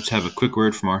let's have a quick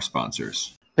word from our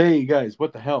sponsors. Hey, guys,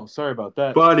 what the hell? Sorry about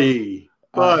that. Buddy.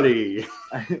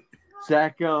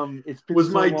 Zach, it's been was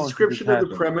so my long description since this of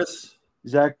the happened. premise?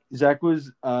 Zach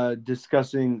was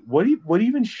discussing what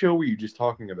even show were you just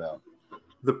talking about?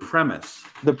 The premise.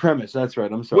 The premise. That's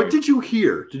right. I'm sorry. What did you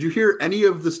hear? Did you hear any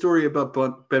of the story about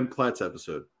Ben Platt's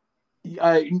episode?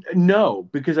 No,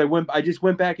 because I just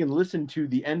went back and listened to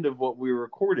the end of what we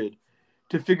recorded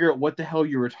to figure out what the hell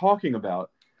you were talking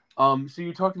about. So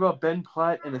you talked about Ben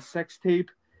Platt and a sex tape,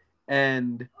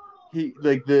 and he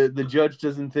the judge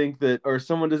doesn't think that, or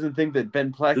someone doesn't think that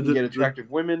Ben Platt can get attractive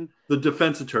women. The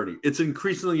defense attorney. It's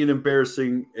increasingly an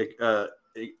embarrassing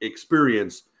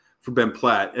experience for Ben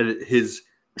Platt and his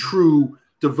true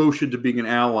devotion to being an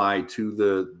ally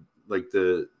to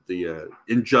the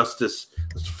injustice,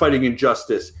 fighting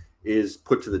injustice, is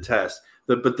put to the test.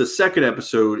 But the second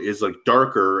episode is like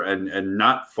darker and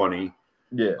not funny.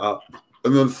 Yeah.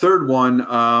 And then the third one,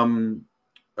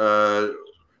 the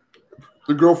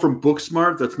girl from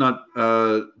Booksmart, that's not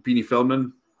Beanie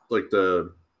Feldman, like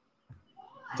the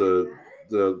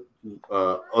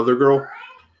other girl.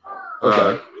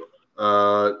 Okay.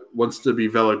 Wants to be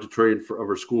valedictorian of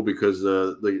her school because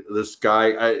this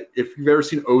guy. If you've ever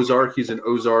seen Ozark, he's in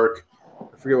Ozark.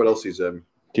 I forget what else he's in.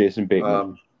 Jason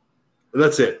Bateman.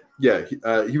 That's it. Yeah,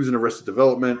 he was in Arrested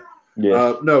Development.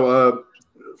 Yeah.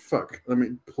 Fuck. Let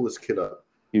me pull this kid up.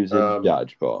 He was in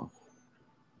Dodgeball.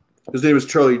 His name is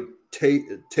Charlie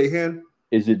Tahan.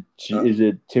 Is it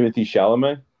Timothy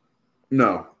Chalamet?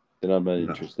 No. Then I'm not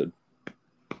interested.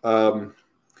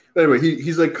 Anyway,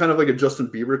 he's like kind of like a Justin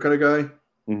Bieber kind of guy.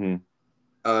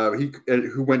 Mm-hmm.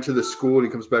 Who went to the school and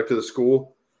he comes back to the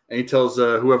school and he tells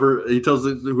whoever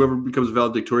becomes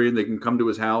valedictorian they can come to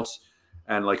his house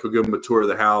and like he'll give them a tour of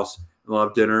the house and they'll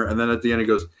have dinner and then at the end he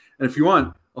goes, and if you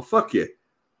want, I'll fuck you.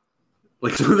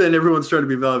 Like so then everyone's trying to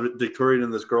be valedictorian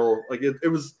and this girl like it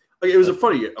was a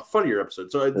funnier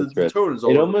episode. So the tone is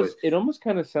all over the place. It almost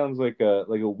kind of sounds like a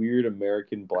weird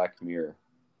American Black Mirror.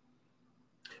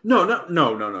 No,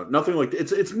 nothing like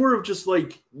that. It's more of just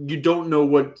like you don't know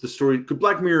what the story. Because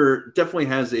Black Mirror definitely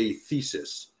has a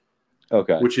thesis,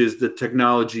 okay, which is that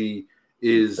technology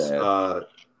is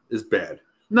bad.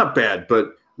 Not bad,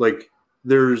 but like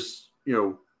there's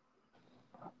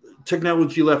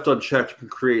technology left unchecked can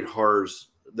create horrors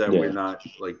that we're not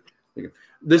like.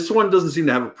 This one doesn't seem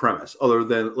to have a premise other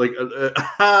than like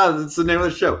that's the name of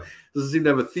the show. Doesn't seem to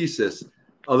have a thesis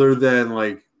other than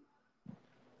like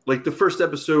the first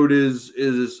episode is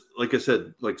like I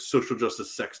said, like social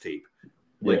justice sex tape,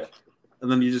 and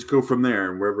then you just go from there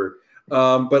and wherever.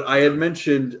 But I had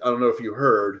mentioned, I don't know if you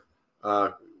heard,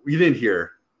 you didn't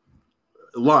hear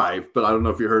live, but I don't know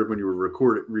if you heard when you were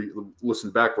recording.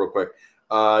 Listen back real quick.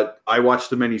 I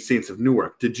watched The Many Saints of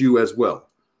Newark. Did you as well?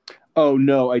 Oh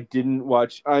no, I didn't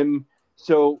watch. If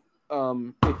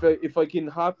I can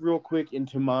hop real quick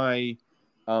into my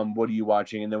what are you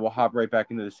watching, and then we'll hop right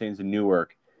back into the Saints of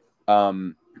Newark.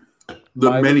 There's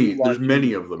many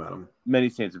of them, Adam. Many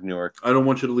Saints of Newark. I don't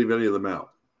want you to leave any of them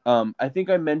out. I think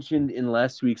I mentioned in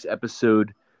last week's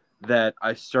episode that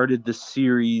I started the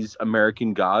series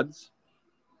American Gods,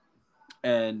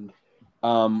 and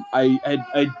I'd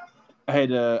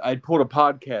pulled a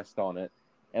podcast on it,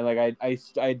 and like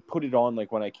I'd put it on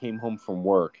like when I came home from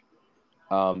work.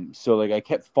 So like I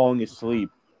kept falling asleep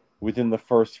within the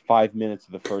first 5 minutes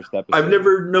of the first episode. I've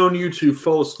never known you to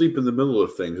fall asleep in the middle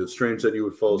of things. It's strange that you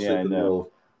would fall asleep in the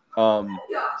middle.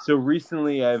 So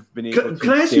recently I've been able to...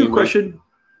 Can I ask you a question?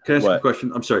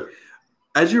 I'm sorry.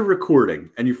 As you're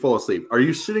recording and you fall asleep, are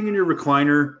you sitting in your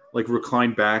recliner, like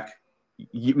reclined back?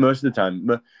 Most of the time.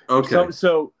 Okay.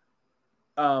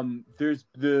 There's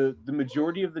the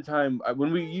majority of the time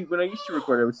when I used to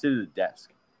record, I would sit at a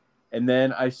desk, and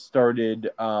then I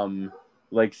started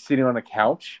like sitting on a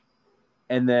couch,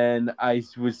 and then I'm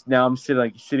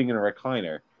sitting in a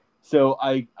recliner. So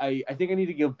I think I need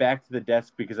to go back to the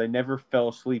desk because I never fell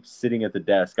asleep sitting at the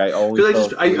desk.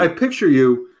 I picture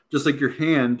you just like your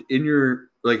hand in your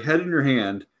like head in your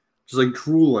hand, just like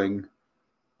drooling,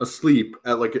 asleep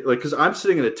at like because I'm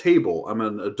sitting at a table. I'm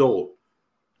an adult.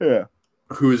 Yeah.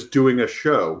 Who is doing a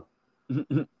show.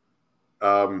 I'm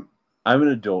an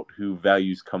adult who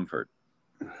values comfort.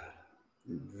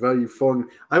 Value falling.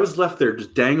 I was left there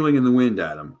just dangling in the wind,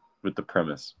 Adam. With the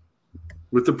premise.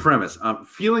 I'm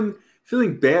feeling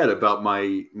bad about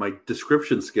my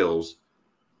description skills.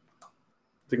 I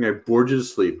think I bored you to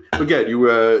sleep. Again, you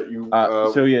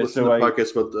listen to the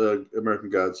podcast about American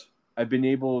Gods. I've been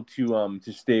able to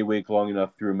stay awake long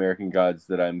enough through American Gods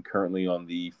that I'm currently on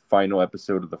the final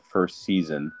episode of the first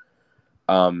season.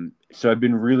 So I've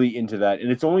been really into that, and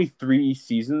it's only 3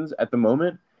 seasons at the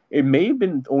moment. It may have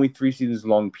been only 3 seasons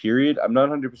long period. I'm not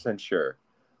 100% sure.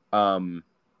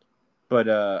 But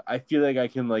I feel like I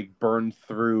can like burn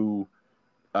through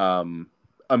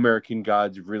American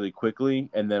Gods really quickly,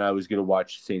 and then I was gonna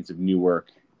watch Saints of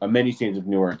Newark, Many Saints of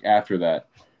Newark after that.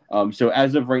 So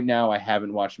as of right now, I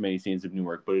haven't watched Many Saints of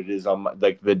Newark, but it is on my,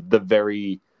 like the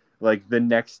very like the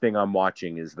next thing I'm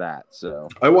watching is that. So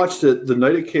I watched it the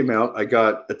night it came out. I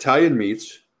got Italian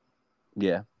meats.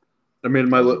 Yeah, I made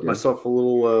myself a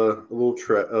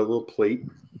little plate.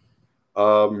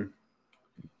 Mom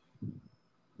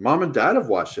and Dad have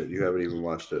watched it. You haven't even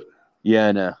watched it.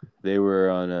 Yeah, no, they were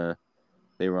on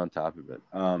top of it.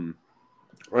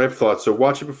 I have thoughts. So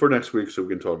watch it before next week so we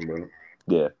can talk about it.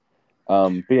 Yeah.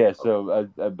 But yeah, so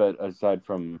but aside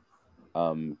from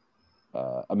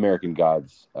American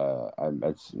Gods,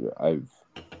 I'm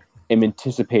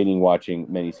anticipating watching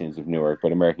many scenes of Newark,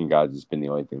 but American Gods has been the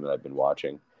only thing that I've been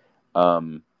watching.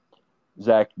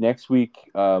 Zach, next week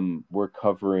we're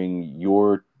covering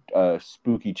your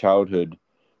spooky childhood,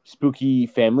 spooky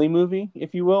family movie,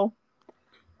 if you will.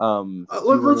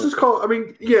 Let's just call. I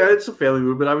mean, yeah, it's a family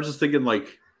movie, but I was just thinking,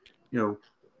 like,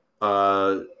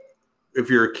 if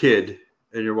you're a kid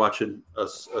and you're watching a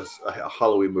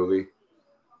Halloween movie,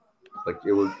 like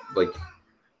it would, like,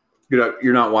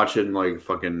 you're not watching like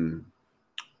fucking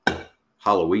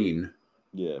Halloween.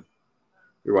 Yeah,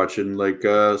 you're watching like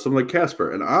something like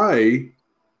Casper, and I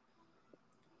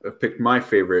have picked my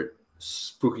favorite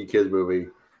spooky kids movie.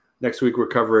 Next week we're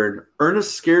covering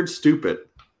Ernest Scared Stupid.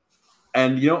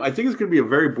 And, I think it's going to be a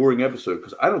very boring episode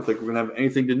because I don't think we're going to have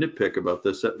anything to nitpick about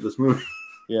this movie.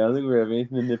 Yeah, I don't think we have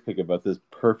anything to nitpick about this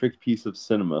perfect piece of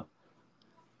cinema.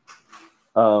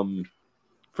 Friend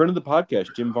of the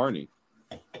podcast, Jim Varney.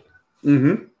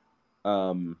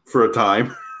 Mm-hmm. For a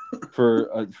time.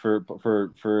 for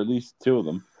at least two of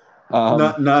them.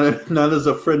 Not as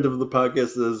a friend of the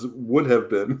podcast as would have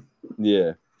been.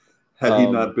 Yeah. Had he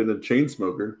not been a chain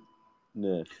smoker.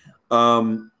 Yeah.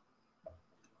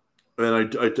 And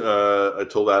I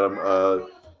told Adam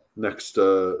next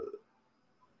the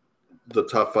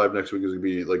top 5 next week is gonna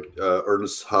be like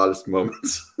Ernest's hottest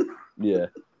moments. Yeah,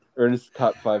 Ernest's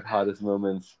top 5 hottest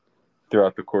moments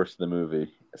throughout the course of the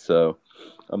movie. So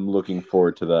I'm looking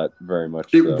forward to that very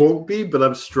much. It won't be, but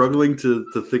I'm struggling to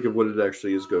think of what it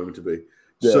actually is going to be.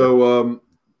 Yeah. So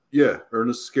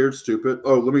Ernest Scared Stupid.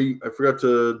 Oh, I forgot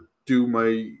to do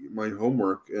my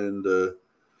homework. And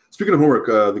speaking of homework,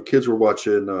 the kids were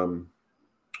watching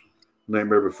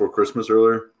Nightmare Before Christmas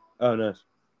earlier. Oh, nice.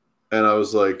 And I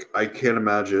was like, I can't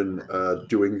imagine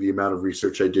doing the amount of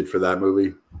research I did for that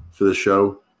movie, for the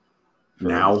show.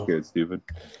 Now. Scared Stupid.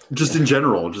 Just in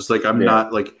general. Just like,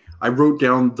 not like, I wrote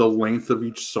down the length of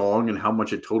each song and how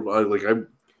much it totaled.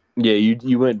 Yeah,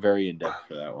 you went very in depth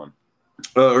for that one.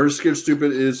 Ernest Scared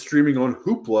Stupid is streaming on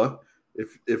Hoopla.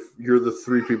 If you're the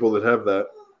 3 people that have that.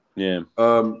 Yeah.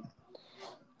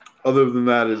 Other than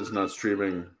that, it is not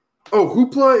streaming. Oh,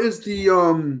 Hoopla is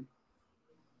the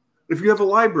if you have a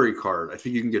library card, I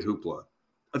think you can get Hoopla.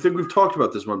 I think we've talked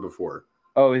about this one before.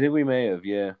 Oh, I think we may have,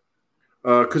 yeah.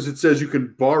 Because it says you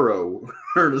can borrow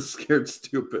Ernest Scared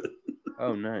Stupid.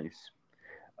 Oh, nice.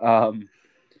 I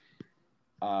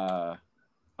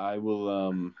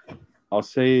will. I'll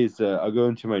say is I'll go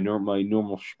into my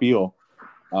normal spiel.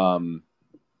 Follow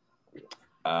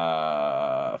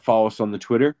us on the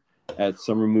Twitter at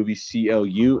Summer Movie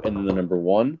CLU and then the number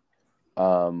 1.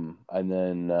 And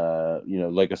then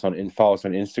like us follow us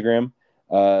on Instagram.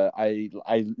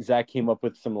 Zach came up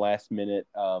with some last minute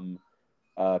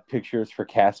pictures for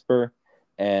Casper,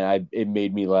 and it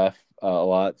made me laugh a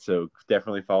lot. So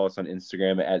definitely follow us on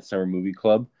Instagram at Summer Movie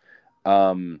Club.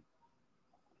 Was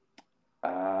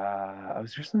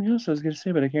there something else I was going to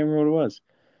say, but I can't remember what it was.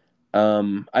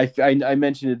 I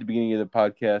mentioned at the beginning of the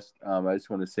podcast. I just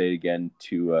want to say again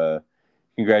to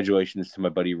congratulations to my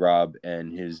buddy Rob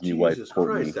and his new wife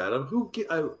Courtney. Jesus Christ,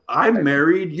 Adam! I'm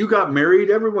married. You got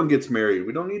married. Everyone gets married.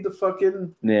 We don't need the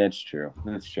fucking. Yeah, it's true.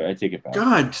 That's true. I take it back.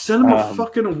 God, send him a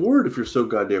fucking award if you're so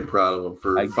goddamn proud of him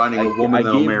for finding a woman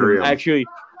that'll marry him. Actually,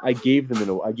 I gave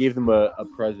them a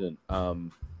present.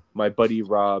 My buddy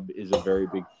Rob is a very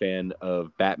big fan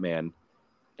of Batman,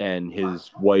 and his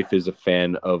wife is a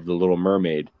fan of The Little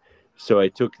Mermaid. So I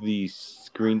took a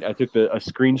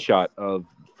screenshot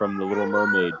from The Little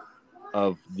Mermaid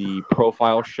of the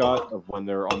profile shot of when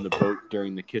they're on the boat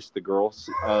during the Kiss the Girl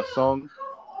song.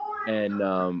 And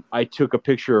I took a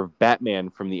picture of Batman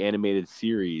from the animated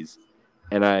series,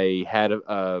 and I had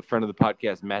a friend of the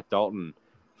podcast, Matt Dalton,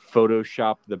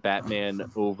 Photoshop the Batman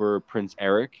over Prince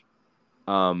Eric.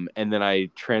 And then I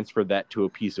transferred that to a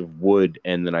piece of wood,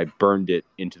 and then I burned it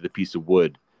into the piece of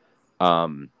wood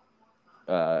for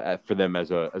them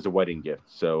as a wedding gift.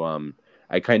 So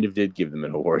I kind of did give them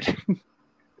an award.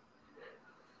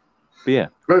 But yeah.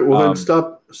 Right. Well, then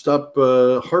stop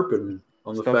harping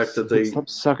on the fact that they stop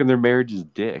sucking their marriage's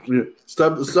dick. Yeah,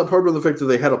 stop harping on the fact that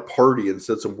they had a party and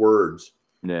said some words.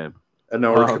 Yeah. And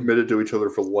now are committed to each other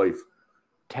for life.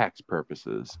 Tax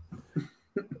purposes.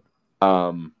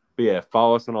 But yeah,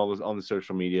 follow us on the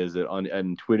social medias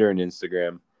on Twitter and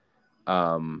Instagram.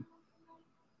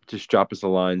 Just drop us a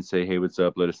line, say hey, what's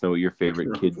up? Let us know what your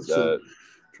favorite kids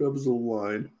drop us a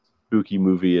line. Spooky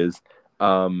movie is.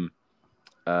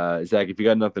 Zach, if you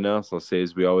got nothing else, I'll say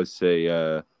as we always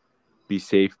say, Be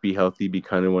safe, be healthy, be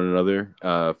kind to one another.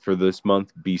 For this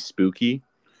month, be spooky.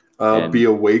 Be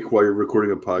awake while you're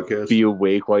recording a podcast. Be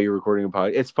awake while you're recording a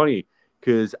podcast. It's funny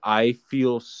because I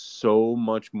feel so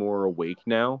much more awake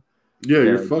now. Yeah,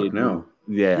 you're fucked now.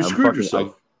 Yeah, you screwed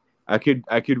yourself. I could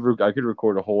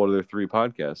record a whole other 3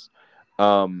 podcasts.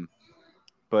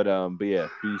 But yeah,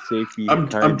 be safe. I'm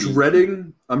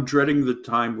dreading the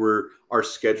time where our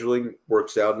scheduling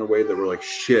works out in a way that we're like,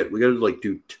 shit, we got to like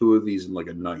do 2 of these in like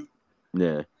a night.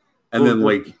 Yeah, and then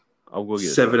like I'll go get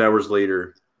 7 hours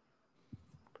later,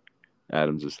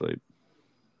 Adam's asleep.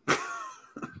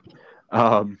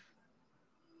 But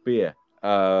yeah,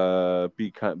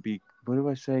 be kind. What do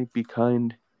I say? Be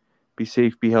kind. Be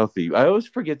safe, be healthy. I always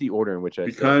forget the order in which I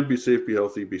say. Be kind, be safe, be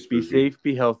healthy, be spooky. Be safe,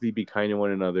 be healthy, be kind to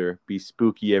one another. Be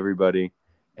spooky, everybody.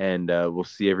 And we'll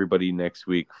see everybody next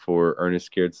week for Ernest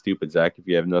Scared Stupid. Zach, if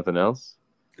you have nothing else.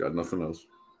 Got nothing else.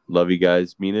 Love you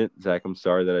guys. Mean it. Zach, I'm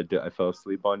sorry that I fell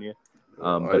asleep on you.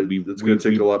 But it's going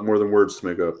to take a lot more than words to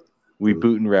make up. We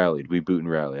boot and rallied.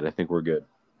 I think we're good.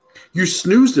 You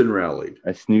snoozed and rallied.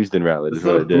 I snoozed and rallied. It's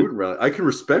not a boot and rally. I can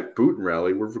respect boot and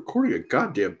rally. We're recording a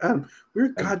goddamn Adam. We're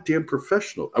a goddamn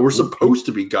professional. We're supposed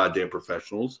to be goddamn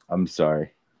professionals. I'm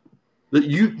sorry.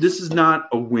 This is not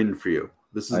a win for you.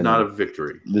 This is not a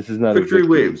victory. This is not victory a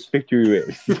waves. Victory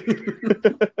waves.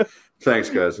 Thanks,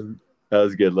 guys. That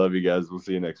was good. Love you guys. We'll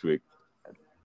see you next week.